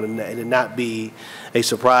sub-fund and it not be a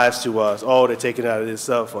surprise to us, oh, they're taking it out of this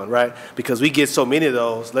sub-fund, right? Because we get so many of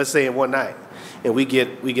those, let's say in one night, and we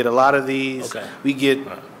get a lot of these, okay. We get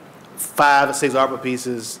 5 or 6 ARPA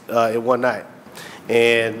pieces in one night.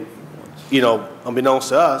 And, you know, unbeknownst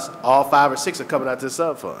to us, all 5 or 6 are coming out this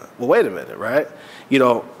sub-fund. Well, wait a minute, right? You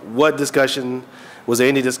know, what discussion, was there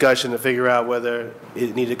any discussion to figure out whether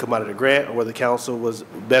it needed to come out of the grant or whether council was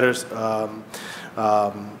better,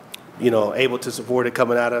 you know, able to support it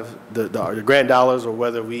coming out of the grant dollars, or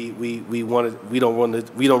whether we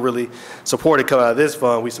don't really support it coming out of this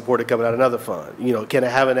fund, we support it coming out of another fund. You know, kind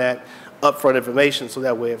of having that upfront information so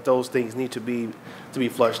that way if those things need to be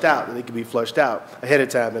flushed out, then they can be flushed out ahead of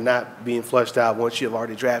time and not being flushed out once you have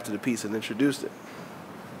already drafted a piece and introduced it.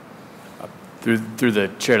 Through the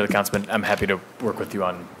chair to the councilman, I'm happy to work with you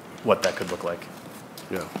on what that could look like.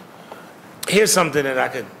 Yeah. Here's something that I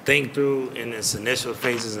could think through in its initial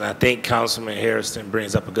phases, and I think Councilman Hairston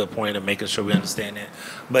brings up a good point of making sure we understand that.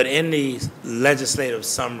 But in these legislative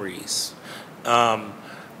summaries,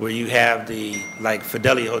 where you have like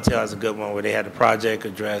Fidelity Hotel is a good one, where they had the project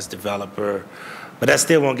address, developer, but that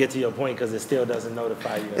still won't get to your point because it still doesn't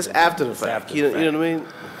notify you. It's after the fact. You know what I mean?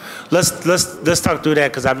 Let's talk through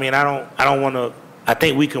that, because I mean I don't want to. I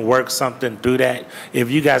think we can work something through that. If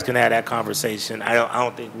you guys can have that conversation, I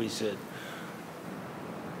don't think we should.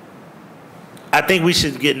 I think we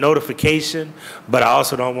should get notification, but I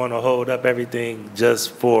also don't want to hold up everything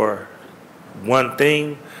just for one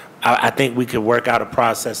thing. I think we could work out a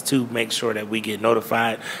process to make sure that we get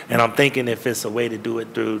notified. And I'm thinking if it's a way to do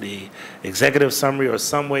it through the executive summary or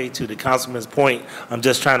some way, to the councilman's point, I'm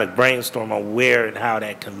just trying to brainstorm on where and how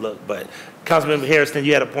that can look. But Councilman Hairston,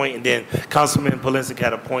 you had a point, and then Councilman Polinsky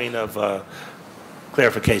had a point of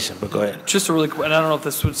clarification, but go ahead. Just a really quick, and I don't know if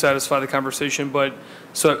this would satisfy the conversation, but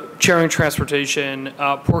so chairing transportation,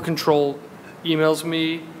 Port Control emails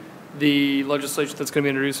me the legislation that's going to be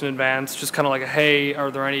introduced in advance, just kind of like, hey,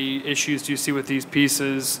 are there any issues do you see with these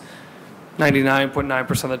pieces?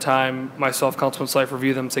 99.9% of the time, myself, Councilman Seif,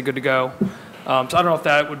 review them, say good to go. So I don't know if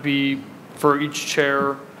that would be for each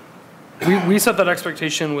chair. We set that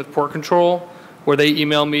expectation with Port Control, where they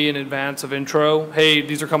email me in advance of intro, hey,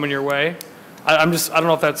 these are coming your way. I don't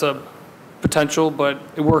know if that's a potential, but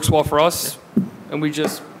it works well for us. And we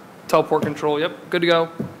just tell Port Control, yep, good to go.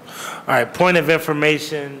 All right, point of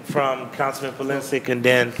information from Councilman Polensek, and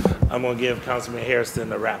then I'm going to give Councilman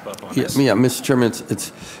Hairston a wrap up on this. Yeah, Mr. Chairman,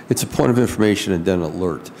 it's a point of information and then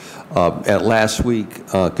alert. At last week,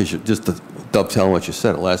 because just to dovetail on what you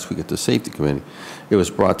said, last week at the Safety Committee, it was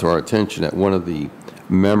brought to our attention that one of the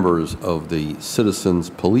members of the Citizens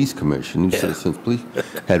Police Commission, Citizens Police,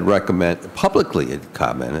 had publicly had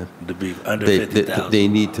commented to be under 50,000. They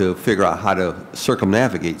need to figure out how to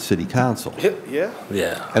circumnavigate City Council. Yeah.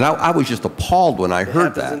 And I was just appalled when I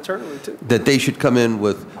heard that. Internally too. That they should come in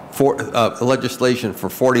with legislation for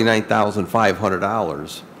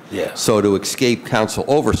 $49,500. Yeah. So to escape council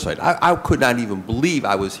oversight. I could not even believe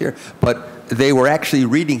I was here, but they were actually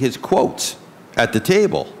reading his quotes at the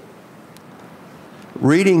table.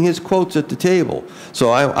 Reading his quotes at the table. So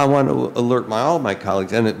I want to alert all my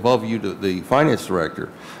colleagues, and above you, the finance director,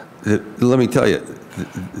 that, let me tell you,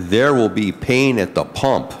 there will be pain at the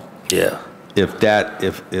pump. Yeah. If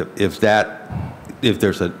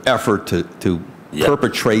there's an effort to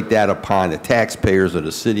perpetrate that upon the taxpayers of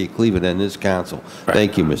the city of Cleveland and this council. Right.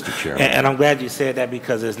 Thank you, Mr. Chairman. And I'm glad you said that,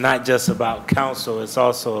 because it's not just about council, it's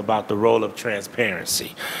also about the role of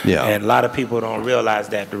transparency. Yeah. And a lot of people don't realize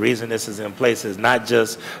that the reason this is in place is not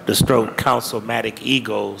just to stroke councilmatic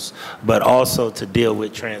egos, but also to deal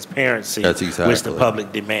with transparency, That's exactly which the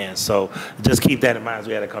public demands. So just keep that in mind as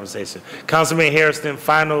we had a conversation. Councilman Hairston,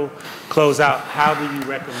 final closeout, how do you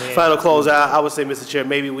recommend? Final closeout, I would say, Mr. Chair,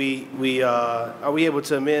 maybe are we able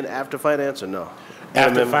to amend after finance or no?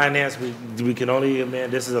 After finance, we can only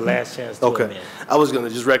amend. This is the last chance to amend. I was going to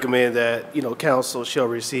just recommend that, council shall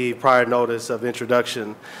receive prior notice of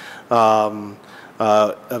introduction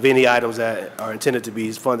of any items that are intended to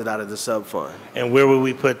be funded out of the sub-fund. And where will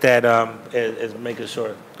we put that, as making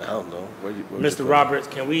sure? I don't know. Mr. Roberts,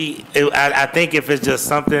 can we, I think if it's just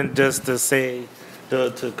something just to say,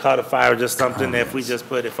 to codify, or just something that if we just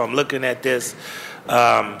put, if I'm looking at this,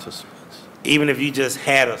 even if you just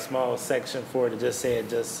had a small section for it, to just say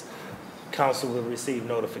council will receive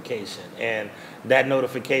notification. And that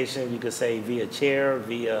notification, you could say via chair,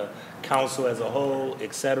 via council as a whole,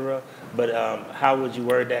 et cetera. But how would you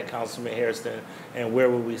word that, Councilman Hairston, and where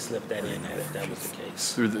would we slip that in at if that was the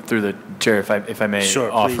case? Through the chair, if I may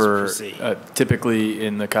offer, typically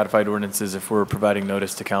in the codified ordinances, if we're providing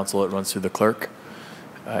notice to council, it runs through the clerk.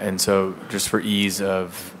 And so just for ease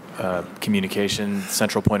of communication,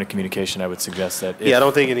 central point of communication, I would suggest that. I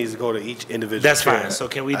don't think it needs to go to each individual. That's fine. So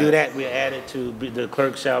can we do that? We add it to the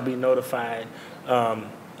clerk shall be notified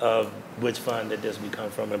of which fund that this would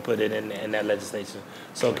come from, and put it in that legislation.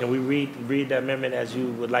 So can we read the amendment as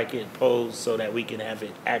you would like it posed, so that we can have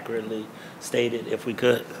it accurately stated, if we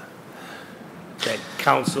could? That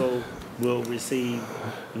council will receive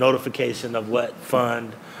notification of what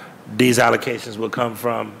fund these allocations will come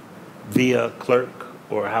from via clerk,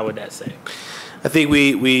 or how would that say? I think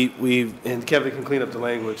we've, and Kevin can clean up the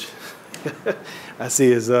language. I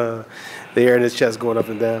see the air in his chest going up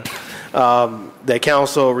and down. That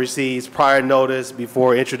council receives prior notice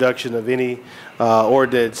before introduction of any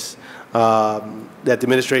ordinance that the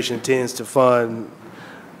administration intends to fund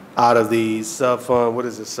out of the sub-fund. What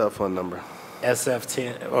is the sub-fund number?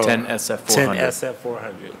 SF10. 10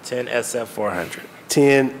 SF400. 10 SF400. 10 SF400.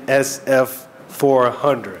 10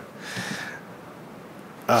 SF400.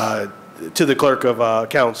 To the clerk of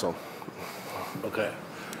council. Okay.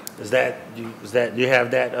 Do you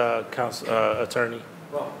have that, council attorney?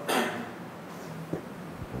 Well,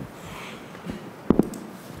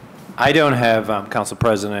 I don't have, Council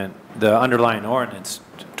President, the underlying ordinance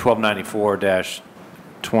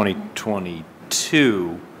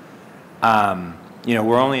 1294-2022.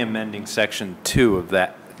 We're only amending section 2 of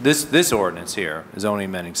that. This ordinance here is only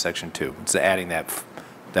amending section 2. It's adding that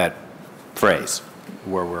phrase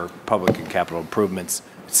where we're public and capital improvements,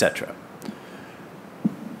 etc.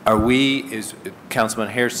 Is Councilman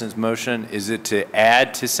Hairston's motion, is it to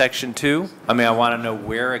add to section 2? I mean, I want to know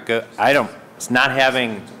where it goes. It's not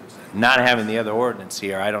having the other ordinance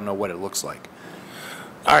here. I don't know what it looks like.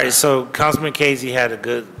 All right, so Councilman Casey had a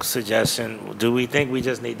good suggestion. Do we think we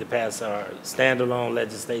just need to pass our standalone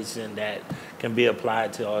legislation that can be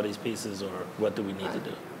applied to all these pieces, or what do we need to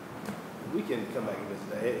do? We can come back and visit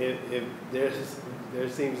that. If there's there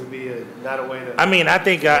seems to be not a way to. I mean, I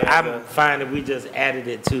think I'm fine if we just added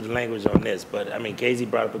it to the language on this, but I mean, Casey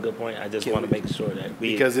brought up a good point. I just want to make sure that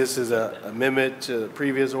we. Because this is an amendment to the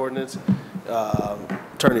previous ordinance,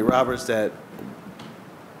 Attorney Roberts, that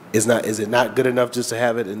is it not good enough just to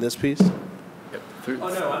have it in this piece? Through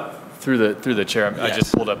the chair, I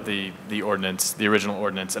just pulled up the ordinance, the original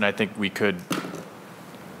ordinance, and I think we could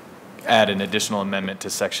add an additional amendment to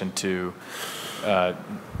section 2,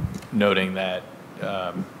 noting that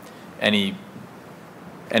any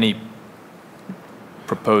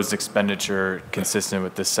proposed expenditure consistent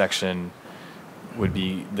with this section would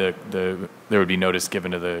be there would be notice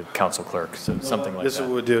given to the council clerk, so something like that. This is what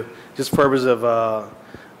we'll do. Just for purpose of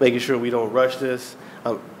making sure we don't rush this.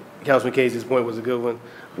 Councilman Casey's point was a good one.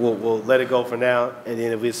 We'll let it go for now, and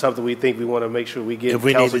then if it's something we think we want to make sure we get, if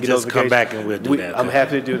we need to just come back and we'll do that. I'm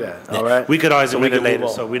happy to do that. All right. We could always amend it later,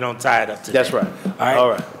 so we don't tie it up today. That's right. All right. All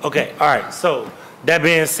right. Okay. All right. So that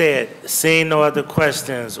being said, seeing no other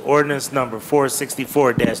questions, ordinance number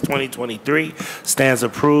 464-2023 stands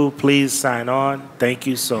approved. Please sign on. Thank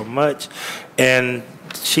you so much. And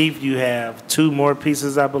Chief, you have 2 more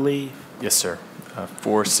pieces, I believe. Yes, sir.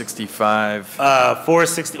 465.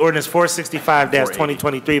 Ordinance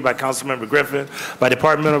 465-2023 by Councilmember Griffin, by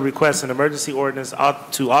departmental request and emergency ordinance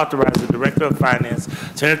to authorize the Director of Finance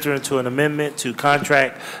to enter into an amendment to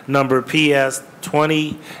contract number PS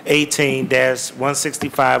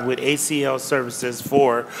 2018-165 with ACL Services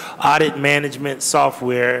for audit management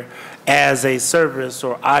software as a service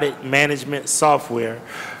or audit management software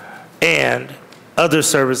and other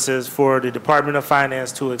services for the Department of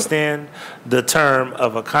Finance to extend the term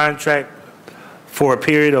of a contract for a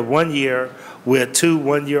period of 1 year with 2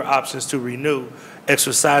 one-year options to renew,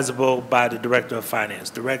 exercisable by the Director of Finance.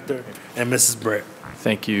 Director and Mrs. Brett.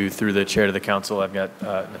 Thank you. Through the chair to the council, I've got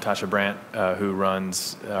Natasha Brandt, who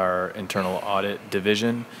runs our internal audit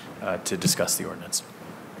division, to discuss the ordinance.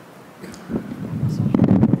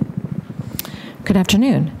 Good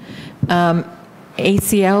afternoon.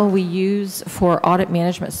 ACL we use for audit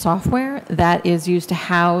management software that is used to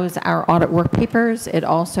house our audit work papers. It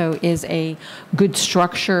also is a good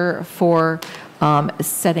structure for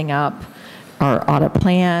setting up our audit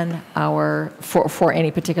plan, for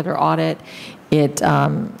any particular audit. It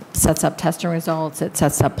sets up testing results. It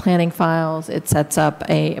sets up planning files. It sets up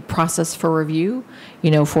a process for review,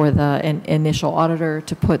 for the initial auditor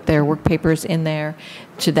to put their work papers in there,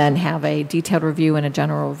 to then have a detailed review and a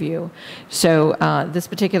general review. So this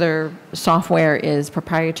particular software is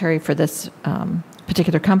proprietary for this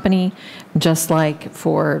particular company, just like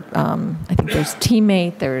for, I think there's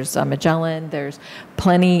Teammate, there's Magellan, there's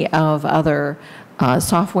plenty of other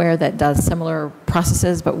software that does similar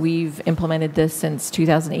processes, but we've implemented this since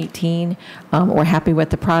 2018. We're happy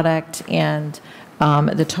with the product, and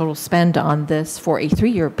the total spend on this for a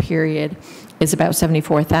 3-year period is about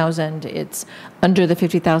 $74,000. It's under the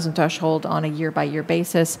 $50,000 threshold on a year-by-year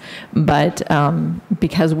basis, but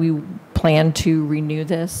because we plan to renew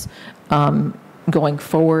this going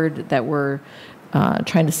forward, that we're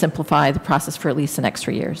trying to simplify the process for at least the next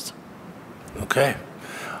 3 years. Okay.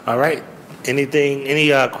 All right. Any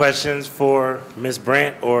questions for Ms.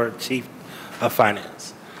 Brandt or Chief of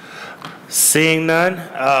Finance? Seeing none,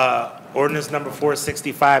 ordinance number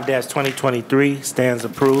 465-2023 stands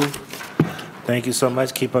approved. Thank you so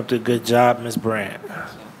much. Keep up the good job, Ms. Brandt.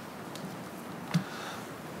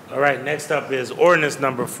 All right, next up is ordinance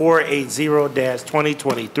number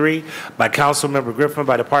 480-2023 by Councilmember Griffin,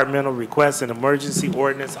 by departmental request and emergency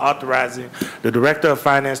ordinance authorizing the Director of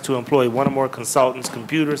Finance to employ 1 or more consultants,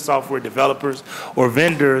 computer software developers, or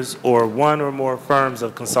vendors, or 1 or more firms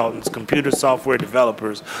of consultants, computer software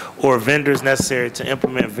developers, or vendors necessary to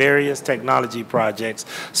implement various technology projects,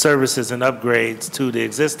 services, and upgrades to the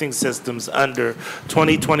existing systems under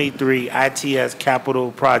 2023 ITS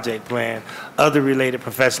Capital Project Plan, other related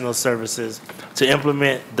professional services to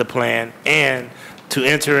implement the plan, and to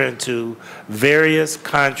enter into various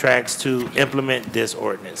contracts to implement this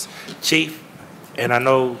ordinance. Chief, and I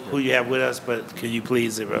know who you have with us, but can you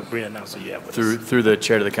please pre-announce who you have with us? Through the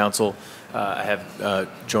chair to the council, I have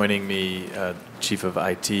joining me Chief of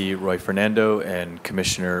IT Roy Fernando and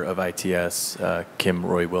Commissioner of ITS Kim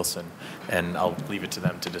Roy Wilson, and I'll leave it to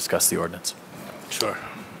them to discuss the ordinance. Sure.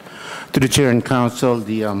 To the Chair and Council,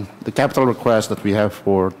 the capital request that we have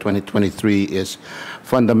for 2023 is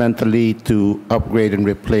fundamentally to upgrade and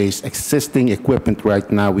replace existing equipment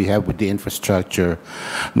right now we have with the infrastructure.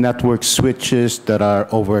 Network switches that are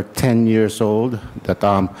over 10 years old that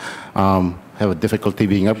have a difficulty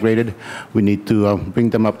being upgraded. We need to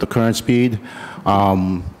bring them up to current speed.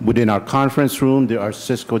 Within our conference room, there are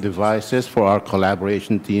Cisco devices for our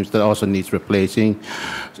collaboration teams that also needs replacing.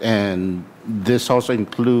 And this also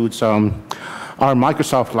includes our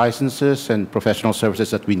Microsoft licenses and professional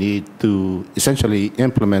services that we need to essentially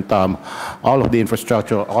implement all of the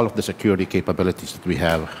infrastructure, all of the security capabilities that we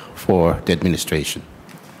have for the administration.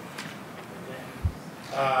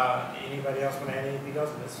 Anybody else want to add anything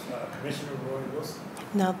else? Commissioner Roy Wilson?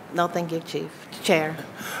 No, thank you, Chief. Chair.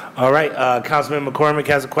 All right, Councilman McCormick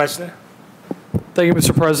has a question. Thank you,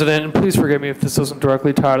 Mr. President, and please forgive me if this isn't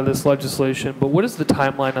directly tied to this legislation, but what is the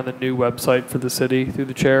timeline on the new website for the city through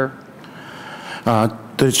the chair? To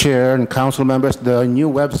the chair and council members, the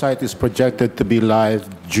new website is projected to be live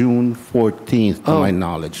June 14th, to my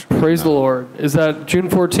knowledge. Praise the Lord. Is that June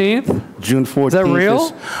 14th? June 14th is that real?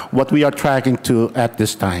 Is what we are tracking to at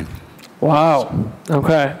this time. Wow.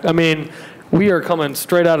 Okay. I mean, we are coming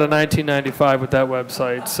straight out of 1995 with that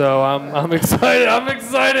website, so I'm excited. I'm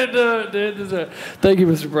excited to hit this. Thank you,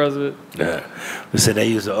 Mr. President. Yeah. We said they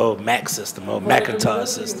use the old Mac system, old Macintosh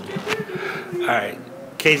system. All right.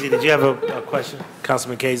 Casey, did you have a question?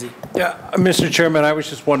 Councilman Casey? Yeah, Mr. Chairman, I was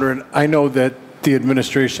just wondering, I know that the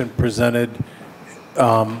administration presented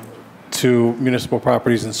to Municipal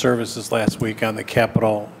Properties and Services last week on the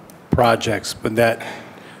capital projects, but that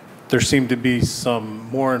there seemed to be some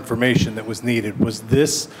more information that was needed. Was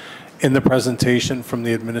this in the presentation from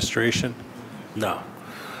the administration? No.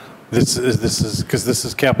 This is because this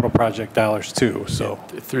is capital project dollars too. So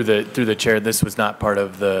through the chair, this was not part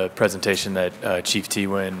of the presentation that Chief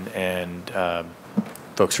Tewin and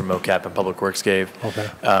folks from MOCAP and Public Works gave. Okay.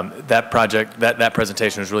 That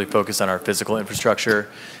presentation was really focused on our physical infrastructure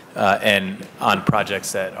and on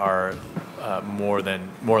projects that are more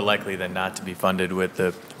likely than not to be funded with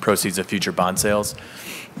the proceeds of future bond sales.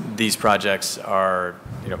 These projects are,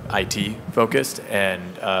 IT focused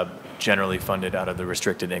and generally funded out of the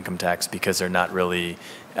restricted income tax because they're not really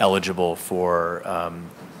eligible for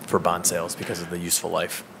bond sales because of the useful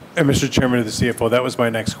life. And Mr. Chairman of the CFO, that was my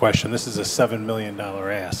next question. This is a $7 million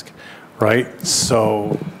ask, right?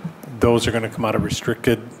 So those are going to come out of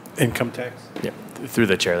restricted income tax? Yep. Through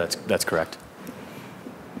the chair, that's correct.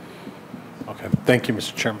 Okay. Thank you,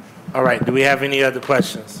 Mr. Chairman. All right. Do we have any other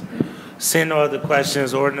questions? Seeing no other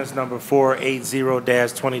questions, ordinance number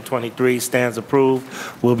 480-2023 stands approved.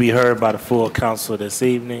 Will be heard by the full council this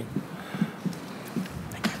evening.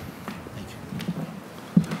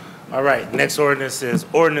 All right, next ordinance is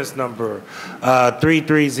ordinance number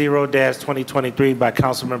 330-2023 by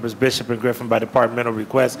council members Bishop and Griffin by departmental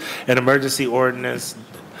request, an emergency ordinance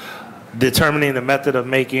determining the method of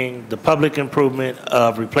making the public improvement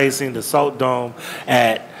of replacing the salt dome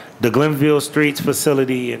at the Glenville Streets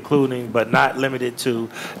facility, including but not limited to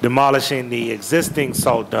demolishing the existing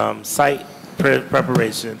salt dome, site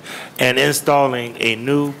preparation, and installing a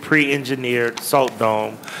new pre-engineered salt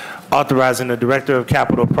dome, authorizing the Director of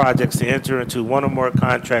Capital Projects to enter into one or more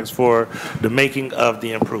contracts for the making of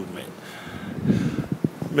the improvement.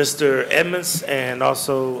 Mr. Edmonds and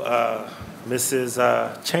also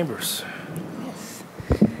Mrs. Chambers.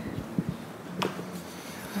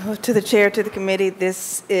 To the chair, to the committee,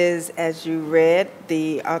 this is, as you read,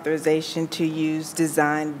 the authorization to use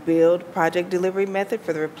design-build project delivery method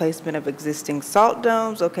for the replacement of existing salt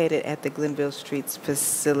domes located at the Glenville Streets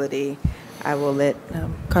facility. I will let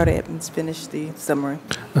Carter Edmonds finish the summary.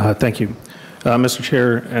 Thank you. Mr.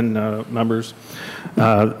 Chair and members,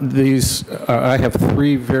 I have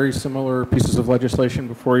three very similar pieces of legislation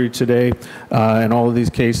before you today. In all of these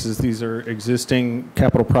cases, these are existing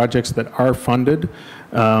capital projects that are funded.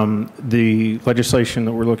 The legislation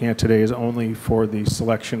that we're looking at today is only for the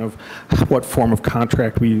selection of what form of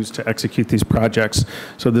contract we use to execute these projects.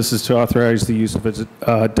 So this is to authorize the use of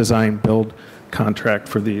a design-build contract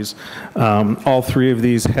for these. All three of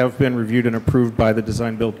these have been reviewed and approved by the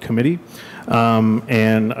Design Build Committee.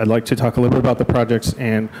 And I'd like to talk a little bit about the projects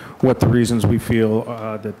and what the reasons we feel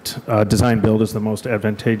that Design Build is the most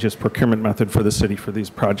advantageous procurement method for the city for these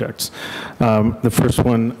projects. The first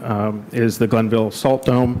one is the Glenville Salt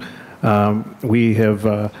Dome. We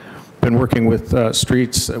have been working with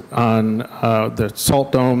streets on the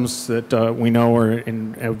salt domes that we know are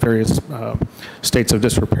in various states of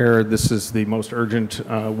disrepair. This is the most urgent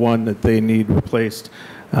one that they need replaced.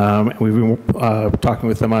 We've been talking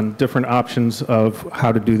with them on different options of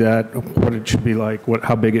how to do that, what it should be like,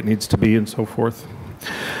 how big it needs to be, and so forth.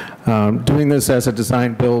 Doing this as a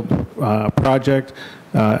design-build project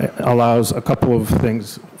allows a couple of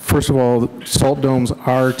things. First of all, salt domes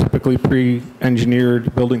are typically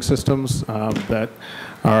pre-engineered building systems that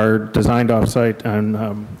are designed off-site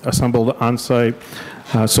and assembled on-site.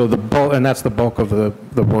 So the bulk, and that's the bulk of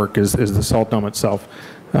the work is the salt dome itself.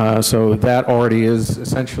 So that already is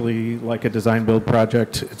essentially like a design-build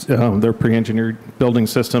project. They're pre-engineered building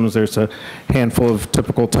systems. There's a handful of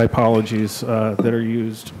typical typologies that are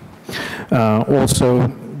used. Also,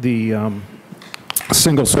 the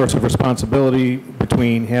single source of responsibility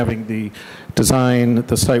between having the design,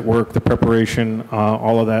 the site work, the preparation,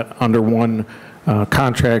 all of that under one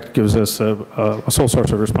contract gives us a sole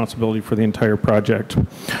source of responsibility for the entire project.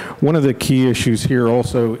 One of the key issues here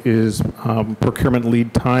also is procurement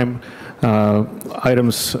lead time.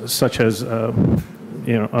 Items such as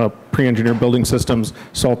pre-engineered building systems,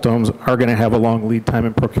 salt domes are going to have a long lead time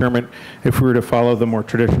in procurement. If we were to follow the more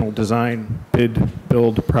traditional design, bid,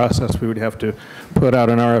 build process, we would have to put out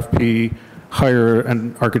an RFP, hire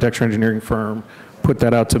an architecture engineering firm, put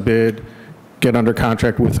that out to bid, get under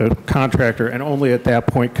contract with a contractor, and only at that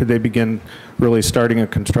point could they begin really starting a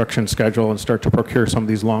construction schedule and start to procure some of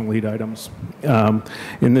these long lead items.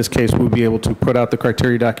 In this case, we'll be able to put out the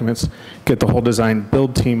criteria documents, get the whole design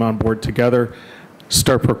build team on board together,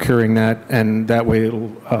 start procuring that, and that way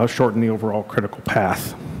it'll shorten the overall critical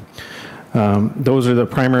path. Those are the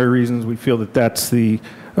primary reasons we feel that that's the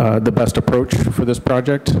best approach for this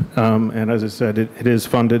project. And as I said, it is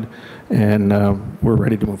funded, and we're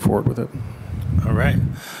ready to move forward with it. All right.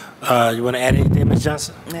 You want to add anything, Ms.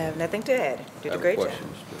 Johnson? I have nothing to add. Did a great job.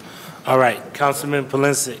 All right, Councilman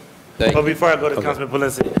Polinsky. But before I go to Councilman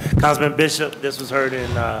Polinsky, Councilman Bishop, this was heard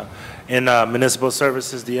in municipal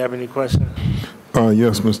services. Do you have any questions?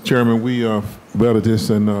 Yes, Mr. Chairman, we vetted this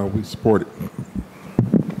and we support it.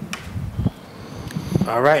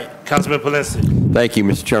 All right, Councilman Polinsky. Thank you,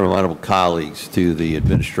 Mr. Chairman, honorable colleagues, to the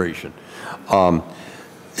administration.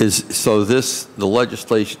 The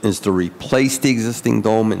legislation is to replace the existing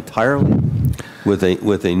dome entirely with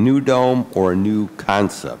a new dome or a new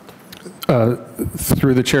concept?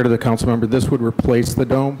 Through the chair to the council member, this would replace the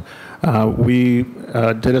dome. We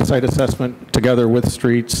did a site assessment together with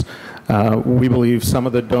streets. We believe some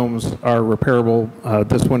of the domes are repairable.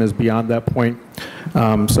 This one is beyond that point.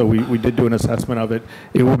 So we did do an assessment of it.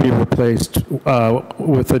 It will be replaced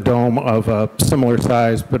with a dome of a similar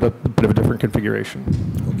size, but a bit of a different configuration.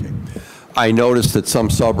 Okay. I noticed that some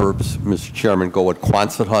suburbs, Mr. Chairman, go with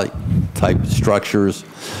Quonset type structures.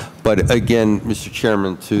 But again, Mr.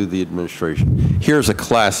 Chairman, to the administration, here's a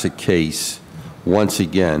classic case. Once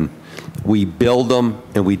again, we build them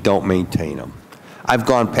and we don't maintain them. I've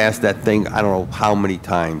gone past that thing, I don't know how many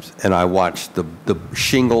times, and I watched the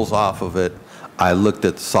shingles off of it. I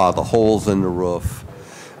saw the holes in the roof.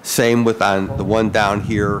 Same with on the one down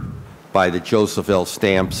here by the Joseph L.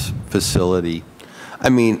 Stamps facility. I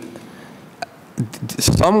mean,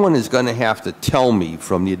 someone is going to have to tell me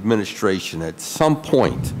from the administration at some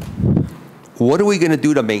point, what are we going to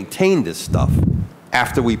do to maintain this stuff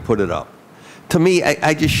after we put it up? To me,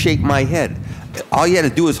 I just shake my head. All you had to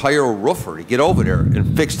do is hire a roofer to get over there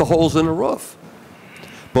and fix the holes in the roof.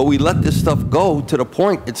 But we let this stuff go to the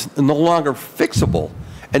point it's no longer fixable,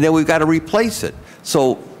 and then we've got to replace it.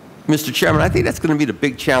 So, Mr. Chairman, I think that's going to be the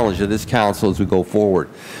big challenge of this council as we go forward.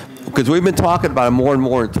 Because we've been talking about it more and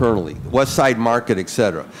more internally, West Side Market, et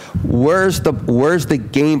cetera. Where's the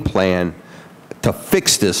game plan to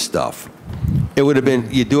fix this stuff? It would have been,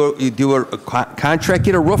 you do a contract,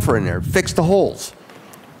 get a roofer in there, fix the holes.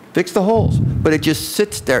 Fix the holes. But it just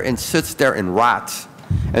sits there and rots.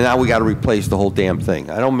 And now we got to replace the whole damn thing.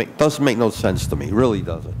 Doesn't make no sense to me. It really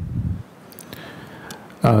doesn't.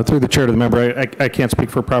 Through the chair to the member, I can't speak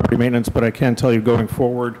for property maintenance, but I can tell you going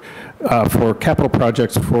forward for capital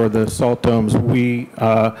projects for the salt domes, we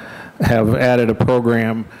have added a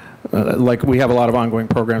program, like we have a lot of ongoing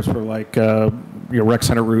programs for like rec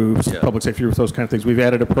center roofs, public safety roofs, those kind of things. We've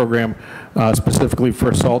added a program specifically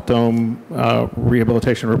for salt dome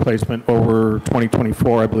rehabilitation replacement over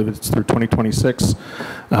 2024. I believe it's through 2026.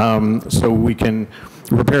 So we can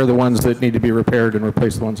repair the ones that need to be repaired and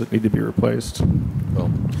replace the ones that need to be replaced.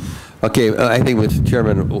 Okay, I think, Mr.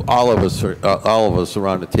 Chairman, all of us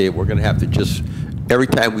around the table, we're going to have to just, every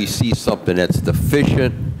time we see something that's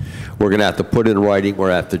deficient, we're going to have to put it in writing. We're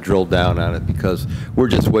going to have to drill down on it because we're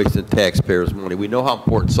just wasting taxpayers' money. We know how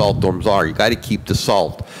important salt domes are. You got to keep the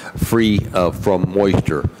salt free from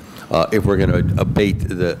moisture if we're going to abate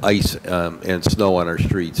the ice and snow on our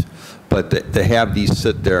streets. But to have these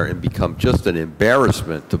sit there and become just an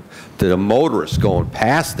embarrassment to the motorists going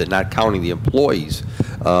past it, not counting the employees,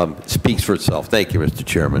 speaks for itself. Thank you, Mr.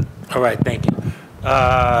 Chairman. All right, thank you.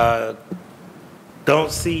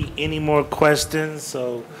 Don't see any more questions,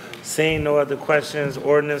 so seeing no other questions,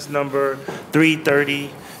 ordinance number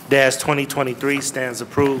 330 stands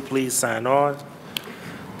approved. Please sign on.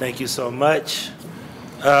 Thank you so much.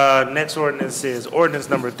 Next ordinance is ordinance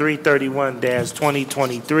number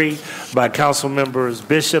 331-2023 by Council Members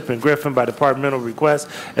Bishop and Griffin by departmental request,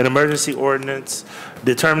 an emergency ordinance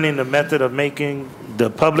determining the method of making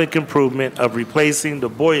the public improvement of replacing the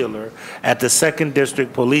boiler at the 2nd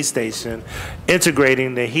District Police Station,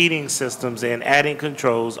 integrating the heating systems and adding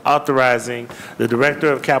controls, authorizing the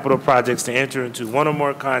Director of Capital Projects to enter into one or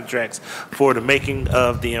more contracts for the making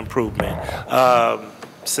of the improvement.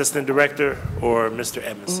 Assistant Director or Mr.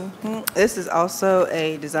 Edmondson? This is also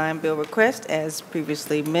a design build request, as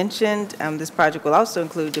previously mentioned. This project will also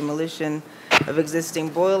include demolition of existing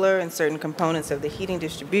boiler and certain components of the heating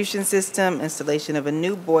distribution system, installation of a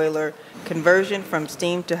new boiler, conversion from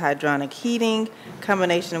steam to hydronic heating,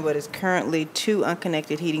 combination of what is currently 2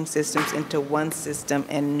 unconnected heating systems into 1 system,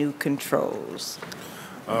 and new controls.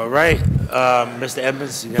 All right, Mr.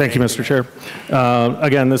 Edmonds. Thank you, Mr. Chair.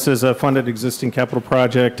 Again, this is a funded existing capital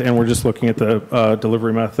project, and we're just looking at the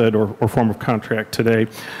delivery method or form of contract today.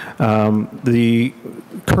 The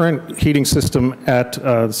current heating system at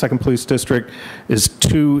the 2nd Police District is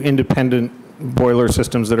 2 independent boiler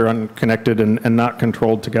systems that are unconnected and not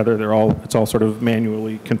controlled together. It's all sort of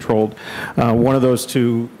manually controlled. One of those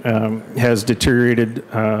 2 has deteriorated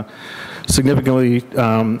significantly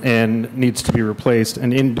and needs to be replaced.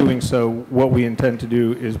 And in doing so, what we intend to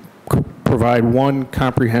do is provide one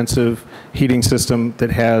comprehensive heating system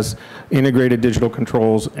that has integrated digital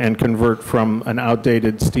controls and convert from an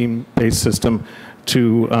outdated steam-based system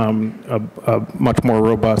to a much more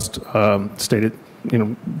robust stated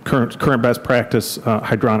current best practice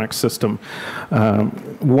hydronic system.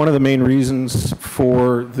 One of the main reasons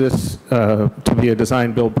for this to be a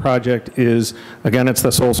design build project is, again, it's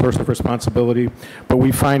the sole source of responsibility, but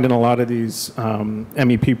we find in a lot of these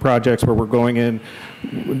MEP projects where we're going in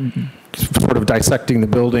sort of dissecting the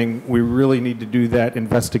building, we really need to do that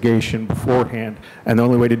investigation beforehand, and the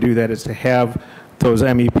only way to do that is to have those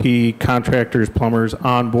MEP contractors, plumbers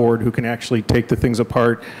on board who can actually take the things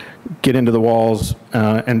apart, get into the walls,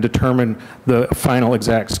 and determine the final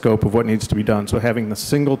exact scope of what needs to be done. So having the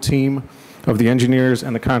single team of the engineers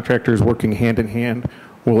and the contractors working hand in hand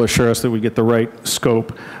will assure us that we get the right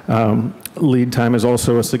scope. Lead time is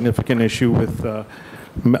also a significant issue with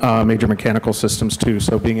major mechanical systems too,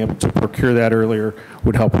 so being able to procure that earlier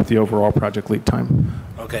would help with the overall project lead time.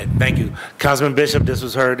 Okay, thank you. Councilman Bishop, this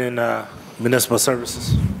was heard in Municipal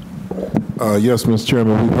Services. Yes, Mr.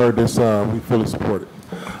 Chairman, we've heard this. We fully support it.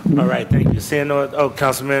 All right, thank you. Seeing no,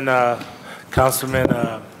 Councilman McCormick.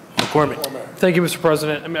 Thank you, Mr.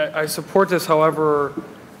 President. I mean, I support this. However,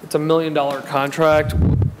 it's $1 million contract.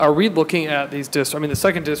 Are we looking at these districts? I mean, the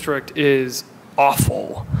 2nd District is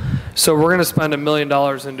awful. So we're going to spend $1 million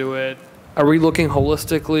into it. Are we looking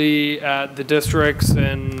holistically at the districts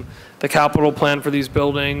and the capital plan for these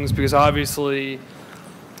buildings? Because obviously,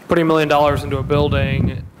 putting $1 million into a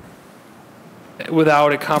building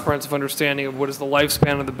without a comprehensive understanding of what is the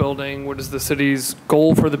lifespan of the building, what is the city's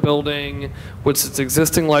goal for the building, what's its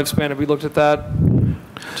existing lifespan, have we looked at that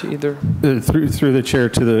to either? Through the chair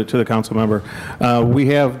to the council member, we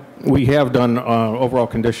have done overall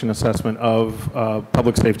condition assessment of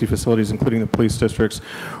public safety facilities, including the police districts.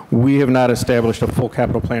 We have not established a full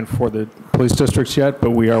capital plan for the police districts yet, but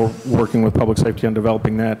we are working with public safety on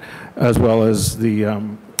developing that, as well as the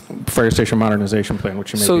fire station modernization plan,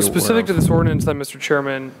 which you may be aware of. So specific to this ordinance then, Mr.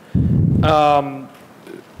 Chairman,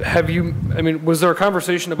 was there a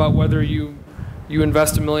conversation about whether you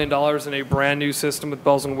invest $1 million in a brand new system with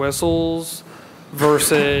bells and whistles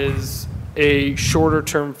versus a shorter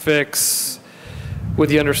term fix with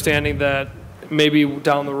the understanding that maybe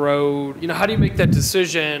down the road, how do you make that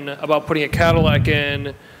decision about putting a Cadillac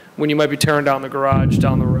in when you might be tearing down the garage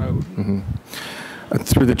down the road? Mm-hmm.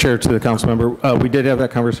 Through the chair to the council member, we did have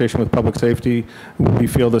that conversation with public safety. We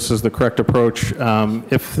feel this is the correct approach.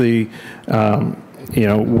 If the,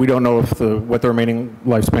 we don't know if what the remaining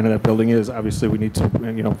lifespan of that building is. Obviously, we need to,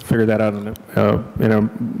 figure that out in a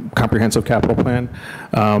comprehensive capital plan.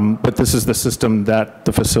 But this is the system that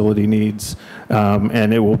the facility needs,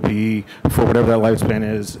 and it will be, for whatever that lifespan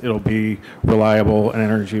is, it'll be reliable and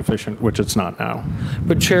energy efficient, which it's not now.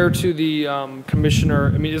 But chair to the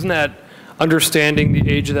commissioner, I mean, isn't that understanding the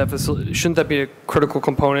age of that facility, shouldn't that be a critical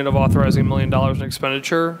component of authorizing $1 million in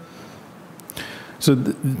expenditure? So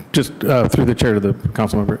just through the chair to the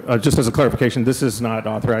council member, just as a clarification, this is not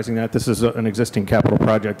authorizing that. This is an existing capital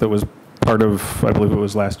project that was part of, I believe it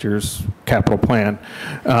was last year's capital plan.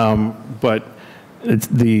 But it's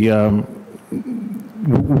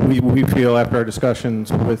we feel after our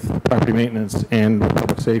discussions with property maintenance and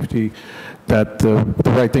public safety that the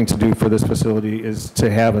right thing to do for this facility is to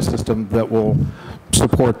have a system that will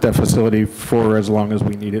support that facility for as long as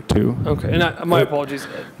we need it to. Okay, and my apologies.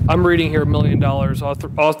 I'm reading here $1 million,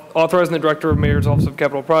 authorizing the Director of Mayor's Office of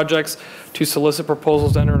Capital Projects to solicit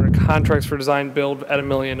proposals to enter into contracts for design build at $1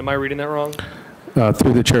 million. Am I reading that wrong?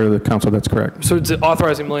 Through the chair of the council, that's correct. So it's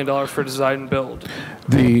authorizing $1 million for design and build.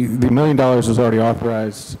 The $1 million is already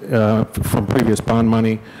authorized from previous bond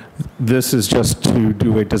money. This is just to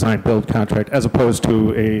do a design build contract as opposed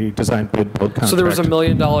to a design bid build contract. So there was $1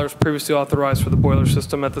 million previously authorized for the boiler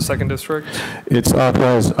system at the 2nd District? It's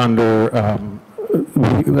authorized under,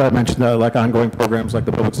 I mentioned like ongoing programs like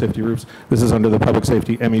the public safety roofs. This is under the public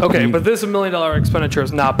safety MEP. Okay, but this $1 million expenditure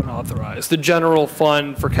has not been authorized. The general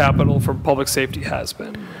fund for capital for public safety has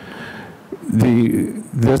been.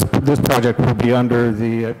 This project will be under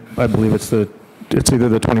the, I believe it's either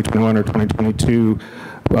the 2021 or 2022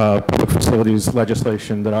 public facilities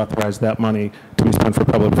legislation that authorized that money to be spent for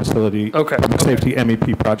public safety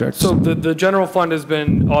MEP projects. So the general fund has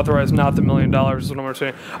been authorized, not the $1 million, is what I'm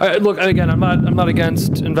understanding. Look, and again, I'm not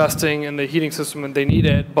against investing in the heating system when they need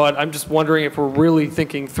it, but I'm just wondering if we're really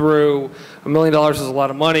thinking through $1 million is a lot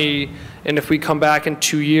of money, and if we come back in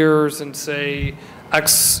 2 years and say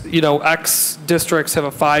X districts have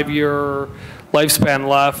a 5-year lifespan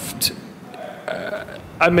left.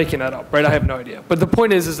 I'm making that up, right? I have no idea. But the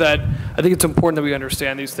point is that I think it's important that we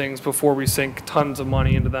understand these things before we sink tons of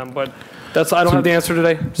money into them. But I don't have the answer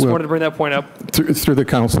today. Just wanted to bring that point up. Through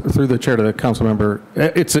the chair to the council member,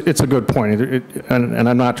 it's a good point, and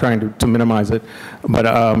I'm not trying to minimize it. But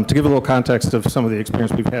to give a little context of some of the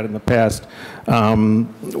experience we've had in the past,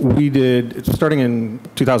 we did, starting in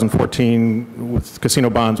 2014 with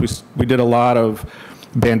casino bonds, we did a lot of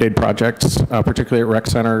Band-Aid projects, particularly at rec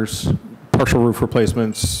centers, partial roof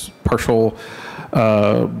replacements, partial,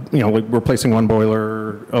 like replacing one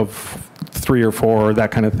boiler of 3 or 4, that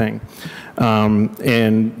kind of thing.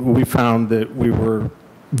 And we found that we were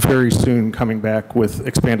very soon coming back with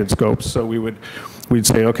expanded scopes. So we'd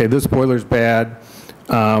say, okay, this boiler's bad,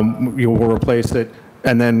 we'll replace it,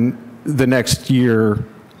 and then the next year,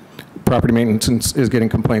 property maintenance is getting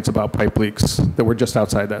complaints about pipe leaks that were just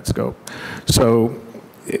outside that scope. So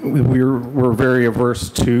we're very averse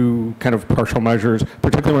to kind of partial measures,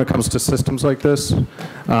 particularly when it comes to systems like this,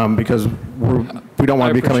 because we don't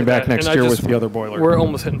want to be coming back next year with the other boiler. We're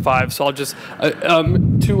almost hitting 5, so I'll just,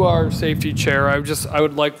 to our safety chair, I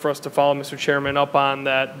would like for us to follow Mr. Chairman up on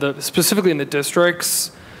that, specifically in the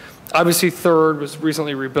districts. Obviously, 3rd was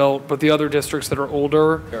recently rebuilt, but the other districts that are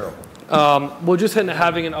older, we'll just hit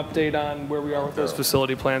having an update on where we are with those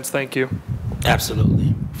facility plans. Thank you.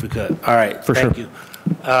 Absolutely, if we could. All right, thank you.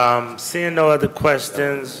 Seeing no other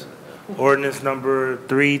questions, ordinance number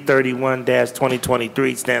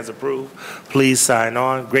 331-2023 stands approved. Please sign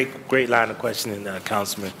on. Great line of questioning,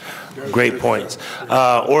 Councilman. Great points.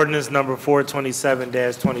 Ordinance number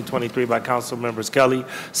 427-2023 by Council members Kelly,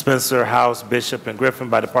 Spencer, House, Bishop, and Griffin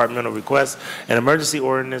by departmental request. An emergency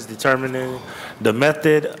ordinance determining the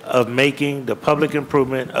method of making the public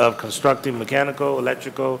improvement of constructing mechanical,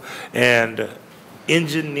 electrical, and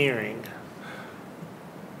engineering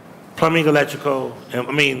mechanical,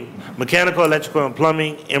 electrical, and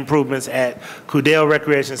plumbing improvements at Coudale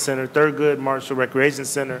Recreation Center, Thurgood Marshall Recreation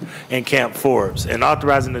Center, and Camp Forbes, and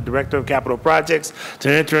authorizing the Director of Capital Projects to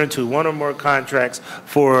enter into one or more contracts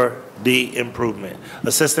for the improvement.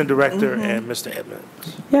 Assistant Director and Mr. Edmonds.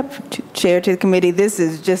 Yep, Chair to the committee, this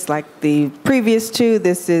is just like the previous two.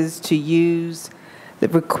 This is to use the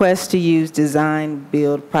request to use design,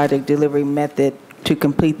 build, project delivery method to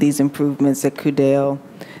complete these improvements at Coudale,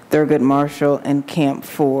 Thurgood Marshall, and Camp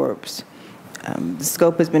Forbes. The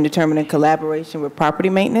scope has been determined in collaboration with property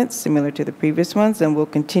maintenance, similar to the previous ones, and will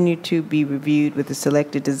continue to be reviewed with the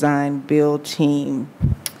selected design build team.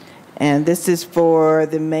 And this is for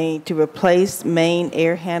to replace main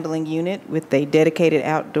air handling unit with a dedicated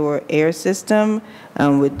outdoor air system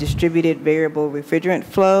with distributed variable refrigerant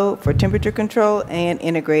flow for temperature control and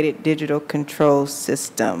integrated digital control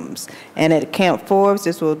systems. And at Camp Forbes,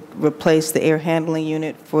 this will replace the air handling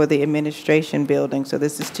unit for the administration building. So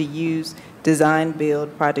this is to use design,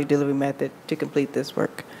 build, project delivery method to complete this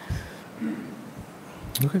work.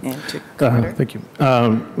 Okay. Thank you.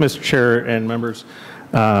 Mr. Chair and members,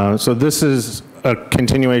 so this is a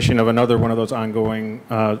continuation of another one of those ongoing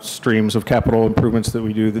streams of capital improvements that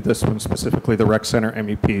we do, this one specifically the rec center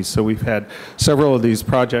MEPs. So we've had several of these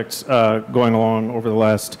projects going along over the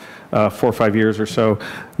last 4 or 5 years or so.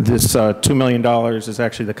 This $2 million is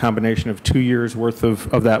actually the combination of 2 years worth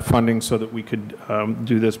of that funding so that we could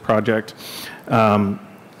do this project.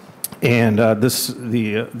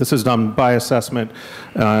 This is done by assessment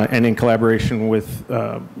and in collaboration with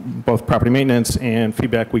both property maintenance and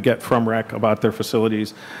feedback we get from REC about their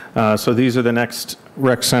facilities. So these are the next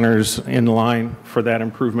rec centers in line for that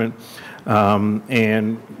improvement.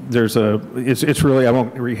 And there's it's really, I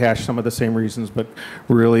won't rehash some of the same reasons, but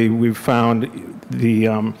really we've found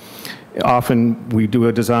often we do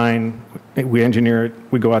a design, we engineer it,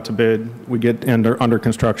 we go out to bid, we get under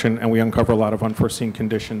construction, and we uncover a lot of unforeseen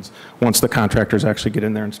conditions once the contractors actually get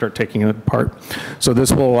in there and start taking it apart. So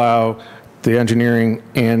this will allow the engineering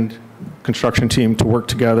and construction team to work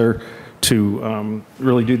together to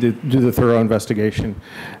really do the thorough investigation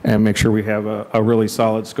and make sure we have a really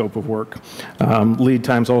solid scope of work. Lead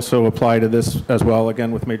times also apply to this as well,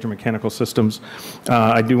 again, with major mechanical systems.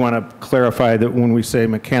 I do want to clarify that when we say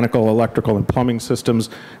mechanical, electrical, and plumbing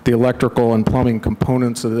systems, the electrical and plumbing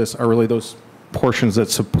components of this are really those portions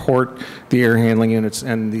that support the air handling units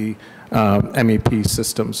and the MEP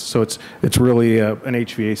systems. So it's really an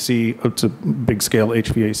HVAC, it's a big scale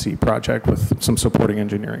HVAC project with some supporting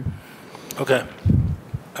engineering. Okay.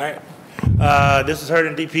 All right. This is heard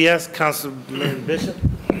in DPS. Councilman Bishop.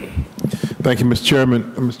 Thank you, Mr.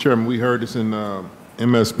 Chairman. Mr. Chairman, we heard this in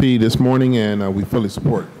MSP this morning, and we fully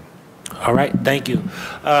support it. All right. Thank you.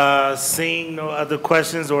 Seeing no other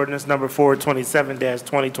questions, ordinance number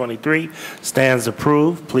 427-2023 stands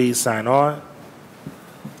approved. Please sign on.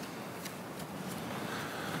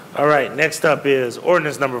 All right, next up is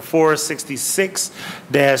ordinance number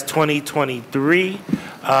 466-2023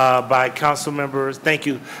 by council members. Thank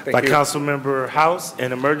you. By Councilmember House,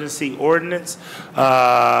 an emergency ordinance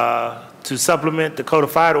to supplement the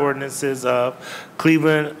codified ordinances of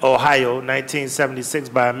Cleveland, Ohio, 1976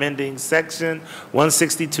 by amending section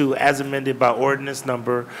 162 as amended by ordinance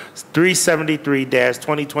number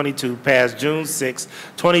 373-2022 passed June 6,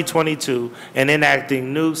 2022, and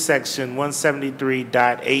enacting new section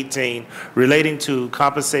 173.18 relating to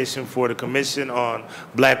compensation for the Commission on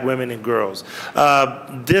Black Women and Girls.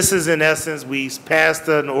 This is in essence, we passed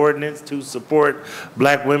an ordinance to support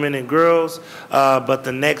black women and girls, but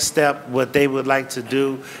the next step, what they would like to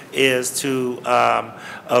do is to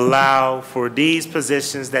allow for these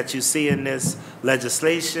positions that you see in this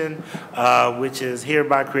legislation, which is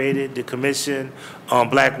hereby created, the Commission on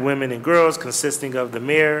Black Women and Girls, consisting of the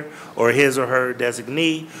mayor or his or her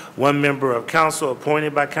designee, one member of council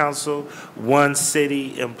appointed by council, one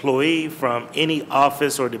city employee from any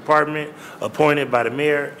office or department appointed by the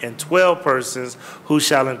mayor, and 12 persons who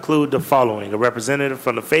shall include the following: a representative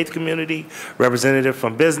from the faith community, representative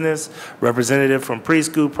from business, representative from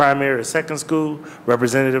preschool, primary, or second school,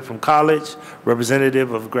 representative from college,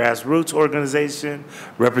 representative of grassroots organization,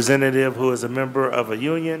 representative who is a member of a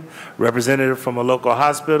union, representative from a local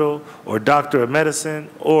hospital or doctor of medicine,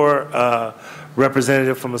 or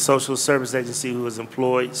representative from a social service agency who is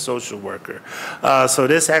employed social worker. So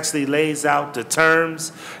this actually lays out the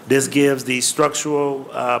terms. This gives the structural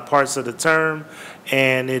parts of the term,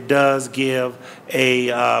 and it does give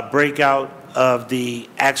a breakout of the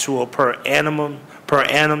actual per annum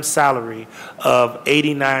salary of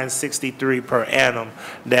 $89.63 per annum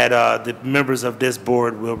that the members of this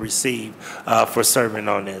board will receive for serving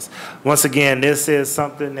on this. Once again, this is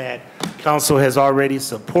something that council has already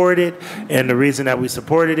supported, and the reason that we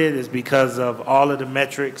supported it is because of all of the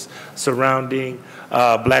metrics surrounding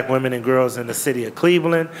black women and girls in the city of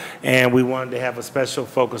Cleveland, and we wanted to have a special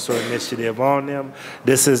focus or initiative on them.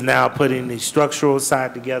 This is now putting the structural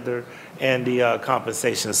side together and the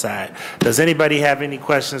compensation side. Does anybody have any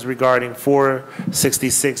questions regarding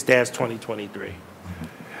 466-2023?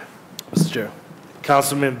 Mr. Chair.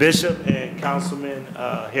 Councilman Bishop and Councilman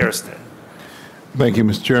Hairston. Thank you,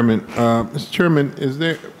 Mr. Chairman. Mr. Chairman,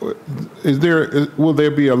 will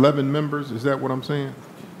there be 11 members? Is that what I'm saying?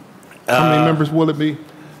 How many members will it be?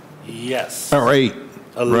 Yes. Or 8?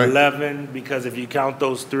 11, right? Because if you count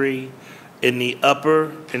those 3 in the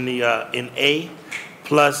upper, in A,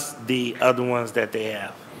 plus the other ones that they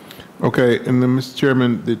have. Okay, and then, Mr.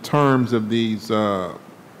 Chairman, the terms of these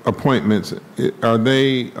appointments, are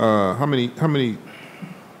they, how many,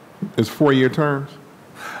 is 4-year terms?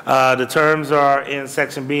 The terms are in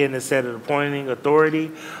Section B, and it said that appointing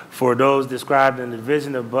authority for those described in the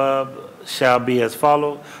division above shall be as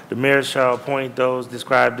follows. The mayor shall appoint those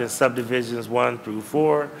described in subdivisions 1 through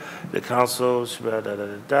 4. The council,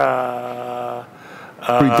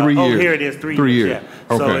 Three oh, years. here it is, 3 3 years. years.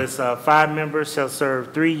 Yeah. So Okay. it's 5 members shall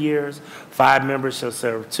serve 3 years, 5 members shall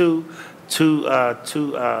serve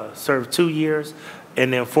serve 2 years,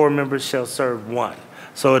 and then 4 members shall serve 1.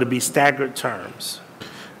 So it'll be staggered terms.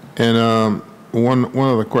 And one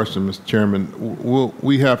other question, Mr. Chairman.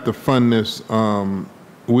 We have to fund this,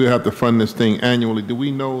 we have to fund this thing annually. Do we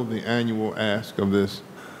know the annual ask of this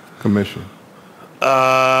commission?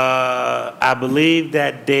 I believe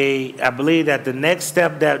that the next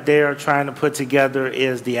step that they are trying to put together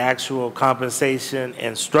is the actual compensation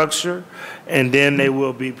and structure, and then they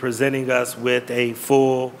will be presenting us with a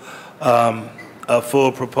full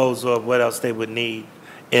proposal of what else they would need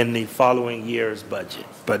in the following year's budget,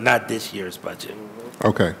 but not this year's budget.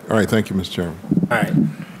 Okay. All right. Thank you, Mr. Chairman. All right.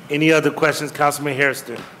 Any other questions, Councilman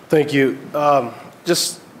Hairston? Thank you.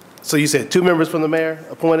 Just, so you said 2 members from the mayor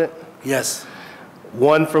appointed? Yes.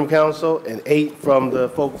 1 from council and 8 from the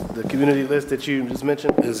folks, the community list that you just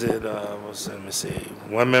mentioned? Is it, let me see,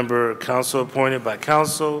 1 member council appointed by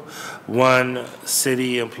council, 1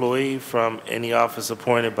 city employee from any office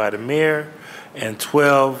appointed by the mayor, and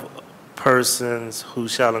 12 persons who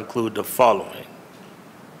shall include the following.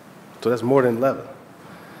 So that's more than 11.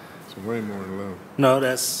 It's way more than 11. No,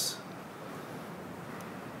 that's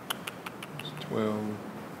 12,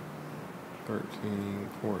 13,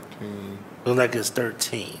 14. looks like it's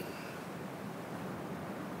 13.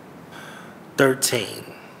 13.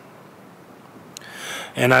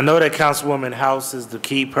 And I know that Councilwoman House is the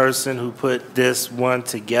key person who put this one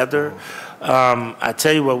together. I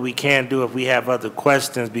tell you what we can do if we have other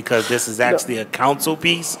questions, because this is actually a council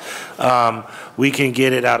piece. We can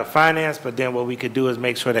get it out of finance, but then what we could do is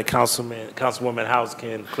make sure that Councilwoman House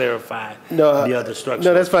can clarify the other structure.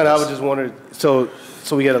 No, that's fine. I was just wondering, so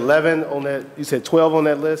we got 11 on that, you said 12 on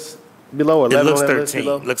that list below, or 11 It looks on that list 13.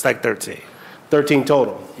 below? Looks like 13. 13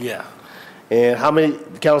 total. Yeah. And how many,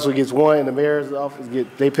 the council gets 1 and the mayor's office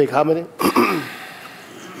they pick how many?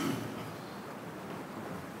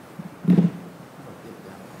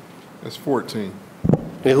 That's 14.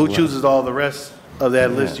 And who chooses all the rest of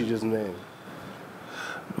that list you just named?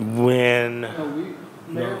 When,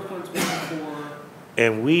 Mayor appoints 1 to 4.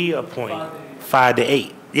 and we appoint 5 to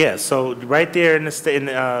 8. Yeah, so right there in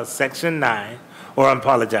Section 9, or I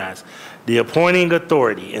apologize, the appointing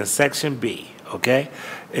authority in Section B, okay?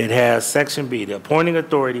 It has Section B, the appointing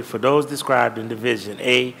authority for those described in Division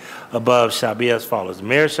A above shall be as follows. The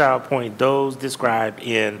mayor shall appoint those described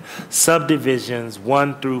in subdivisions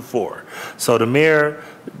 1 through 4. So the mayor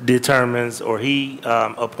determines, or he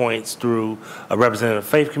appoints through a representative of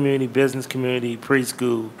faith community, business community,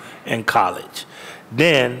 preschool, and college.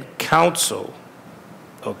 Then council,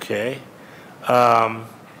 okay,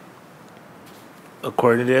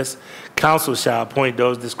 according to this, council shall appoint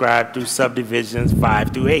those described through subdivisions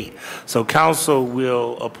 5 through 8. So council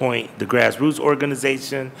will appoint the grassroots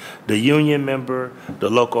organization, the union member,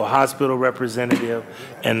 the local hospital representative,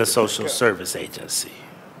 and the social service agency.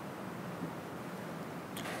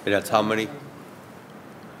 And that's how many?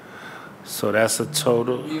 So that's a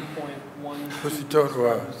total. We appoint 1. What's the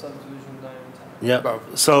total? Subdivision 9 and 10. Yep.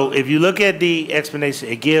 So if you look at the explanation,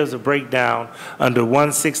 it gives a breakdown under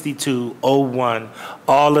 162.01,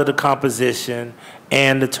 all of the composition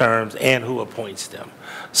and the terms and who appoints them.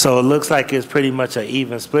 So it looks like it's pretty much an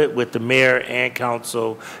even split, with the mayor and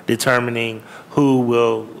council determining who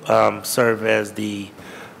will serve as the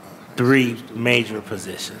 3 major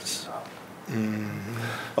positions.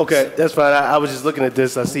 Okay, that's fine. I was just looking at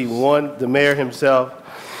this. I see 1, the mayor himself,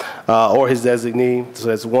 or his designee, so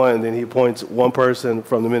that's 1, and then he appoints 1 person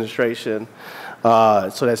from the administration. So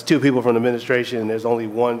that's 2 people from the administration, and there's only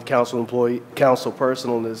 1 council employee, council person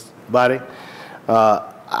on this body.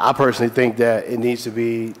 I personally think that it needs to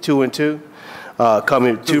be 2 and 2,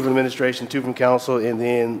 coming 2 from administration, 2 from council, and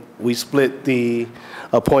then we split the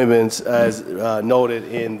appointments as noted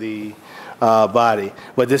in the body.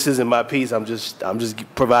 But this isn't my piece. I'm just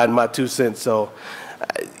providing my 2 cents. So.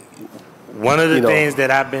 One of the things that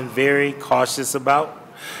I've been very cautious about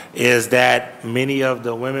is that many of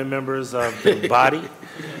the women members of the body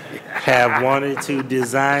have wanted to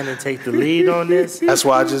design and take the lead on this. That's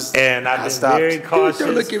why I've been very cautious.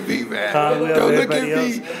 Don't look at me, man. Don't look at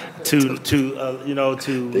me.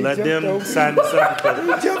 To let them sign this up.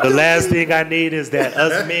 The last thing I need is that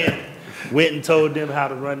us men went and told them how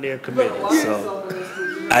to run their committee. So.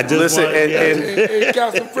 I just Listen, and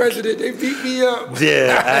Council President, they beat me up.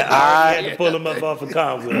 Yeah, I had to pull him up off of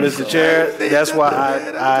Conway. Mr. Chair, that's why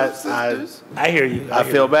I hear you. I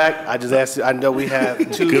feel back. I just asked you, I know we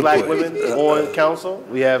have two black women on council.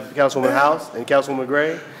 We have Councilwoman House and Councilwoman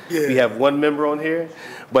Gray. Yeah. We have one member on here.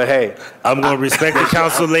 But hey, I'm going to respect the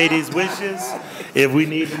council lady's wishes. If we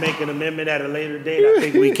need to make an amendment at a later date, I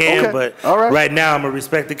think we can. Okay. But All right. right now, I'm going to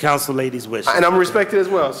respect the council lady's wishes. And I'm respected as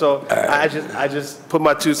well. So I just put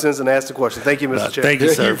my 2 cents and asked the question. Thank you, Mr. Chair. Thank you,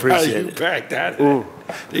 sir. Appreciate You it. backed that. Ooh.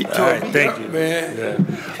 They All told right, me thank up, you. man. Yeah.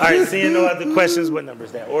 All right, seeing no other questions, what number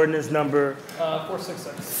is that? Ordinance number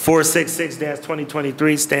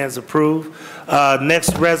 466-2023 stands approved.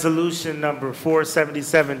 Next resolution number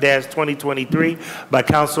 477-2023 by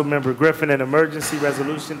Councilmember Griffin, an emergency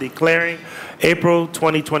resolution declaring April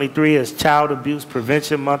 2023 as Child Abuse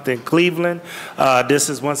Prevention Month in Cleveland. This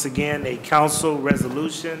is once again a council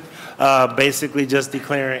resolution, basically just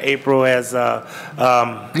declaring April as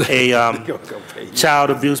Child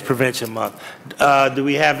Abuse Prevention Month. Do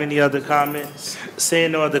we have any other comments?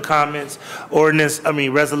 Seeing no other comments,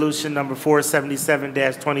 resolution number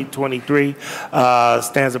 477-2023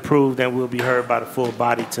 stands approved and will be heard by the full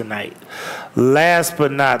body tonight. Last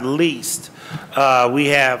but not least, we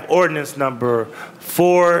have ordinance number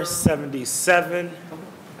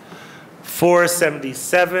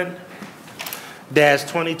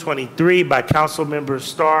 477-2023 by Council Members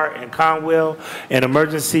Starr and Conwell, an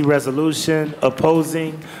emergency resolution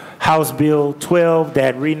opposing House Bill 12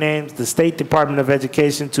 that renames the State Department of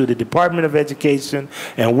Education to the Department of Education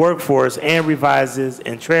and Workforce and revises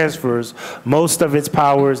and transfers most of its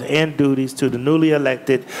powers and duties to the newly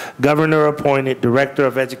elected governor-appointed Director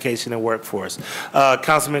of Education and Workforce.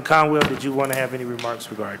 Councilman Conwell, did you want to have any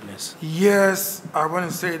remarks regarding this? Yes, I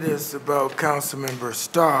want to say this about Councilmember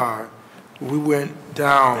Starr. We went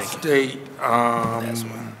downstate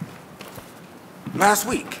last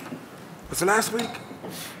week. Was it last week?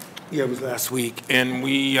 Yeah, it was last week. And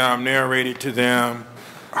we narrated to them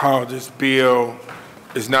how this bill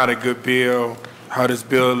is not a good bill, how this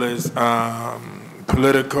bill is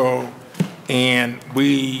political. And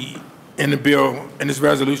we, in the bill, in this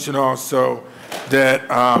resolution also, that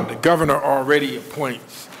the governor already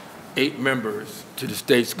appoints 8 members to the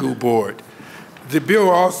state school board. The bill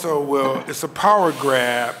also it's a power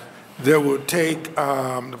grab that will take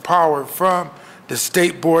the power from the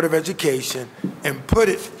State Board of Education and put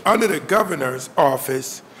it under the governor's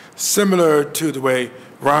office, similar to the way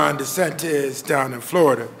Ron DeSantis down in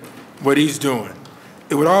Florida, what he's doing.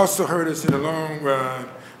 It would also hurt us in the long run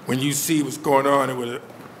when you see what's going on.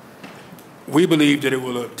 We believe that it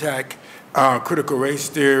will attack critical race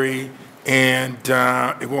theory, and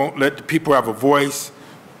it won't let the people have a voice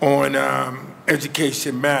on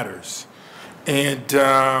education matters. And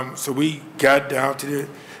so we got down to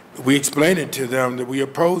we explained it to them that we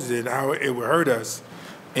opposed it, how it would hurt us,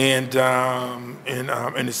 and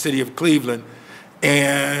in the city of Cleveland.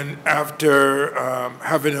 And after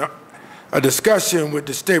having a discussion with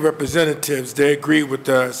the state representatives, they agreed with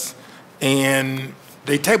us, and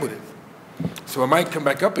they tabled it. So it might come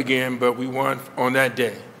back up again, but we won on that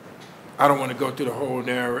day. I don't want to go through the whole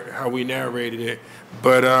how we narrated it,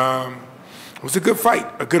 but it was a good fight,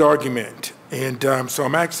 a good argument. And so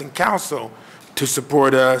I'm asking council to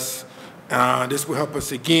support us. This will help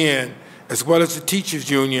us again, as well as the teachers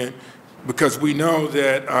union, because we know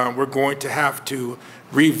that we're going to have to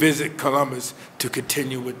revisit Columbus to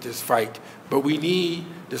continue with this fight. But we need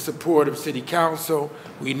the support of city council.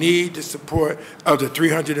 We need the support of the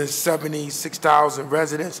 376,000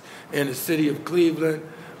 residents in the city of Cleveland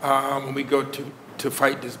when we go to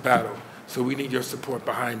fight this battle. So we need your support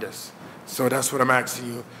behind us. So that's what I'm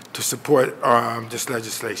asking you to support this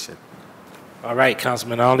legislation. All right,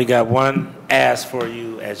 Councilman, I only got one ask for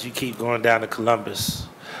you as you keep going down to Columbus.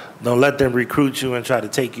 Don't let them recruit you and try to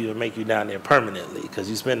take you and make you down there permanently, because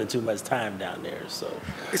you're spending too much time down there. So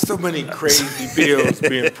it's so many crazy bills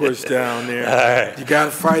being pushed down there. All right. You got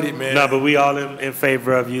to fight it, man. No, but we all in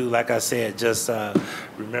favor of you. Like I said, just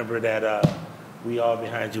remember that we all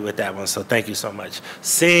behind you with that one. So thank you so much.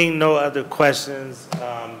 Seeing no other questions,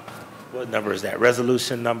 what number is that?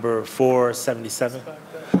 Resolution number 477?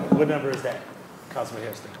 What number is that, Councilman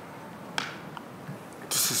Hairston?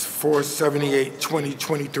 This is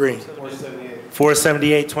 478-2023.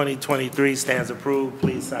 478-2023 stands approved.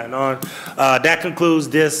 Please sign on. That concludes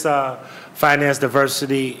this Finance,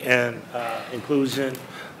 Diversity, and Inclusion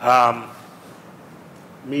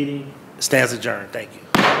meeting. Stands adjourned. Thank you.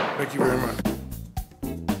 Thank you very much.